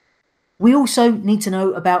 We also need to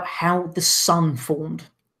know about how the sun formed.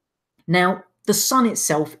 Now, the sun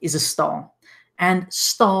itself is a star, and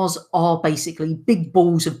stars are basically big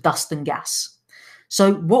balls of dust and gas.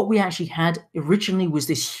 So what we actually had originally was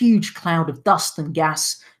this huge cloud of dust and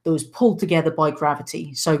gas that was pulled together by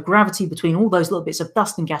gravity. So gravity between all those little bits of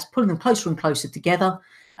dust and gas, pulling them closer and closer together.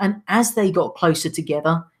 And as they got closer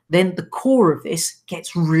together, then the core of this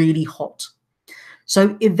gets really hot.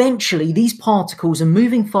 So eventually these particles are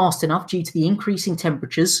moving fast enough due to the increasing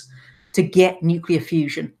temperatures to get nuclear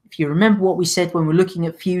fusion. If you remember what we said when we're looking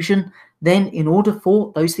at fusion, then in order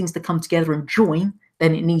for those things to come together and join,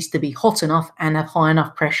 then it needs to be hot enough and have high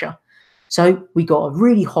enough pressure. So we got a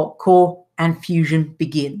really hot core and fusion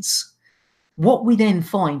begins. What we then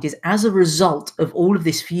find is as a result of all of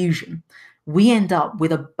this fusion, we end up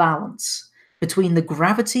with a balance between the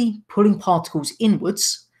gravity pulling particles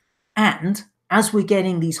inwards, and as we're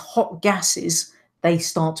getting these hot gases, they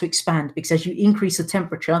start to expand, because as you increase the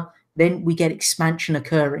temperature, then we get expansion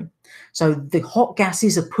occurring. So the hot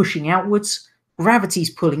gases are pushing outwards, gravity's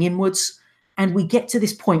pulling inwards, and we get to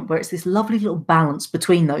this point where it's this lovely little balance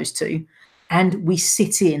between those two, and we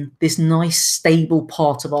sit in this nice stable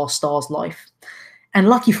part of our star's life. And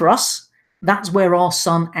lucky for us, that's where our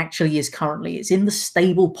sun actually is currently. It's in the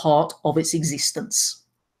stable part of its existence.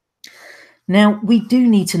 Now, we do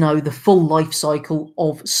need to know the full life cycle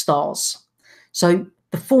of stars. So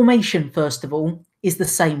the formation, first of all, is the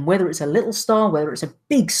same. Whether it's a little star, whether it's a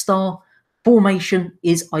big star, formation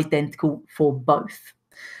is identical for both.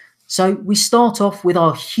 So we start off with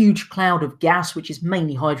our huge cloud of gas, which is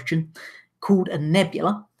mainly hydrogen, called a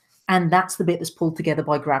nebula, and that's the bit that's pulled together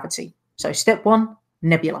by gravity. So step one,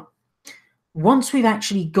 nebula. Once we've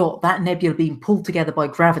actually got that nebula being pulled together by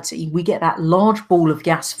gravity, we get that large ball of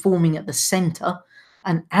gas forming at the center.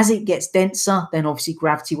 And as it gets denser, then obviously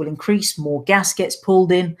gravity will increase, more gas gets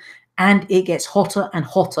pulled in, and it gets hotter and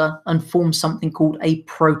hotter and forms something called a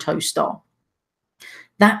protostar.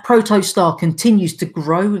 That protostar continues to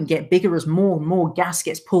grow and get bigger as more and more gas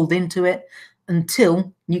gets pulled into it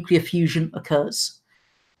until nuclear fusion occurs.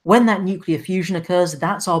 When that nuclear fusion occurs,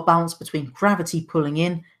 that's our balance between gravity pulling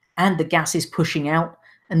in and the gases pushing out,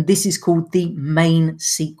 and this is called the main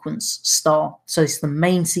sequence star. So it's the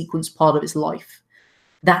main sequence part of its life.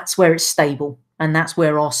 That's where it's stable, and that's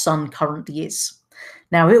where our sun currently is.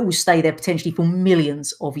 Now, it will stay there potentially for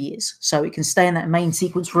millions of years, so it can stay in that main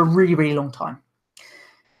sequence for a really, really long time.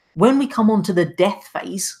 When we come on to the death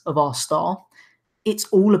phase of our star, it's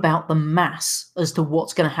all about the mass as to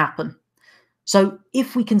what's going to happen. So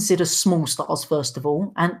if we consider small stars, first of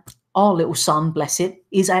all, and our little sun, bless it,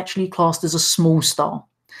 is actually classed as a small star,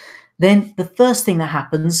 then the first thing that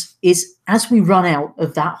happens is as we run out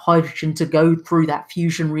of that hydrogen to go through that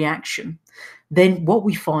fusion reaction, then what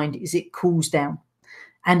we find is it cools down.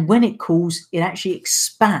 And when it cools, it actually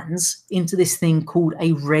expands into this thing called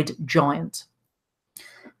a red giant.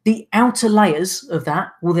 The outer layers of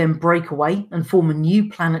that will then break away and form a new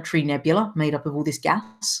planetary nebula made up of all this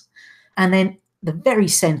gas. And then the very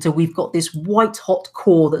center, we've got this white hot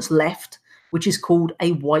core that's left, which is called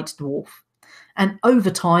a white dwarf. And over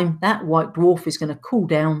time, that white dwarf is going to cool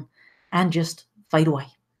down and just fade away.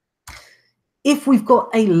 If we've got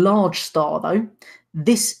a large star, though,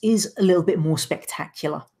 this is a little bit more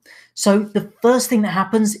spectacular. So the first thing that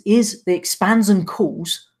happens is it expands and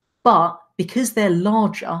cools, but because they're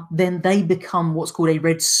larger, then they become what's called a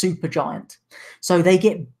red supergiant. So they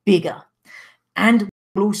get bigger. And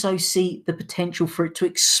we'll also see the potential for it to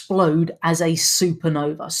explode as a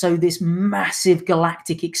supernova. So this massive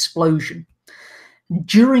galactic explosion.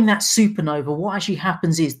 During that supernova, what actually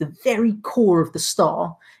happens is the very core of the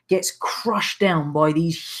star gets crushed down by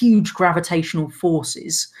these huge gravitational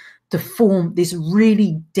forces to form this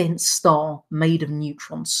really dense star made of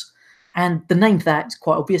neutrons. And the name for that is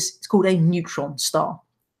quite obvious. It's called a neutron star.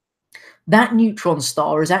 That neutron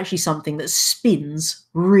star is actually something that spins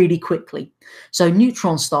really quickly. So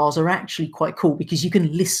neutron stars are actually quite cool because you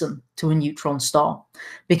can listen to a neutron star.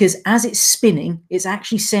 Because as it's spinning, it's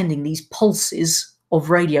actually sending these pulses of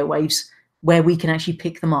radio waves where we can actually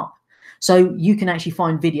pick them up. So you can actually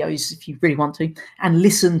find videos, if you really want to, and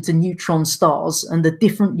listen to neutron stars, and the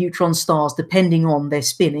different neutron stars, depending on their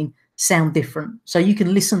spinning, sound different. So you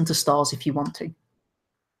can listen to stars if you want to.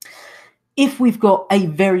 If we've got a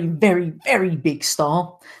very, very, very big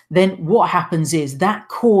star, then what happens is that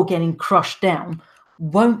core getting crushed down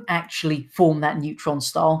won't actually form that neutron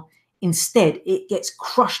star. Instead, it gets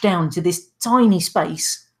crushed down to this tiny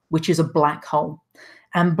space, which is a black hole.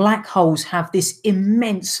 And black holes have this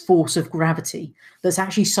immense force of gravity that's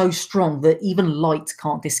actually so strong that even light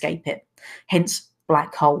can't escape it. Hence,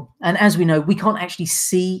 black hole. And as we know, we can't actually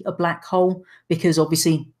see a black hole because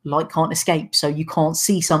obviously light can't escape. So you can't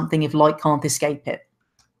see something if light can't escape it.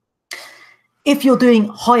 If you're doing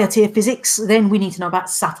higher tier physics, then we need to know about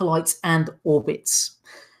satellites and orbits.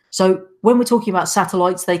 So when we're talking about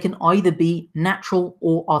satellites, they can either be natural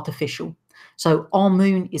or artificial. So our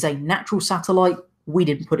moon is a natural satellite. We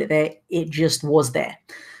didn't put it there, it just was there.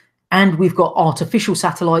 And we've got artificial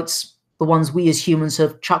satellites, the ones we as humans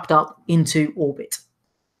have chucked up into orbit.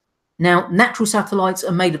 Now, natural satellites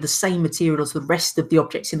are made of the same material as the rest of the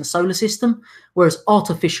objects in the solar system, whereas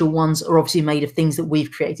artificial ones are obviously made of things that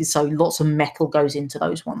we've created, so lots of metal goes into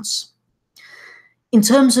those ones. In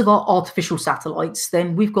terms of our artificial satellites,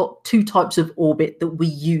 then we've got two types of orbit that we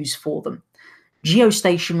use for them: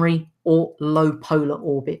 geostationary or low polar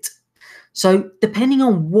orbit. So depending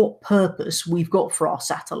on what purpose we've got for our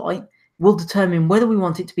satellite, will determine whether we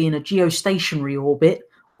want it to be in a geostationary orbit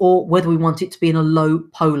or whether we want it to be in a low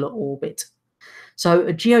polar orbit. So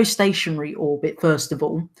a geostationary orbit, first of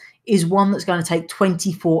all, is one that's going to take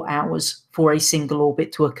 24 hours for a single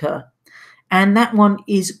orbit to occur. And that one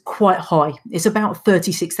is quite high. It's about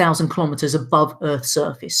 36,000 kilometers above Earth's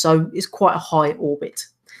surface, so it's quite a high orbit.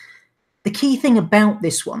 The key thing about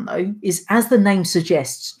this one, though, is as the name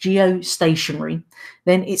suggests, geostationary,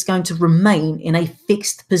 then it's going to remain in a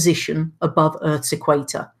fixed position above Earth's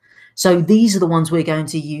equator. So these are the ones we're going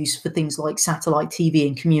to use for things like satellite TV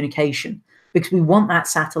and communication, because we want that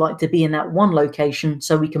satellite to be in that one location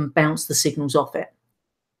so we can bounce the signals off it.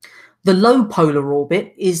 The low polar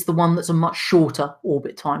orbit is the one that's a much shorter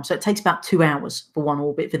orbit time. So it takes about 2 hours for one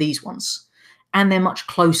orbit for these ones. And they're much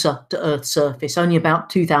closer to Earth's surface, only about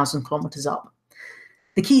 2,000 kilometers up.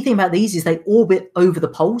 The key thing about these is they orbit over the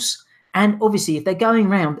poles, And obviously, if they're going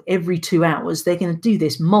around every 2 hours, they're going to do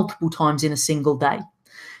this multiple times in a single day.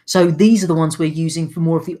 So these are the ones we're using for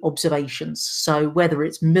more of the observations. So whether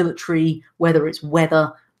it's military, whether it's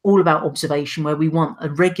weather, all about observation, where we want a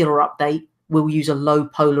regular update, we'll use a low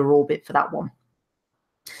polar orbit for that one.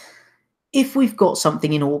 If we've got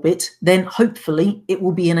something in orbit, then hopefully it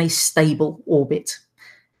will be in a stable orbit.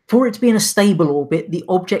 For it to be in a stable orbit, the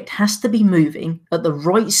object has to be moving at the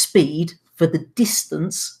right speed for the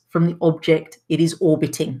distance from the object it is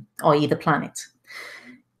orbiting, i.e. the planet.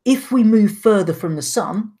 If we move further from the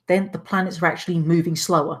sun, then the planets are actually moving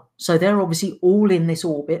slower. So they're obviously all in this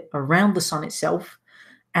orbit around the sun itself.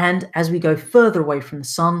 And as we go further away from the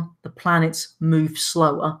sun, the planets move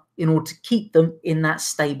slower in order to keep them in that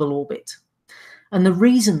stable orbit. And the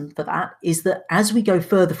reason for that is that as we go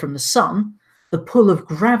further from the sun, the pull of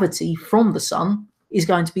gravity from the sun is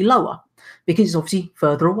going to be lower because it's obviously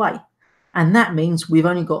further away. And that means we've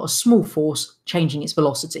only got a small force changing its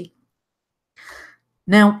velocity.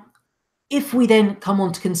 Now, if we then come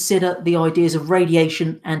on to consider the ideas of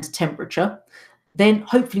radiation and temperature, then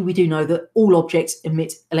hopefully we do know that all objects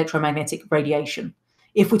emit electromagnetic radiation.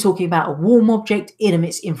 If we're talking about a warm object, it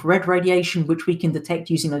emits infrared radiation, which we can detect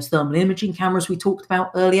using those thermal imaging cameras we talked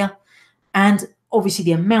about earlier. And obviously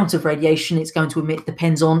the amount of radiation it's going to emit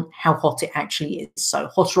depends on how hot it actually is. So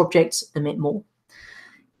hotter objects emit more.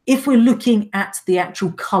 If we're looking at the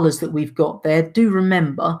actual colours that we've got there, do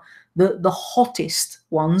remember that the hottest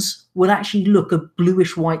ones will actually look a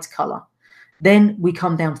bluish white colour. Then we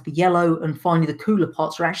come down to the yellow, and finally the cooler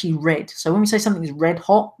parts are actually red. So when we say something is red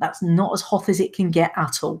hot, that's not as hot as it can get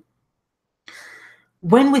at all.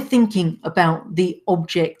 When we're thinking about the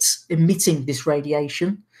objects emitting this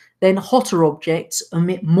radiation, then hotter objects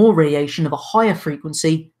emit more radiation of a higher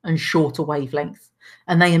frequency and shorter wavelength,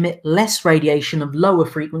 and they emit less radiation of lower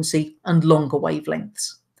frequency and longer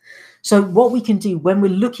wavelengths. So what we can do when we're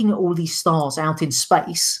looking at all these stars out in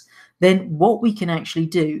space, then what we can actually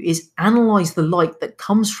do is analyze the light that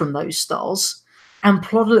comes from those stars and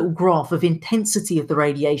plot a little graph of intensity of the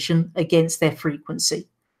radiation against their frequency.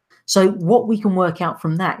 So what we can work out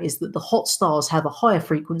from that is that the hot stars have a higher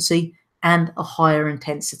frequency and a higher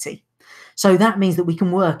intensity. So that means that we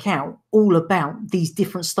can work out all about these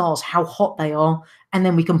different stars, how hot they are, and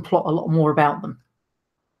then we can plot a lot more about them.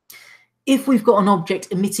 If we've got an object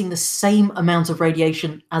emitting the same amount of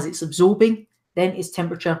radiation as it's absorbing, then its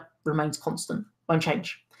temperature remains constant, won't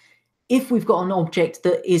change. If we've got an object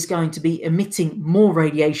that is going to be emitting more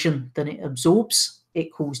radiation than it absorbs,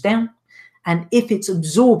 it cools down. And if it's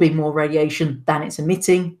absorbing more radiation than it's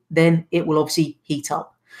emitting, then it will obviously heat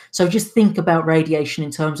up. So just think about radiation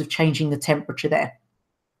in terms of changing the temperature there.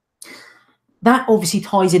 That obviously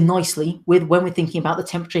ties in nicely with when we're thinking about the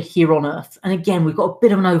temperature here on Earth. And again, we've got a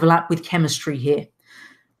bit of an overlap with chemistry here.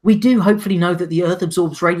 We do hopefully know that the Earth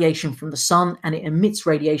absorbs radiation from the sun and it emits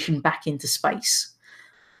radiation back into space.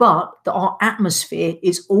 But our atmosphere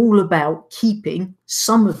is all about keeping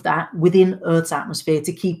some of that within Earth's atmosphere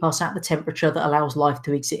to keep us at the temperature that allows life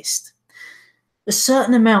to exist. A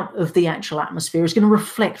certain amount of the actual atmosphere is going to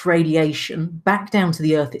reflect radiation back down to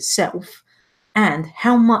the Earth itself, and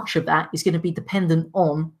how much of that is going to be dependent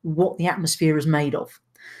on what the atmosphere is made of.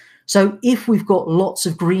 So if we've got lots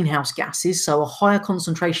of greenhouse gases, so a higher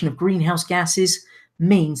concentration of greenhouse gases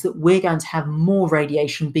means that we're going to have more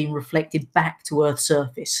radiation being reflected back to Earth's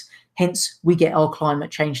surface. Hence, we get our climate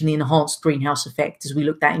change and the enhanced greenhouse effect as we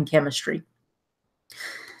looked at in chemistry.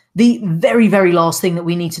 The very, very last thing that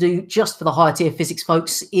we need to do just for the higher tier physics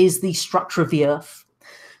folks is the structure of the Earth.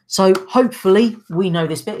 So hopefully we know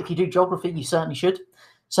this bit. If you do geography, you certainly should.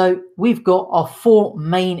 So we've got our four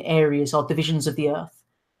main areas, our divisions of the Earth.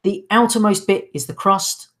 The outermost bit is the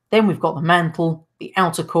crust. Then we've got the mantle, the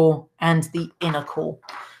outer core, and the inner core.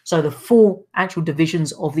 So the four actual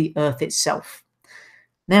divisions of the Earth itself.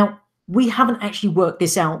 Now, we haven't actually worked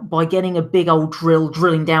this out by getting a big old drill,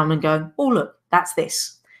 drilling down and going, oh, look, that's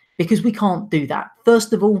this. Because we can't do that.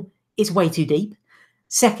 First of all, it's way too deep.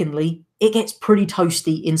 Secondly, it gets pretty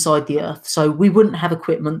toasty inside the Earth, so we wouldn't have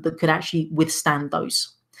equipment that could actually withstand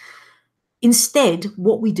those. Instead,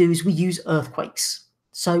 what we do is we use earthquakes.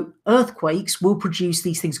 So earthquakes will produce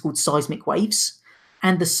these things called seismic waves,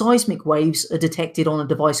 and the seismic waves are detected on a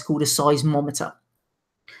device called a seismometer.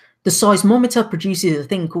 The seismometer produces a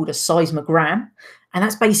thing called a seismogram, and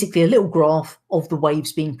that's basically a little graph of the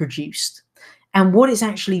waves being produced. And what it's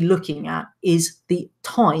actually looking at is the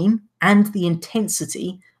time and the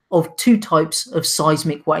intensity of two types of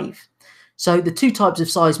seismic wave. So the two types of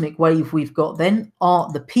seismic wave we've got then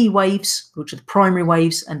are the P waves, which are the primary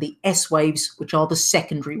waves, and the S waves, which are the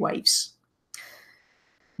secondary waves.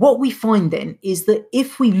 What we find then is that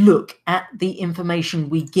if we look at the information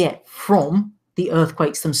we get from the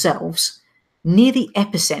earthquakes themselves, near the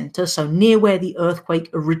epicenter, so near where the earthquake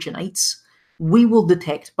originates, we will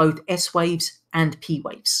detect both S waves and P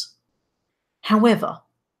waves. However,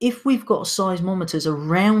 if we've got seismometers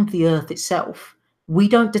around the Earth itself, we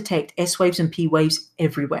don't detect S waves and P waves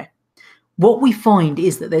everywhere. What we find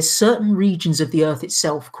is that there's certain regions of the Earth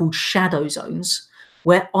itself called shadow zones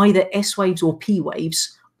where either S waves or P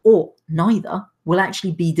waves, or neither, will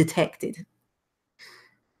actually be detected.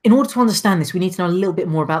 In order to understand this, we need to know a little bit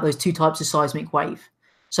more about those two types of seismic wave.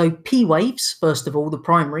 So P waves, first of all, the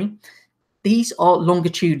primary, these are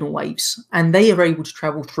longitudinal waves, and they are able to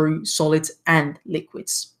travel through solids and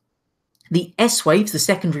liquids. The S waves, the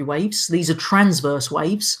secondary waves, these are transverse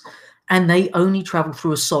waves, and they only travel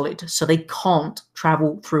through a solid, so they can't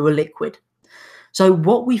travel through a liquid. So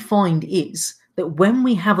what we find is that when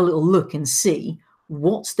we have a little look and see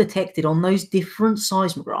what's detected on those different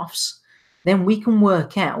seismographs, then we can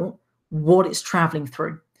work out what it's traveling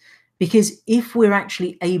through. Because if we're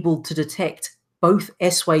actually able to detect both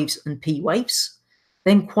S waves and P waves,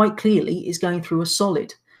 then quite clearly it's going through a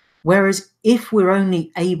solid. Whereas if we're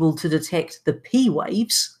only able to detect the P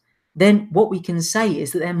waves, then what we can say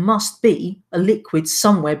is that there must be a liquid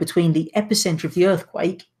somewhere between the epicenter of the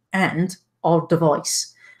earthquake and our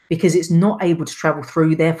device, because it's not able to travel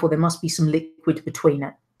through, therefore there must be some liquid between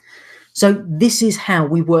it. So this is how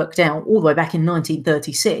we worked out all the way back in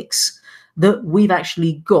 1936 that we've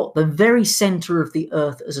actually got the very center of the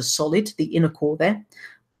Earth as a solid, the inner core there,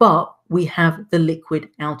 but we have the liquid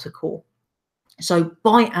outer core. So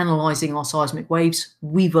by analysing our seismic waves,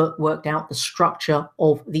 we've worked out the structure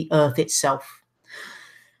of the Earth itself.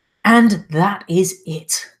 And that is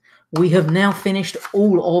it. We have now finished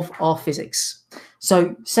all of our physics.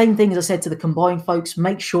 So same thing as I said to the combined folks,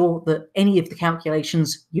 make sure that any of the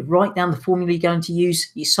calculations, you write down the formula you're going to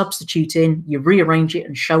use, you substitute in, you rearrange it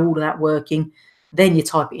and show all of that working, then you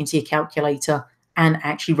type it into your calculator and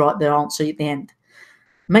actually write the answer at the end.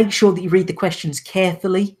 Make sure that you read the questions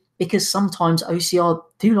carefully, because sometimes OCR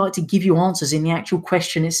do like to give you answers in the actual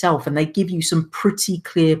question itself, and they give you some pretty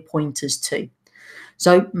clear pointers too.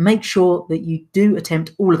 So make sure that you do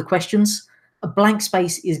attempt all of the questions. A blank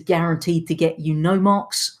space is guaranteed to get you no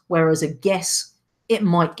marks, whereas a guess, it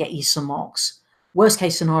might get you some marks. Worst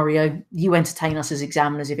case scenario, you entertain us as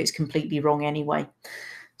examiners if it's completely wrong anyway.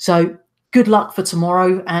 So good luck for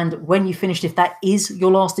tomorrow, and when you finished, if that is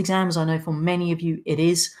your last exam, as I know for many of you it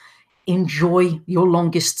is, enjoy your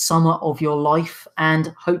longest summer of your life,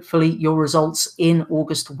 and hopefully your results in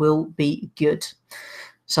August will be good.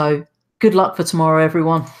 So good luck for tomorrow,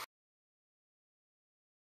 everyone.